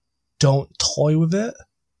of don't toy with it,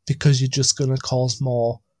 because you're just going to cause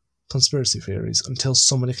more conspiracy theories until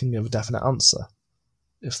somebody can give a definite answer,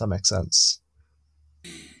 if that makes sense.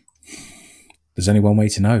 There's only one way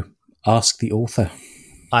to know. Ask the author.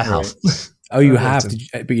 I have. Oh, you have,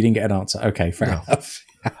 but you didn't get an answer. Okay, fair enough.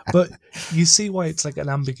 But you see why it's like an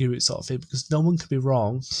ambiguity sort of thing, because no one can be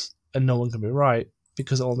wrong and no one can be right,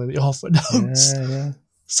 because only the author knows. Yeah.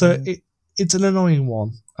 So it's an annoying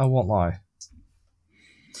one, I won't lie.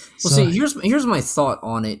 Well, see, here's my thought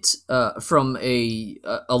on it from a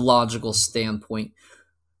logical standpoint.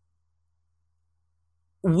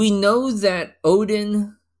 We know that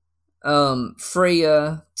Odin,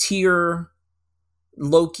 Freya, Tyr,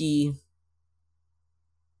 Loki,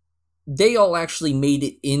 they all actually made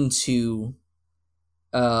it into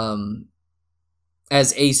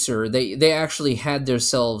as Aesir. They actually had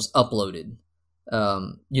themselves uploaded,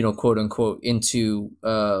 quote unquote, into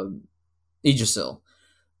Yggdrasil.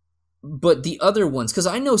 But the other ones, because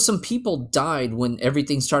I know some people died when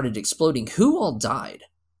everything started exploding. Who all died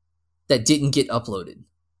that didn't get uploaded?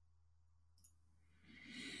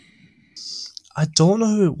 I don't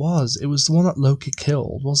know who it was. It was the one that Loki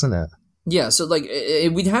killed, wasn't it? Yeah, so like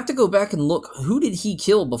we'd have to go back and look. Who did he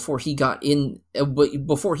kill before he got in?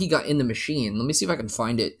 Before he got in the machine? Let me see if I can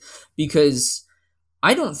find it, because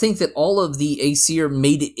I don't think that all of the Aesir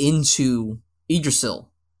made it into Yggdrasil.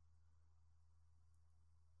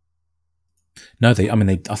 No, I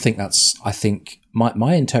think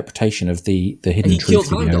my interpretation of the Hidden He Truth killed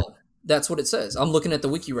video. Heimdall. That's what it says. I'm looking at the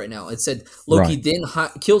wiki right now. It said Loki then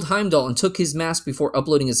killed Heimdall and took his mask before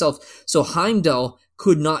uploading himself. So Heimdall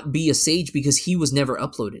could not be a sage because he was never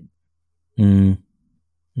uploaded.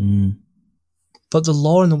 But the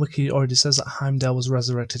lore in the wiki already says that Heimdall was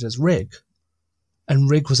resurrected as Rig. And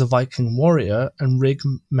Rig was a Viking warrior, and Rig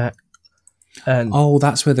met...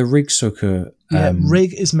 that's where the Rig-sucker...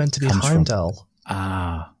 Rig is meant to be Heimdall.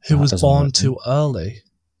 Who was born too early.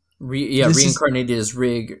 Reincarnated as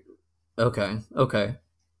Rig. Okay.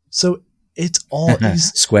 So it's all...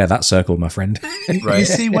 Square that circle, my friend. Right. You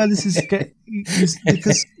see where this is...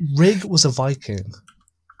 because Rig was a Viking.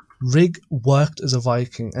 Rig worked as a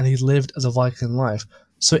Viking, and he lived as a Viking life.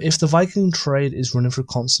 So if the Viking trade is running through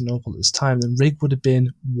Constantinople at this time, then Rig would have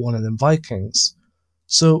been one of them Vikings.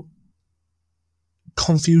 So,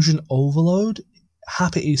 confusion overload?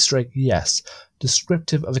 Happy Easter egg, yes.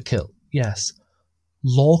 Descriptive of a kill, yes.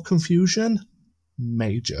 Lore confusion?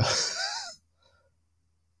 Major.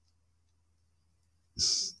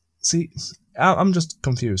 See, I'm just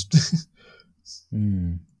confused.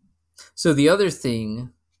 So the other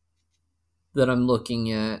thing that I'm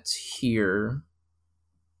looking at here...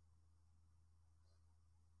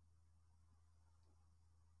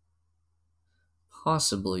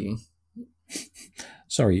 Possibly.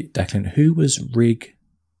 Sorry, Declan. Who was Rig,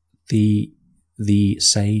 the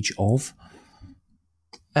sage of?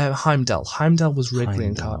 Heimdall. Heimdall was Rig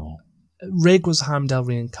reincarnated. Rig was Heimdall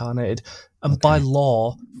reincarnated, and by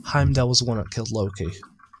law, Heimdall was the one that killed Loki.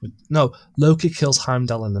 No, Loki kills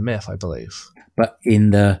Heimdall in the myth, I believe. But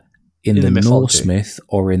in the Norse myth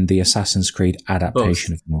or in the Assassin's Creed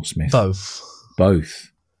adaptation of Norse myth?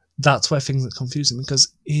 Both. That's where things are confusing,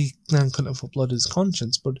 because he then couldn't have uploaded his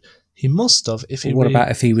conscience, but he must have if he... What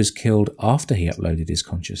about if he was killed after he uploaded his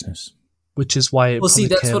consciousness? Which is why it... Well, see,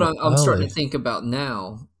 that's what I'm starting to think about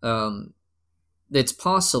now. It's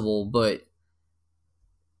possible, but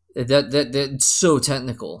that's so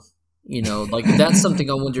technical. You know, like that's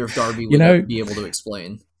something I wonder if Darby would be able to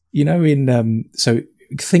explain. You know, so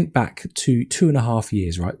think back to 2.5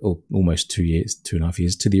 years, right? Or almost 2.5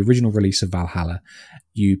 years, to the original release of Valhalla.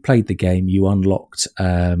 You played the game, you unlocked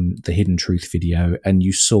the Hidden Truth video, and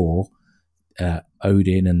you saw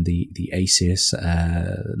Odin and the Aesir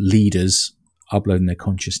leaders uploading their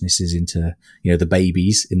consciousnesses into, the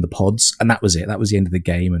babies in the pods, and that was it. That was the end of the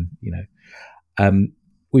game. And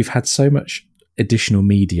we've had so much additional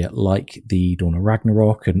media, like the Dawn of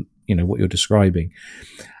Ragnarok, and what you're describing.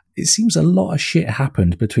 It seems a lot of shit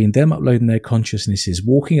happened between them uploading their consciousnesses,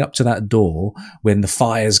 walking up to that door when the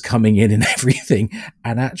fire's coming in and everything,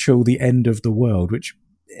 and the end of the world, which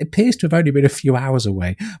appears to have only been a few hours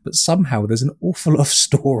away, but somehow there's an awful lot of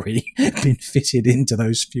story been fitted into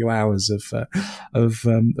those few hours of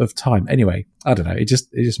time. Anyway, I don't know. It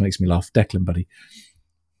just makes me laugh. Declan, buddy.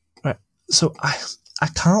 Right. So I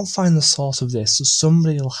can't find the source of this, so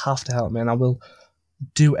somebody will have to help me, and I will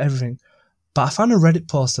do everything. But I found a Reddit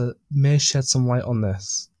post that may shed some light on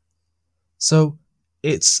this. So,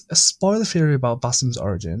 it's a spoiler theory about Basim's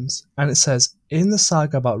origins, and it says, in the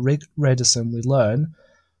saga about Rig Radosin we learn,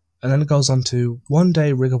 and then it goes on to, one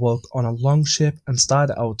day Rig awoke on a long ship and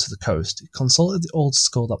started out to the coast. He consulted the old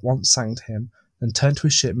skull that once sang to him, then turned to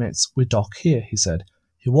his shipmates. We dock here, he said.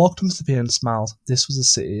 He walked onto the pier and smiled. This was the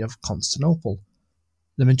city of Constantinople.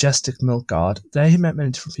 The majestic Milgard. There he met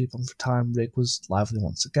many different people, and for a time Rig was lively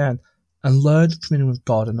once again, and learned communing with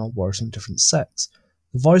God and all warriors from different sects.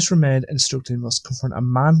 The voice remained and instructed him must confront a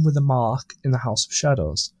man with a mark in the House of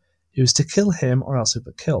Shadows. He was to kill him or else he'd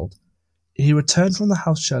be killed. He returned from the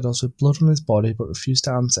House of Shadows with blood on his body but refused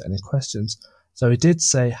to answer any questions, though he did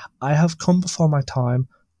say, I have come before my time,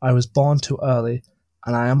 I was born too early,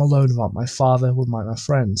 and I am alone without my father with my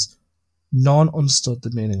friends. None understood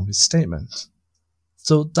the meaning of his statement.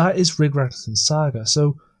 So that is Rig Radosin's saga.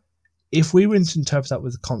 So if we were to interpret that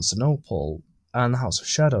with Constantinople and the House of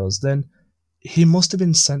Shadows, then he must have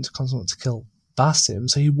been sent to Constantinople to kill Basim,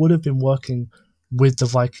 so he would have been working with the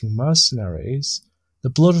Viking mercenaries. The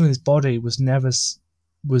blood on his body was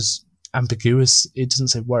ambiguous. It doesn't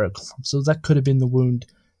say where it came from, so that could have been the wound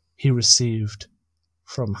he received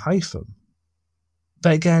from Hytham.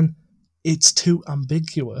 But again, it's too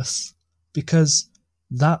ambiguous because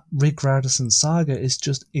that Rig Radisson saga is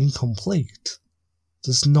just incomplete.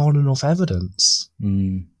 There's not enough evidence.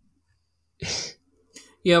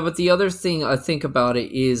 Yeah, but the other thing I think about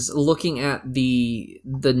it is looking at the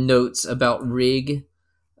notes about Rig.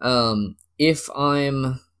 If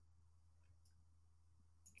I'm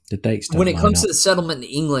the dates don't when it line comes up. to the settlement in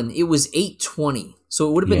England, it was 820, so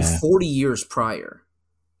it would have been 40 years prior.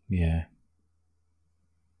 Yeah.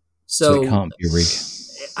 So it can't be Rig.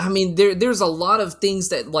 I mean, there's a lot of things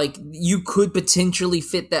that like you could potentially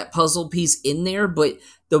fit that puzzle piece in there, but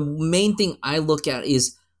the main thing I look at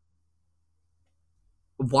is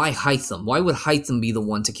why Hytham? Why would Hytham be the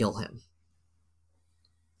one to kill him?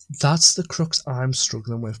 That's the crux I'm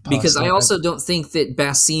struggling with personally. Because I also don't think that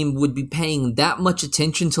Basim would be paying that much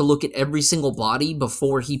attention to look at every single body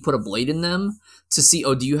before he put a blade in them to see,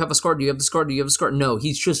 oh, do you have a scar? Do you have the scar? Do you have a scar? No,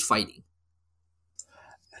 he's just fighting.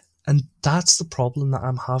 And that's the problem that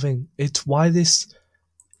I'm having. It's why this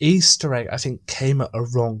Easter egg, I think, came at a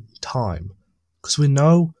wrong time. Because we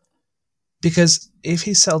know... Because if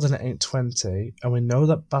he settled in at 820, and we know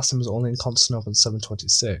that Basim was only in Constantinople in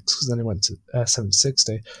 726, because then he went to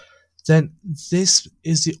 760, then this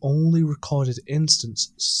is the only recorded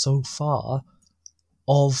instance so far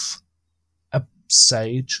of a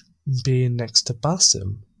sage being next to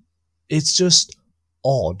Basim. It's just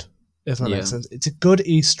odd, if that makes sense. It's a good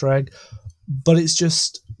Easter egg, but it's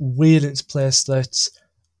just weird in its place that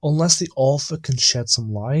unless the author can shed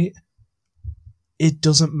some light, it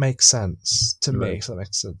doesn't make sense to me, if that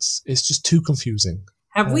makes sense. It's just too confusing.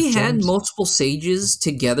 Have we had James? multiple sages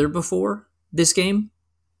together before this game?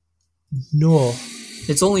 No.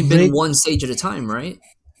 It's only been one sage at a time, right?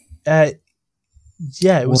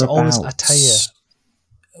 Yeah, it was always Ataya.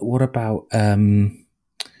 What about... no,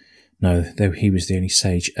 he was the only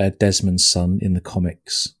sage. Desmond's son in the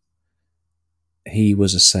comics. He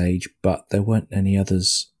was a sage, but there weren't any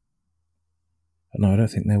others. No, I don't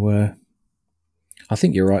think there were... I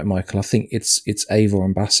think you're right, Michael. I think it's Eivor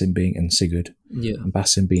and Basim and Sigurd and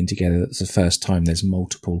Basim being together. That's the first time there's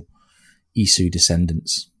multiple Isu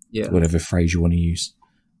descendants, whatever phrase you want to use,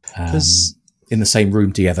 in the same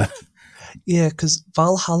room together. Yeah, because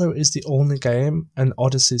Valhalla is the only game, and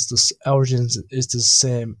Odyssey's Origins is the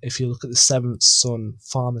same if you look at the Seventh Son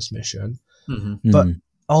Farmer's Mission. Mm-hmm. But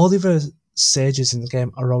all the other sages in the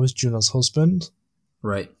game are always Juno's husband.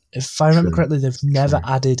 Right. If I remember correctly, they've never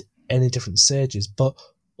added any different sages, but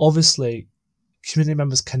obviously community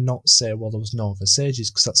members cannot say, well, there was no other sages,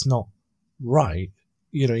 because that's not right.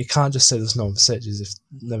 You know, you can't just say there's no other sages if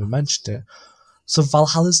you never mentioned it. So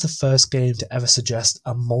Valhalla is the first game to ever suggest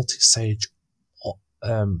a multi-sage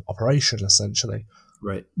operation, essentially.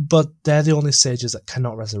 Right. But they're the only sages that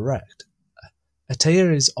cannot resurrect.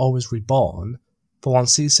 Ataya is always reborn, but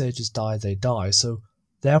once these sages die, they die. So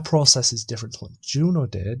their process is different to what Juno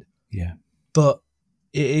did. Yeah. But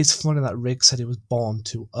it is funny that Rig said he was born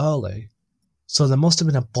too early. So there must have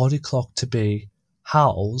been a body clock to be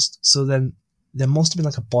housed. So then there must have been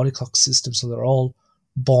like a body clock system. So they're all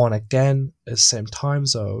born again at the same time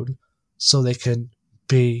zone so they can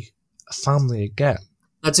be a family again.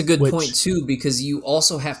 That's a good point too, because you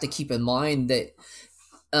also have to keep in mind that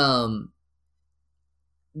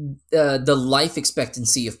the life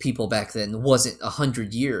expectancy of people back then wasn't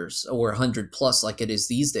 100 years or 100 plus like it is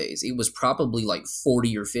these days. It was probably like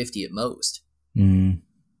 40 or 50 at most.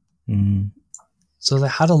 So they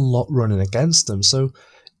had a lot running against them. So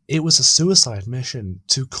it was a suicide mission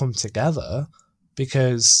to come together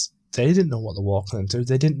because they didn't know what the walking into.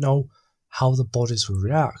 They didn't know how the bodies would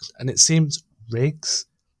react. And it seems Riggs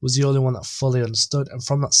was the only one that fully understood. And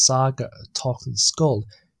from that saga of Talking Skull,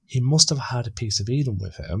 he must have had a piece of Eden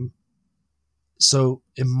with him. So,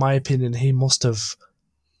 in my opinion,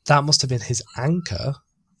 that must have been his anchor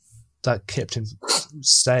that kept him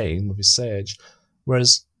staying with his sage.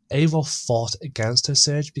 Whereas Eivor fought against her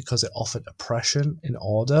sage because it offered oppression in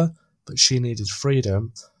order, but she needed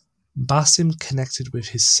freedom. Basim connected with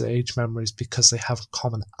his sage memories because they have a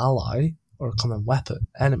common ally or a common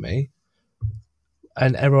enemy.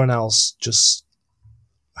 And everyone else just,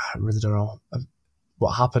 I really don't know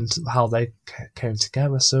what happened, how they came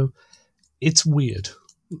together. So it's weird.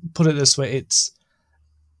 Put it this way, it's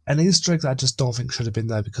an Easter egg that I just don't think should have been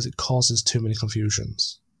there because it causes too many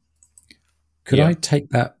confusions. Could I take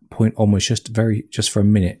that point almost just for a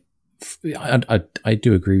minute? I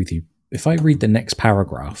do agree with you. If I read the next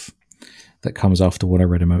paragraph that comes after what I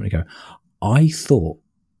read a moment ago, I thought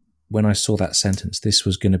when I saw that sentence, this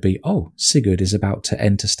was going to be, Sigurd is about to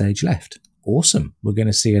enter stage left. Awesome. We're going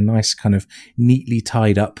to see a nice kind of neatly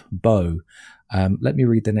tied up bow Let me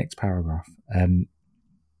read the next paragraph.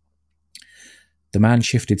 The man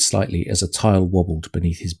shifted slightly as a tile wobbled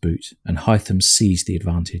beneath his boot, and Hytham seized the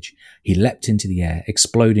advantage. He leapt into the air,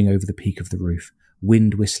 exploding over the peak of the roof,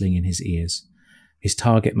 wind whistling in his ears. His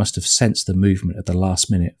target must have sensed the movement at the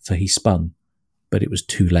last minute, for he spun, but it was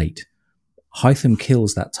too late. Hytham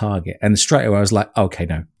kills that target, and straight away I was like, okay,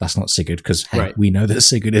 no, that's not Sigurd, because we know that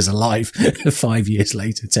Sigurd is alive 5 years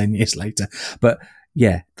later, 10 years later. But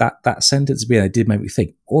yeah, that sentence at the end did make me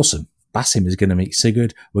think, awesome, Basim is going to meet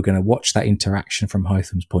Sigurd. We're going to watch that interaction from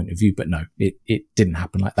Hytham's point of view. But no, it didn't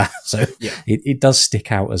happen like that. So it does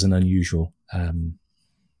stick out as an unusual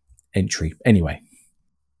entry. Anyway.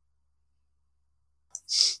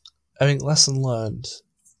 I think lesson learned,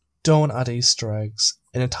 don't add Easter eggs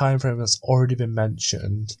in a time frame that's already been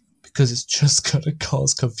mentioned, because it's just going to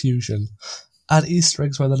cause confusion. Add Easter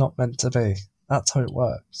eggs where they're not meant to be. That's how it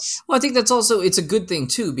works. Well, I think it's a good thing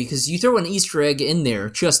too, because you throw an Easter egg in there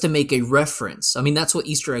just to make a reference. I mean, that's what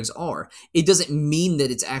Easter eggs are. It doesn't mean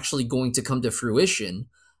that it's actually going to come to fruition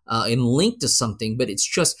and link to something, but it's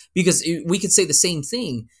just because we could say the same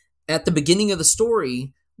thing at the beginning of the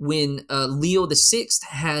story when Leo the Sixth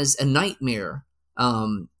has a nightmare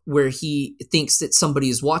where he thinks that somebody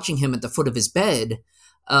is watching him at the foot of his bed.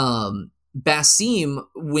 Basim,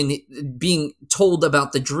 when being told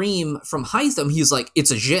about the dream from Hytham, he's like, it's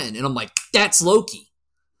a Jinn. And I'm like, that's Loki.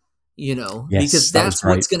 Because that's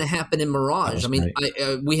what's going to happen in Mirage. I mean,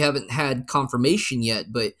 we haven't had confirmation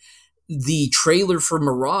yet, but the trailer for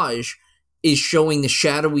Mirage is showing the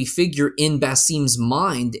shadowy figure in Basim's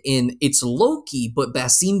mind, and it's Loki, but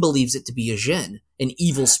Basim believes it to be a Jinn, an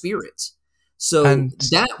evil spirit. So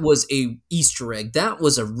that was a Easter egg. That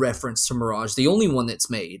was a reference to Mirage, the only one that's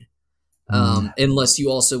made. Unless you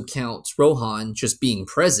also count Rohan just being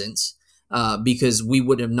present, because we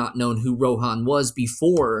would have not known who Rohan was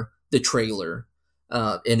before the trailer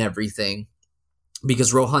and everything,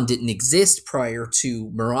 because Rohan didn't exist prior to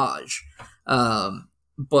Mirage, or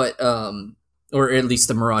at least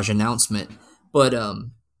the Mirage announcement. But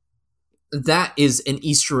that is an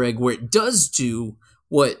Easter egg where it does do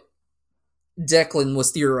what Declan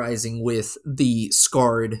was theorizing with the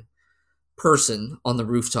scarred person on the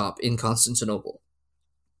rooftop in Constantinople,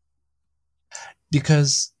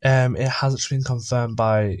 because it hasn't been confirmed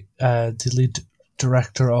by the lead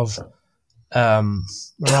director of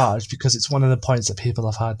Mirage, because it's one of the points that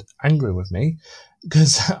people have had angry with me,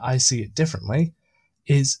 because I see it differently,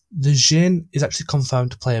 is the Jinn is actually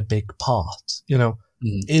confirmed to play a big part.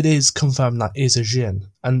 It is confirmed that is a Jinn,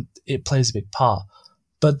 and it plays a big part,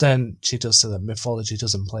 but then she does say that mythology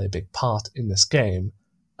doesn't play a big part in this game,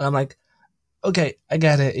 and I'm like, okay, I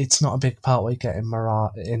get it. It's not a big part we get in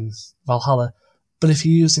Valhalla, but if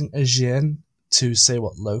you're using a Jinn to say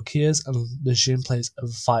what Loki is, and the Jinn plays a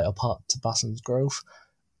vital part to Basim's growth,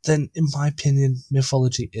 then in my opinion,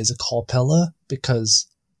 mythology is a core pillar, because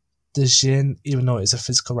the Jinn, even though it's a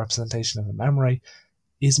physical representation of a memory,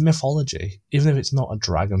 is mythology. Even if it's not a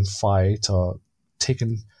dragon fight or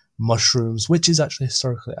taking mushrooms, which is actually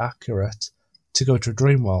historically accurate, to go to a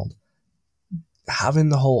dream world, having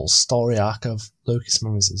the whole story arc of Loki's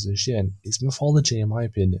memories as a Jinn is mythology, in my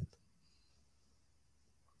opinion.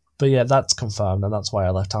 But yeah, that's confirmed, and that's why I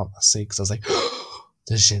left out the C, because I was like,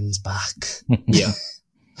 the Jinn's back. Yeah.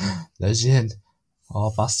 The Jinn.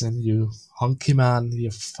 Oh, Basim, you honky man,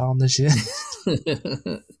 you found the Jinn.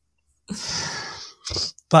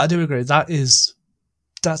 But I do agree,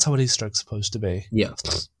 that's how an Easter egg's supposed to be. Yeah.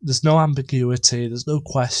 There's no ambiguity, there's no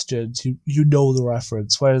questions, you know the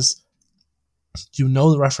reference, whereas you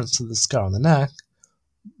know the reference to the scar on the neck,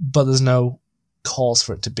 but there's no cause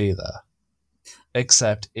for it to be there.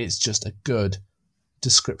 Except it's just a good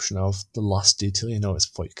description of the last detail you notice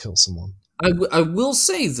before you kill someone. I will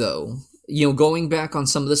say, though, going back on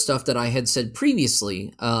some of the stuff that I had said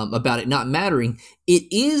previously about it not mattering, it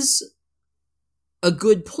is a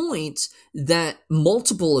good point that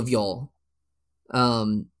multiple of y'all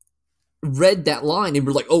read that line and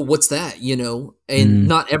were like, oh, what's that? And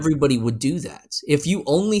not everybody would do that. If you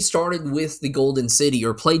only started with the Golden City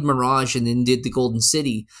or played Mirage and then did the Golden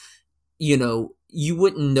City, you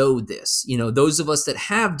wouldn't know this. Those of us that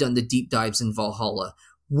have done the deep dives in Valhalla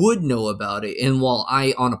would know about it. And while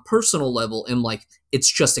I, on a personal level, am like, it's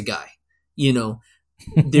just a guy,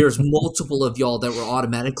 there's multiple of y'all that were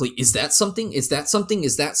automatically, is that something? Is that something?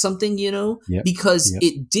 Is that something? Because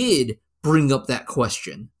it did bring up that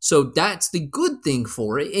question. So that's the good thing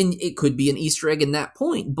for it. And it could be an Easter egg in that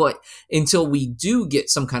point. But until we do get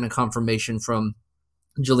some kind of confirmation from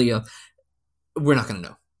Julia, we're not going to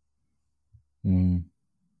know.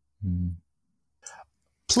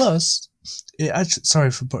 Plus,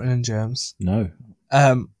 Sorry for putting in James. No.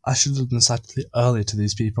 I should have been slightly earlier to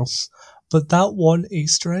these people, but that one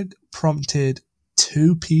Easter egg prompted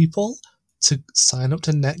 2 people to sign up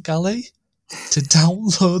to NetGalley to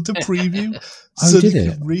download the preview so they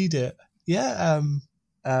could read it. Yeah,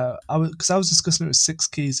 I was discussing it with Six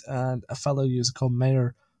Keys and a fellow user called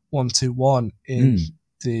Mayor121 in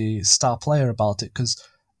the Star Player about it, because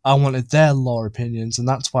I wanted their lore opinions, and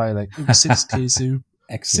that's why it was Six Keys who.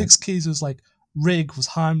 Six Keys was like, Rig was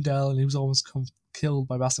Heimdall and he was almost killed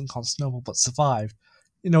by Bastion Constantinople but survived.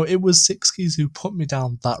 It was Six Keys who put me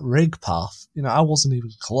down that Rig path. I wasn't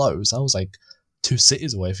even close. I was like 2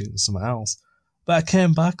 cities away from someone else. But I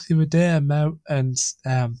came back the other day and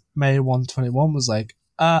May121 was like,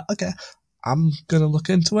 okay, I'm going to look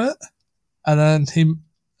into it. And then he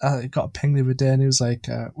got a ping the other day and he was like,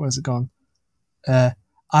 where's it gone?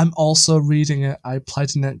 I'm also reading it. I applied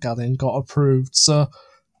to NetGalley and got approved. So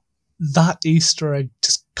that Easter egg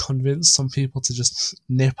just convinced some people to just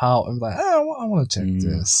nip out and be like, I want to check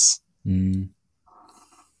this.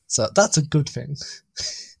 So that's a good thing.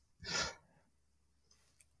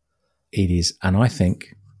 It is. And I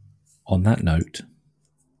think on that note,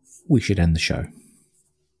 we should end the show.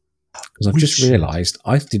 Because I've just realised,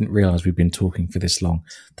 I didn't realise we've been talking for this long.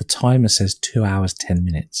 The timer says 2 hours, 10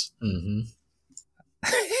 minutes. Mm-hmm.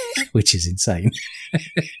 Which is insane.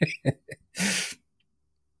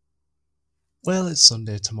 Well, it's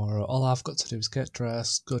Sunday tomorrow. All I've got to do is get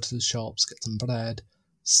dressed, go to the shops, get some bread,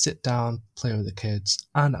 sit down, play with the kids,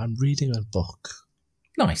 and I'm reading a book.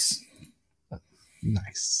 Nice.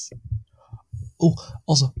 Nice. Oh,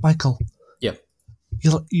 also, Michael. Yeah.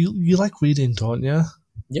 You like reading, don't you?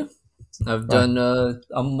 Yeah. I've done,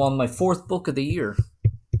 I'm on my 4th book of the year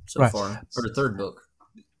so far. Or the 3rd book.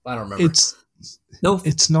 I don't remember. It's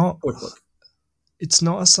not 4th book. It's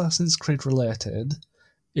not Assassin's Creed related.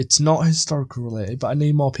 It's not historical related, but I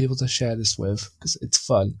need more people to share this with because it's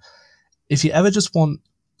fun. If you ever just want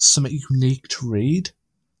something unique to read,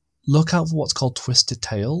 look out for what's called Twisted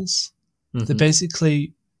Tales. Mm-hmm. They're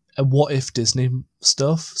basically a what if Disney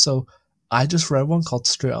stuff. So I just read one called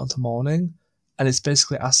Straight Out into Morning, and it's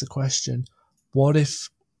basically asked the question, what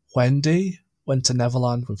if Wendy went to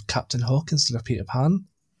Neverland with Captain Hook instead of Peter Pan?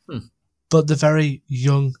 But they're very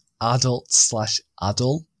young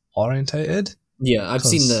adult/adult orientated. Yeah, I've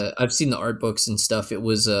seen the art books and stuff. It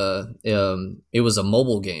was a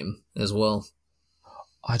mobile game as well.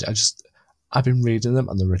 I've been reading them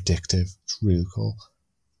and they're addictive. It's really cool.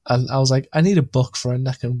 And I was like, I need a book for it, and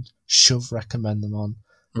I can recommend them on.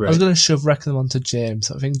 Right. I was going to recommend them on to James.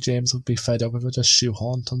 I think James would be fed up if I just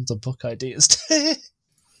shoehorn tons of book ideas.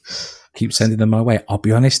 Keep sending them my way. I'll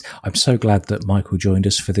be honest, I'm so glad that Michael joined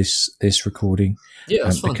us for this recording. Yeah,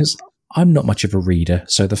 it's fun. Because I'm not much of a reader,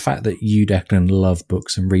 so the fact that you, Declan, love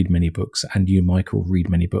books and read many books, and you, Michael, read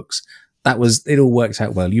many books, it all works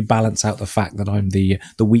out well. You balance out the fact that I'm the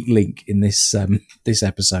weak link in this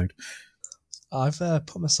episode. I've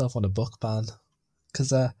put myself on a book ban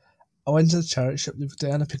because I went to the charity shop the other day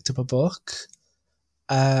and I picked up a book,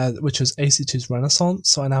 which was AC2's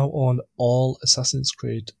Renaissance. So I now own all Assassin's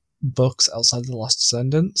Creed books outside of The Last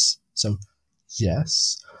Descendants. So,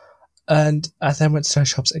 yes. And I then went to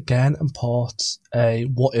charity shops again and bought a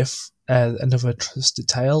What If, another Twisted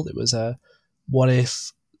Tale. It was a What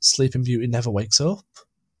If Sleeping Beauty never wakes up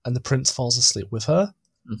and the prince falls asleep with her.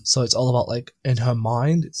 So it's all about, like, in her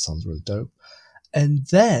mind. It sounds really dope. And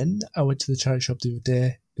then I went to the charity shop the other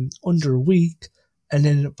day in under a week and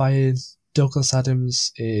ended up buying Douglas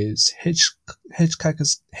Adams'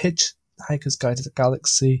 Hitchhiker's Guide to the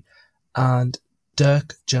Galaxy and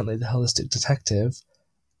Dirk Gently the Holistic Detective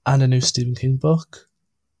and a new Stephen King book.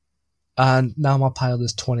 And now my pile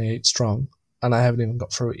is 28 strong and I haven't even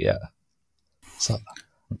got through it yet. So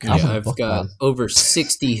I've got over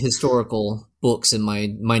 60 historical books in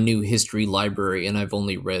my new history library, and I've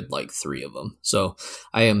only read like 3 of them. So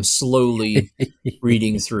I am slowly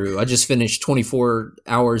reading through. I just finished 24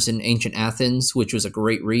 Hours in Ancient Athens, which was a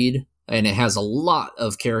great read, and it has a lot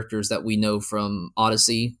of characters that we know from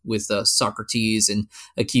Odyssey with Socrates and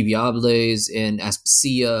Alcibiades and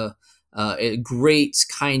Aspasia. A great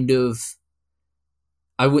kind of,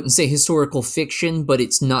 I wouldn't say historical fiction, but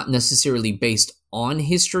it's not necessarily based on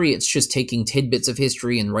history. It's just taking tidbits of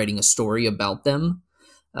history and writing a story about them.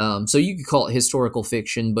 So you could call it historical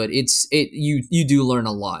fiction, but you do learn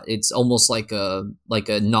a lot. It's almost like a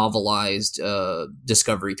novelized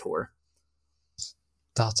discovery tour.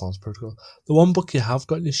 That sounds pretty cool. The one book you have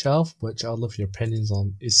got on your shelf, which I'd love your opinions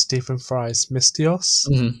on, is Stephen Fry's Mystios.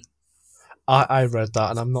 Mm-hmm. I read that,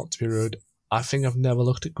 and I'm not to be rude, I think I've never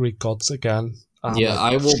looked at Greek gods again I'm Yeah,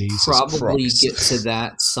 like, I will Jesus probably Christ. get to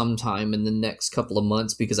that sometime in the next couple of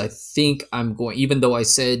months because I think I'm going, even though I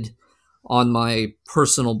said on my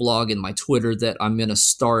personal blog and my Twitter that I'm going to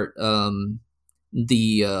start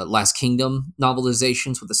the Last Kingdom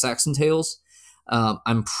novelizations with the Saxon Tales.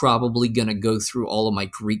 I'm probably going to go through all of my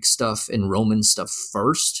Greek stuff and Roman stuff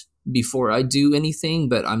first before I do anything,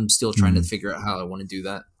 but I'm still trying to figure out how I want to do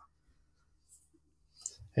that.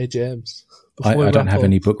 Hey, James. I don't wrap have up-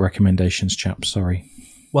 any book recommendations, chaps. Sorry.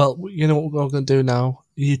 Well, you know what we're going to do now?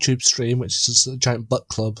 YouTube stream, which is just a giant book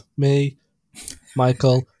club. Me,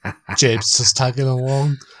 Michael, James just tagging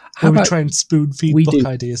along. How Where we about try and spoon feed we book do-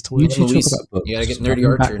 ideas to you each two other. Luis, talk about books? you gotta get Nerdy I'll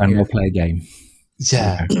come Archer back in and here. we'll play a game.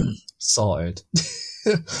 Yeah, sorted.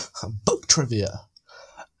 Book trivia.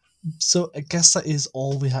 So I guess that is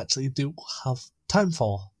all we actually do have time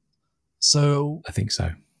for. So I think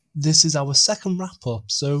so. this is our second wrap up.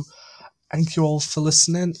 So thank you all for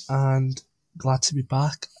listening and glad to be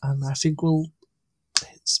back. And I think we'll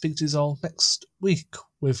speak to you all next week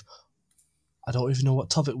with, I don't even know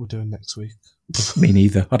what topic we're doing next week. Me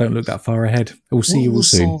neither. I don't look that far ahead. We'll see you all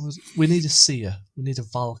soon. We need a seer. We need a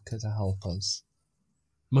Valka to help us.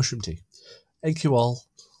 Mushroom tea. Thank you all.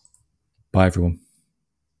 Bye, everyone.